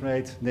interest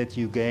rate that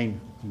you gain,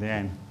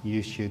 then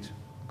you should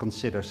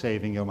consider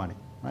saving your money,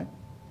 right?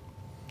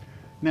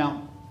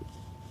 Now,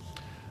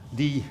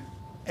 the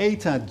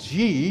eta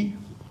g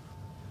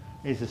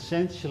is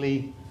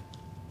essentially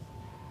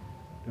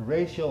the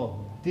ratio of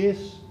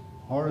this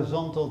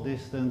horizontal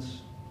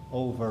distance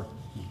over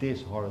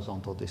this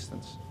horizontal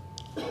distance.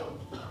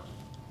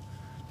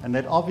 And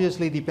that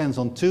obviously depends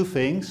on two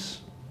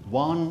things.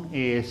 One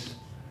is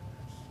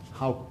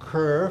how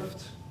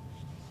curved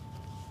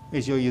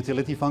is your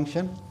utility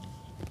function.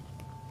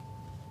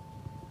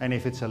 And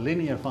if it's a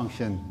linear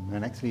function,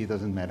 then actually it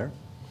doesn't matter.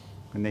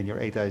 And then your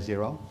eta is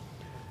 0.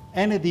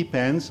 And it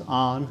depends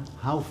on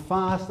how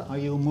fast are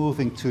you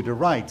moving to the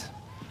right.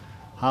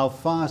 How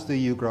fast do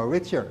you grow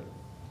richer?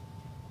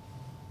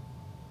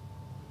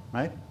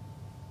 Right?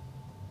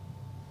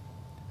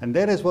 And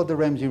that is what the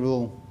Ramsey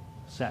rule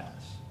says.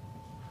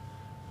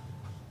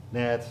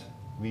 That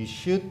we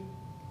should,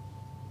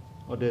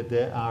 or that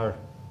there are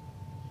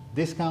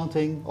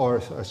discounting,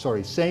 or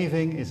sorry,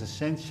 saving is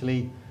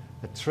essentially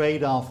a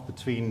trade-off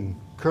between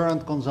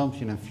current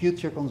consumption and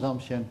future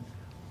consumption,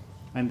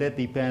 and that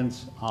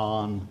depends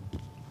on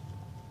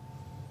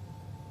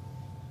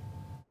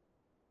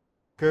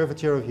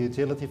curvature of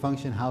utility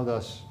function. How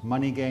does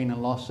money gain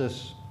and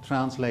losses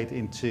translate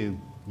into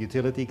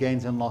utility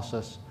gains and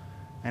losses?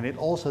 And it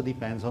also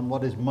depends on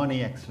what is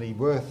money actually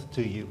worth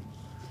to you.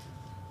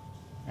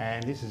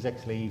 And this is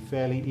actually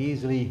fairly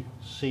easily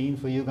seen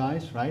for you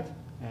guys, right?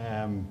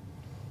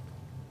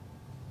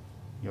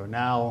 You're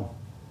now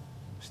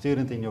a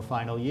student in your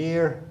final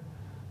year.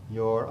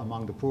 You're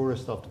among the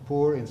poorest of the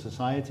poor in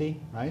society,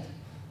 right?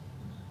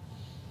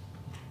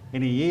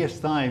 In a year's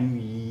time,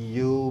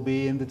 you'll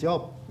be in a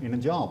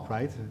job,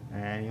 right?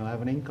 And you'll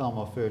have an income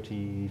of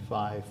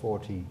 35,000,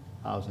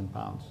 40,000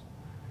 pounds.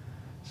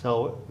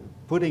 So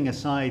putting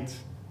aside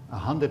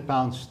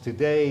 £100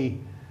 today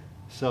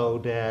so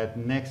that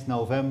next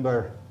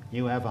November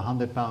you have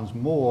 £100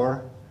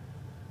 more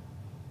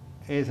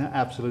is an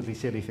absolutely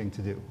silly thing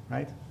to do,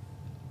 right?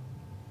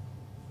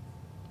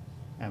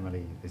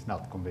 Emily is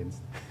not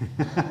convinced.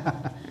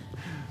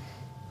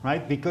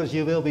 Right? Because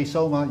you will be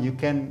so much, you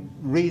can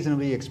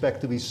reasonably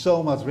expect to be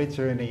so much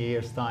richer in a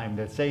year's time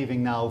that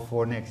saving now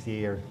for next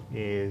year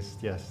is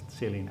just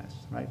silliness,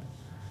 right?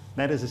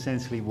 That is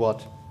essentially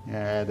what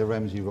the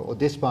Ramsey rule, or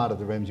this part of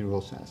the Ramsey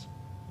rule says.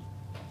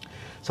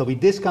 So we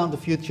discount the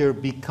future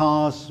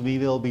because we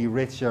will be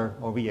richer,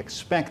 or we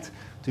expect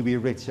to be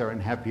richer and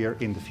happier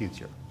in the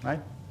future, right?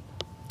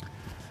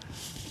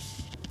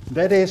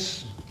 That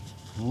is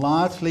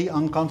largely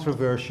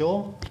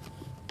uncontroversial.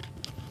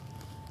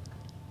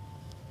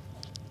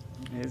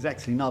 It's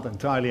actually not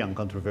entirely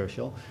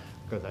uncontroversial,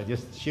 because I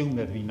just assume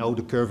that we know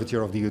the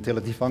curvature of the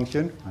utility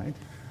function, right?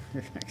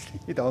 Actually,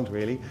 you don't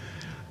really.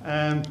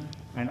 And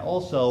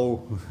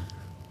also,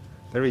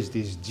 there is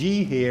this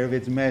G here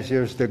which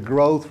measures the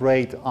growth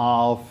rate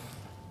of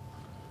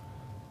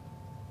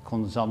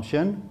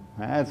consumption.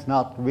 That's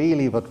not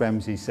really what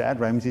Ramsey said.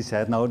 Ramsey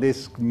said, no,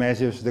 this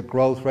measures the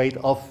growth rate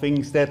of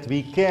things that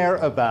we care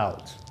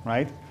about,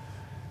 right?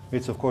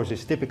 Which of course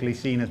is typically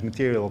seen as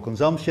material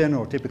consumption,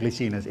 or typically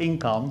seen as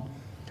income.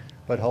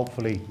 But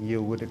hopefully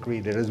you would agree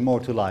there is more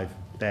to life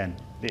than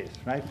this,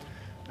 right?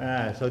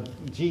 So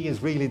G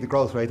is really the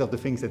growth rate of the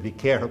things that we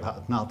care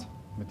about, not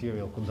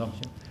material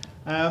consumption.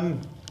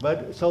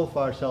 But so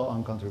far, so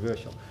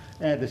uncontroversial.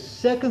 The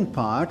second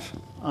part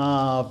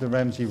of the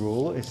Ramsey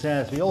rule, it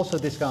says we also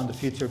discount the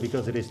future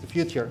because it is the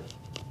future.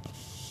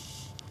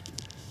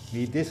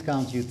 We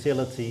discount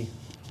utility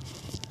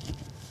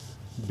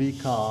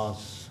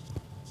because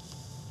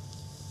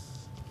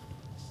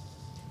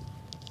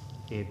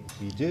we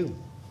do.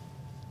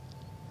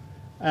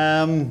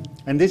 And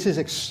this is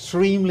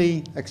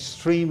extremely,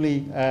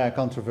 extremely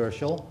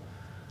controversial.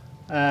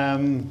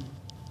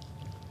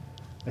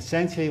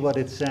 Essentially what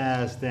it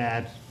says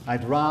that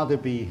I'd rather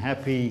be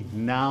happy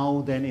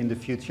now than in the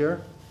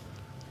future.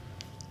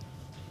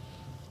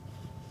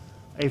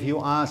 If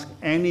you ask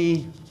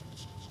any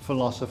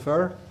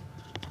philosopher,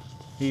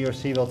 he or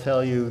she will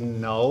tell you,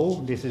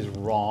 no, this is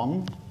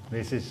wrong.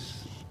 This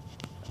is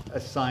a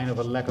sign of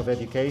a lack of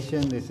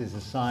education. This is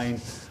a sign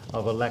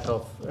of a lack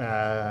of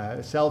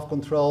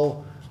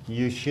self-control.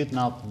 You should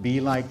not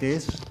be like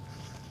this.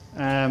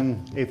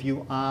 If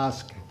you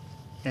ask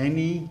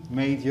any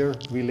major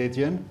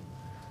religion,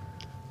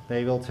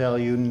 they will tell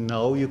you,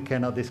 no, you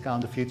cannot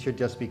discount the future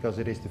just because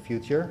it is the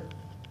future.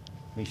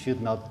 We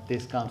should not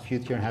discount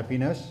future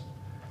happiness.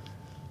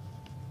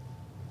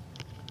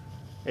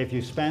 If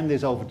you span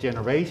this over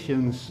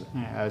generations,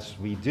 as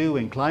we do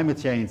in climate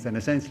change, then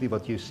essentially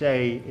what you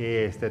say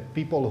is that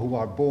people who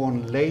are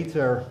born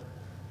later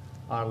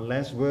are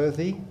less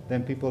worthy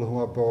than people who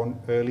are born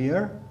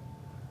earlier.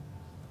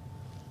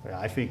 Well,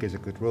 I think is a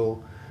good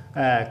rule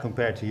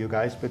compared to you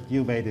guys, but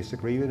you may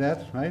disagree with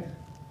that, right?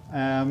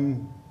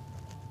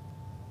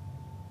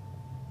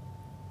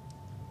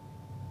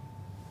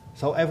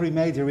 So every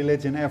major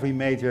religion, every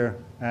major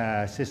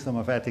system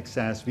of ethics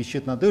says we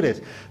should not do this.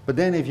 But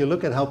then if you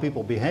look at how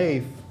people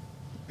behave,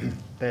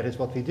 that is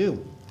what we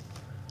do,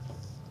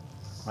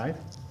 right?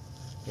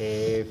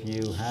 If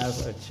you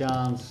have a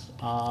chance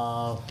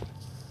of,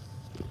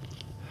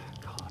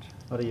 God,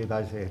 what are you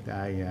guys,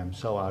 I am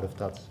so out of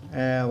touch.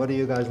 What are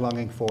you guys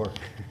longing for?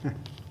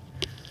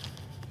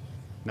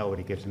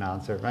 Nobody gives an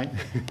answer, right?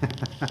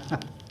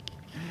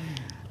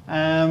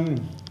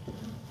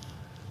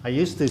 I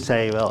used to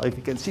say, well, if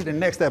you can see the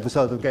next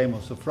episode of Game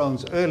of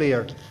Thrones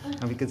earlier,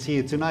 and we can see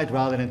it tonight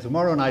rather than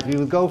tomorrow night, we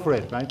would go for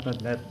it, right? But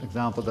that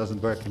example doesn't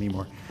work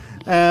anymore.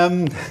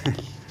 And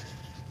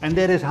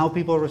that is how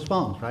people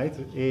respond, right?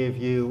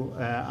 If you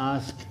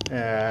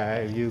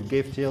if you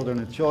give children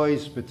a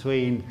choice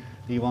between,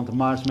 do you want the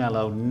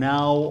marshmallow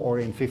now or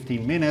in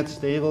 15 minutes,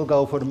 they will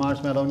go for the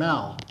marshmallow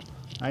now,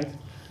 right?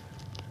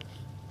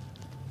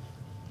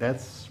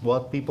 That's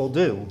what people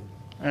do.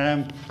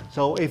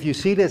 So if you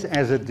see this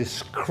as a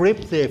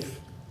descriptive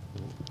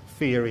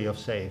theory of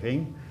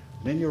saving,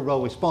 then your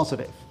rho is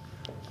positive.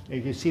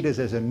 If you see this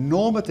as a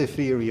normative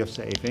theory of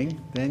saving,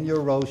 then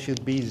your rho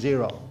should be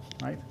 0,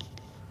 right?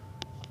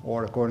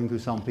 Or according to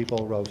some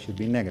people, rho should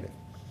be negative.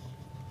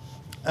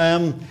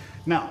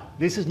 Now,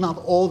 this is not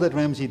all that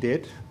Ramsey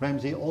did.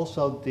 Ramsey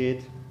also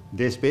did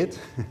this bit,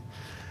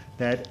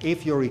 that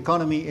if your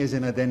economy is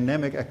in a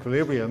dynamic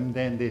equilibrium,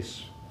 then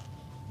this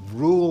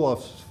rule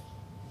of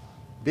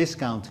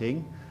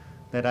discounting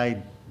that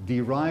I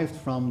derived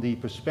from the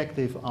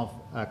perspective of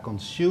a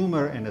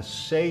consumer and a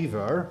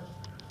saver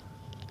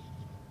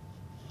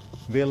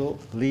will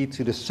lead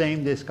to the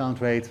same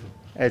discount rate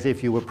as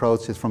if you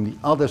approach it from the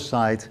other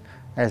side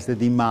as the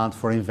demand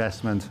for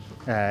investment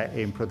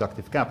in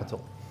productive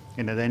capital.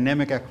 In a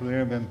dynamic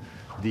equilibrium,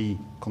 the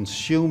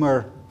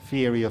consumer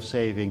theory of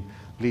saving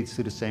leads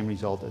to the same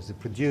result as the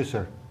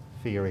producer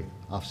theory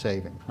of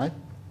saving, right?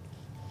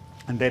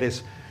 And that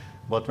is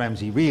what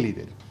Ramsey really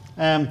did.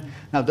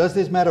 Now, does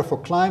this matter for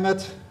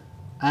climate?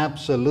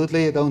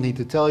 Absolutely. I don't need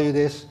to tell you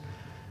this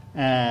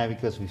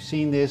because we've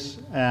seen this.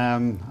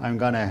 I'm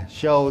going to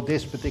show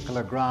this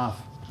particular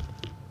graph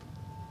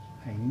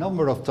a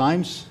number of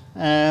times.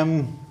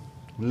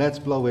 Let's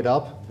blow it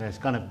up. There's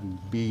going to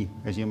be,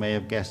 as you may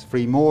have guessed,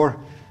 3 more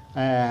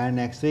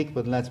next week,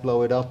 but let's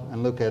blow it up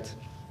and look at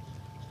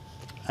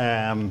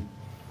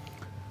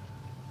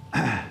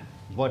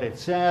what it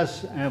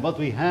says. What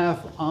we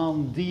have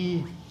on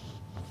the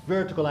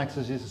vertical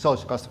axis is the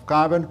social cost of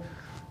carbon,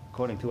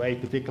 according to a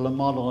particular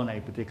model and a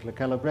particular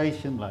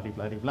calibration, blah, blah,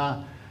 blah,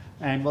 blah.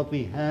 And what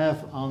we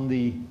have on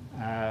the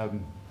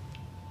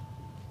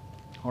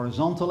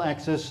horizontal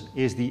axis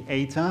is the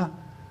eta,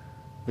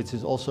 which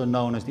is also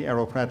known as the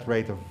Arrow-Pratt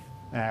rate of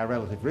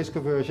relative risk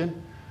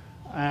aversion.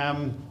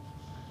 And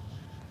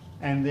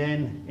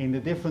then in the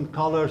different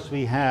colors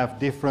we have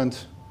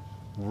different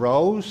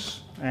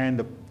rows, and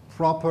the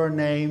proper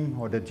name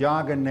or the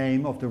jargon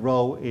name of the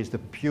row is the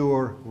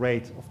pure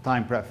rate of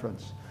time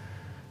preference.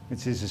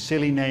 It is a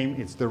silly name,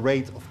 it's the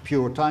rate of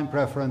pure time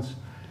preference,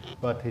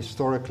 but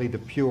historically the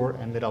pure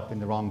ended up in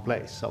the wrong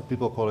place. So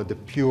people call it the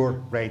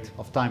pure rate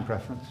of time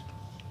preference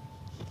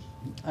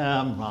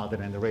rather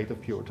than the rate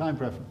of pure time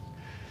preference.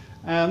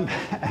 And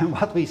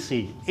what we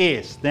see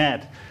is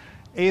that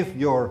if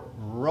your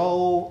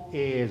rho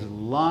is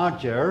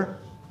larger,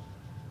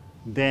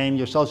 then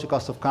your social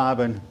cost of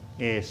carbon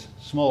is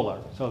smaller.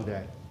 So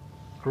the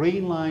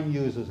green line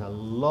uses a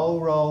low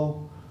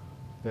rho,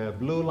 The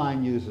blue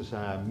line uses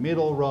a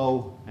middle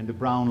row, and the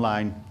brown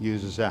line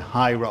uses a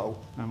high row.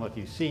 And what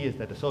you see is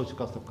that the social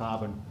cost of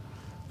carbon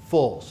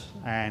falls,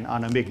 and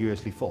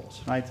unambiguously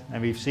falls, right?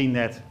 And we've seen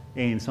that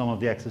in some of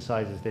the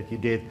exercises that you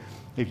did.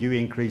 If you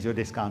increase your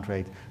discount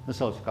rate, the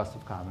social cost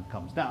of carbon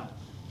comes down.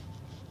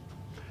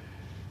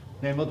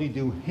 Then what we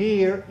do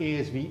here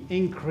is we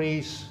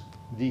increase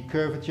the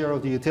curvature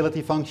of the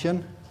utility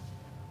function.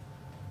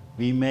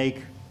 We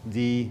make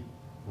the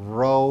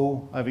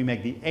we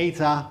make the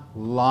eta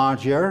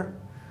larger.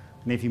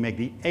 And if you make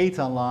the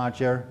eta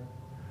larger,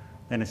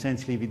 then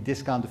essentially we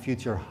discount the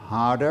future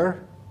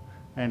harder,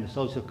 and the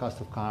social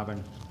cost of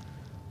carbon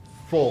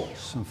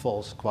falls, and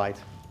falls quite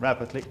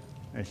rapidly,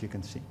 as you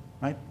can see,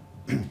 right?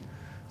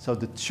 So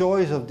the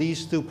choice of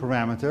these two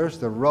parameters,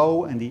 the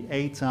rho and the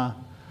eta,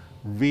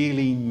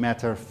 really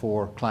matter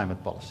for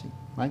climate policy,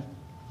 right?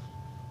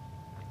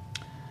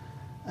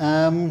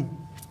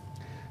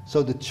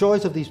 So the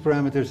choice of these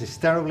parameters is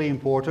terribly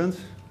important,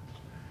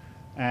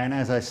 and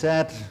as I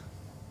said,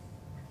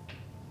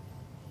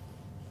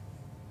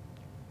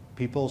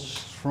 people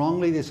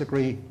strongly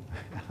disagree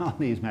on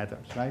these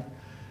matters, right?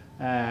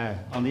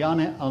 On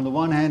the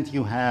one hand,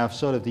 you have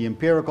sort of the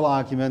empirical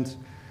argument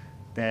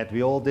that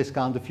we all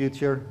discount the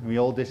future, we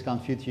all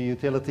discount future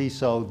utility,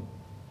 so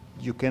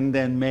you can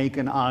then make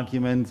an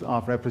argument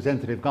of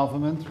representative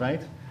government,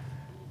 right?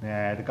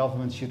 The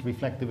government should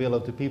reflect the will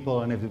of the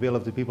people, and if the will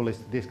of the people is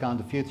to discount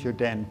the future,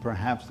 then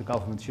perhaps the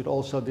government should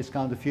also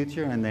discount the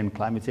future, and then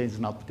climate change is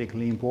not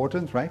particularly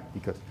important, right?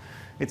 Because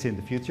it's in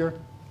the future.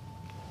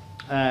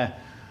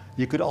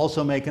 You could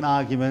also make an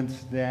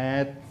argument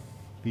that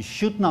we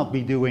should not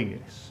be doing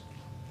this,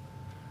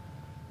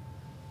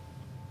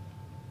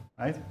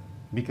 right?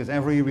 Because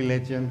every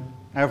religion,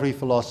 every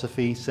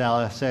philosophy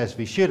says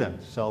we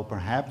shouldn't, so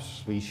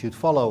perhaps we should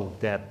follow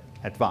that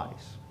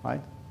advice,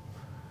 right?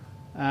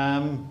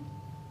 And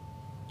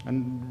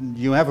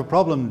you have a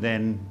problem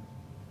then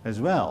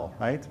as well,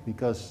 right?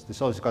 Because the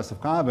social cost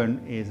of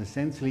carbon is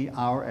essentially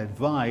our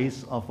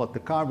advice of what the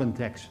carbon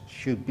tax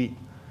should be.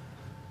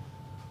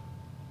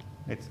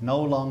 It's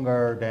no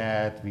longer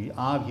that we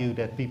argue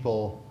that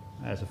people,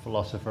 as a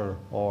philosopher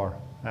or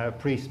a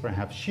priest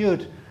perhaps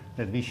should,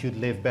 that we should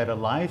live better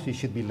lives, we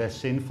should be less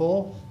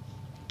sinful.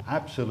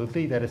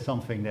 Absolutely, that is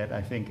something that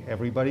I think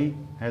everybody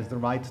has the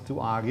right to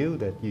argue,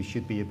 that you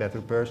should be a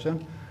better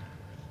person.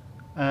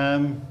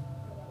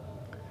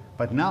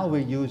 But now we're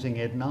using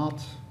it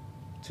not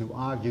to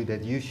argue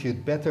that you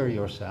should better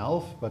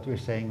yourself, but we're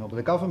saying, well,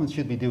 the government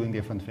should be doing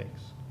different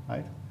things,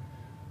 right?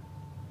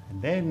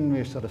 And then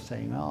we're sort of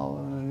saying,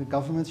 well, the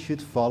government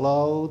should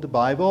follow the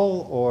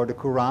Bible or the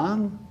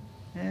Quran.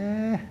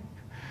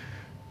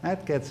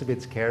 That gets a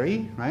bit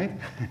scary, right?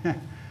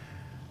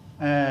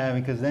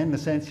 Because then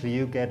essentially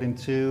you get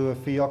into a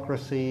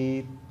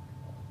theocracy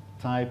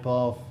type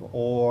of,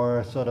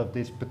 or sort of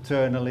this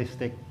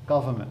paternalistic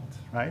government,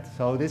 right?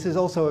 So this is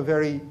also a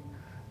very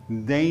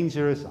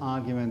dangerous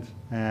argument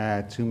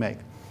to make.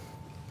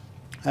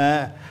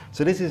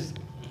 So this is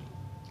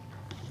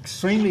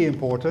extremely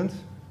important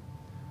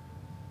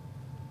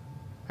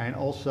and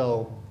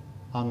also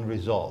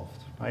unresolved,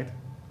 right?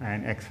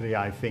 And actually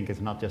I think it's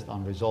not just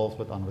unresolved,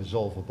 but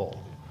unresolvable.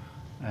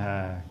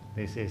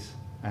 This is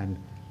a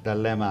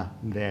dilemma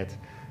that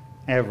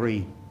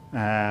every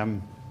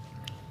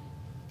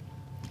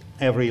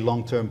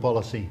long-term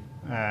policy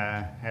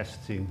has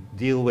to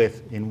deal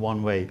with in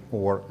one way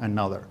or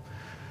another.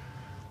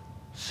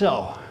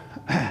 So,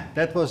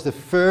 that was the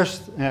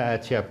first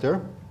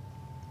chapter.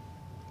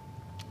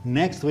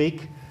 Next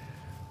week,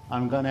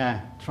 I'm going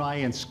to try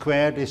and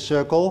square this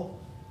circle,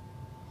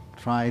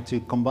 try to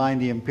combine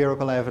the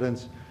empirical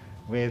evidence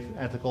with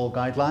ethical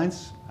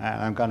guidelines.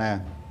 I'm going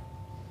to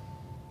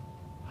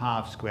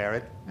half square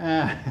it.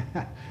 And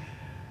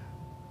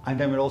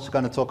then we're also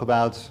going to talk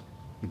about,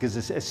 because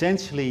it's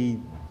essentially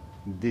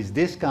this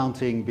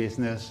discounting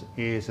business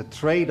is a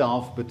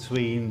trade-off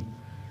between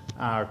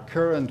our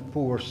current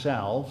poor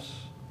selves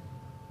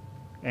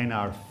and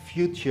our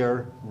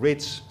future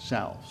rich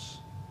selves,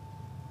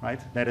 right?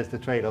 That is the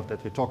trade-off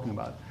that we're talking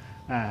about.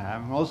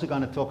 I'm also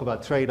going to talk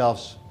about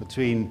trade-offs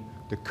between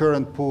the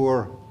current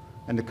poor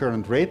and the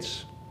current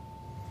rich.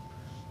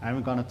 And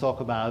we're going to talk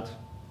about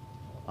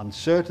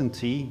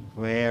uncertainty,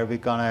 where we're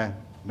going to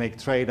make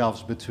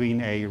trade-offs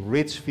between a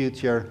rich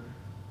future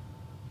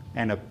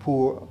and a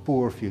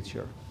poor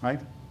future, right?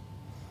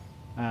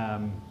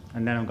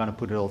 And then I'm going to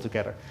put it all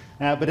together.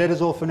 But that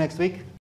is all for next week.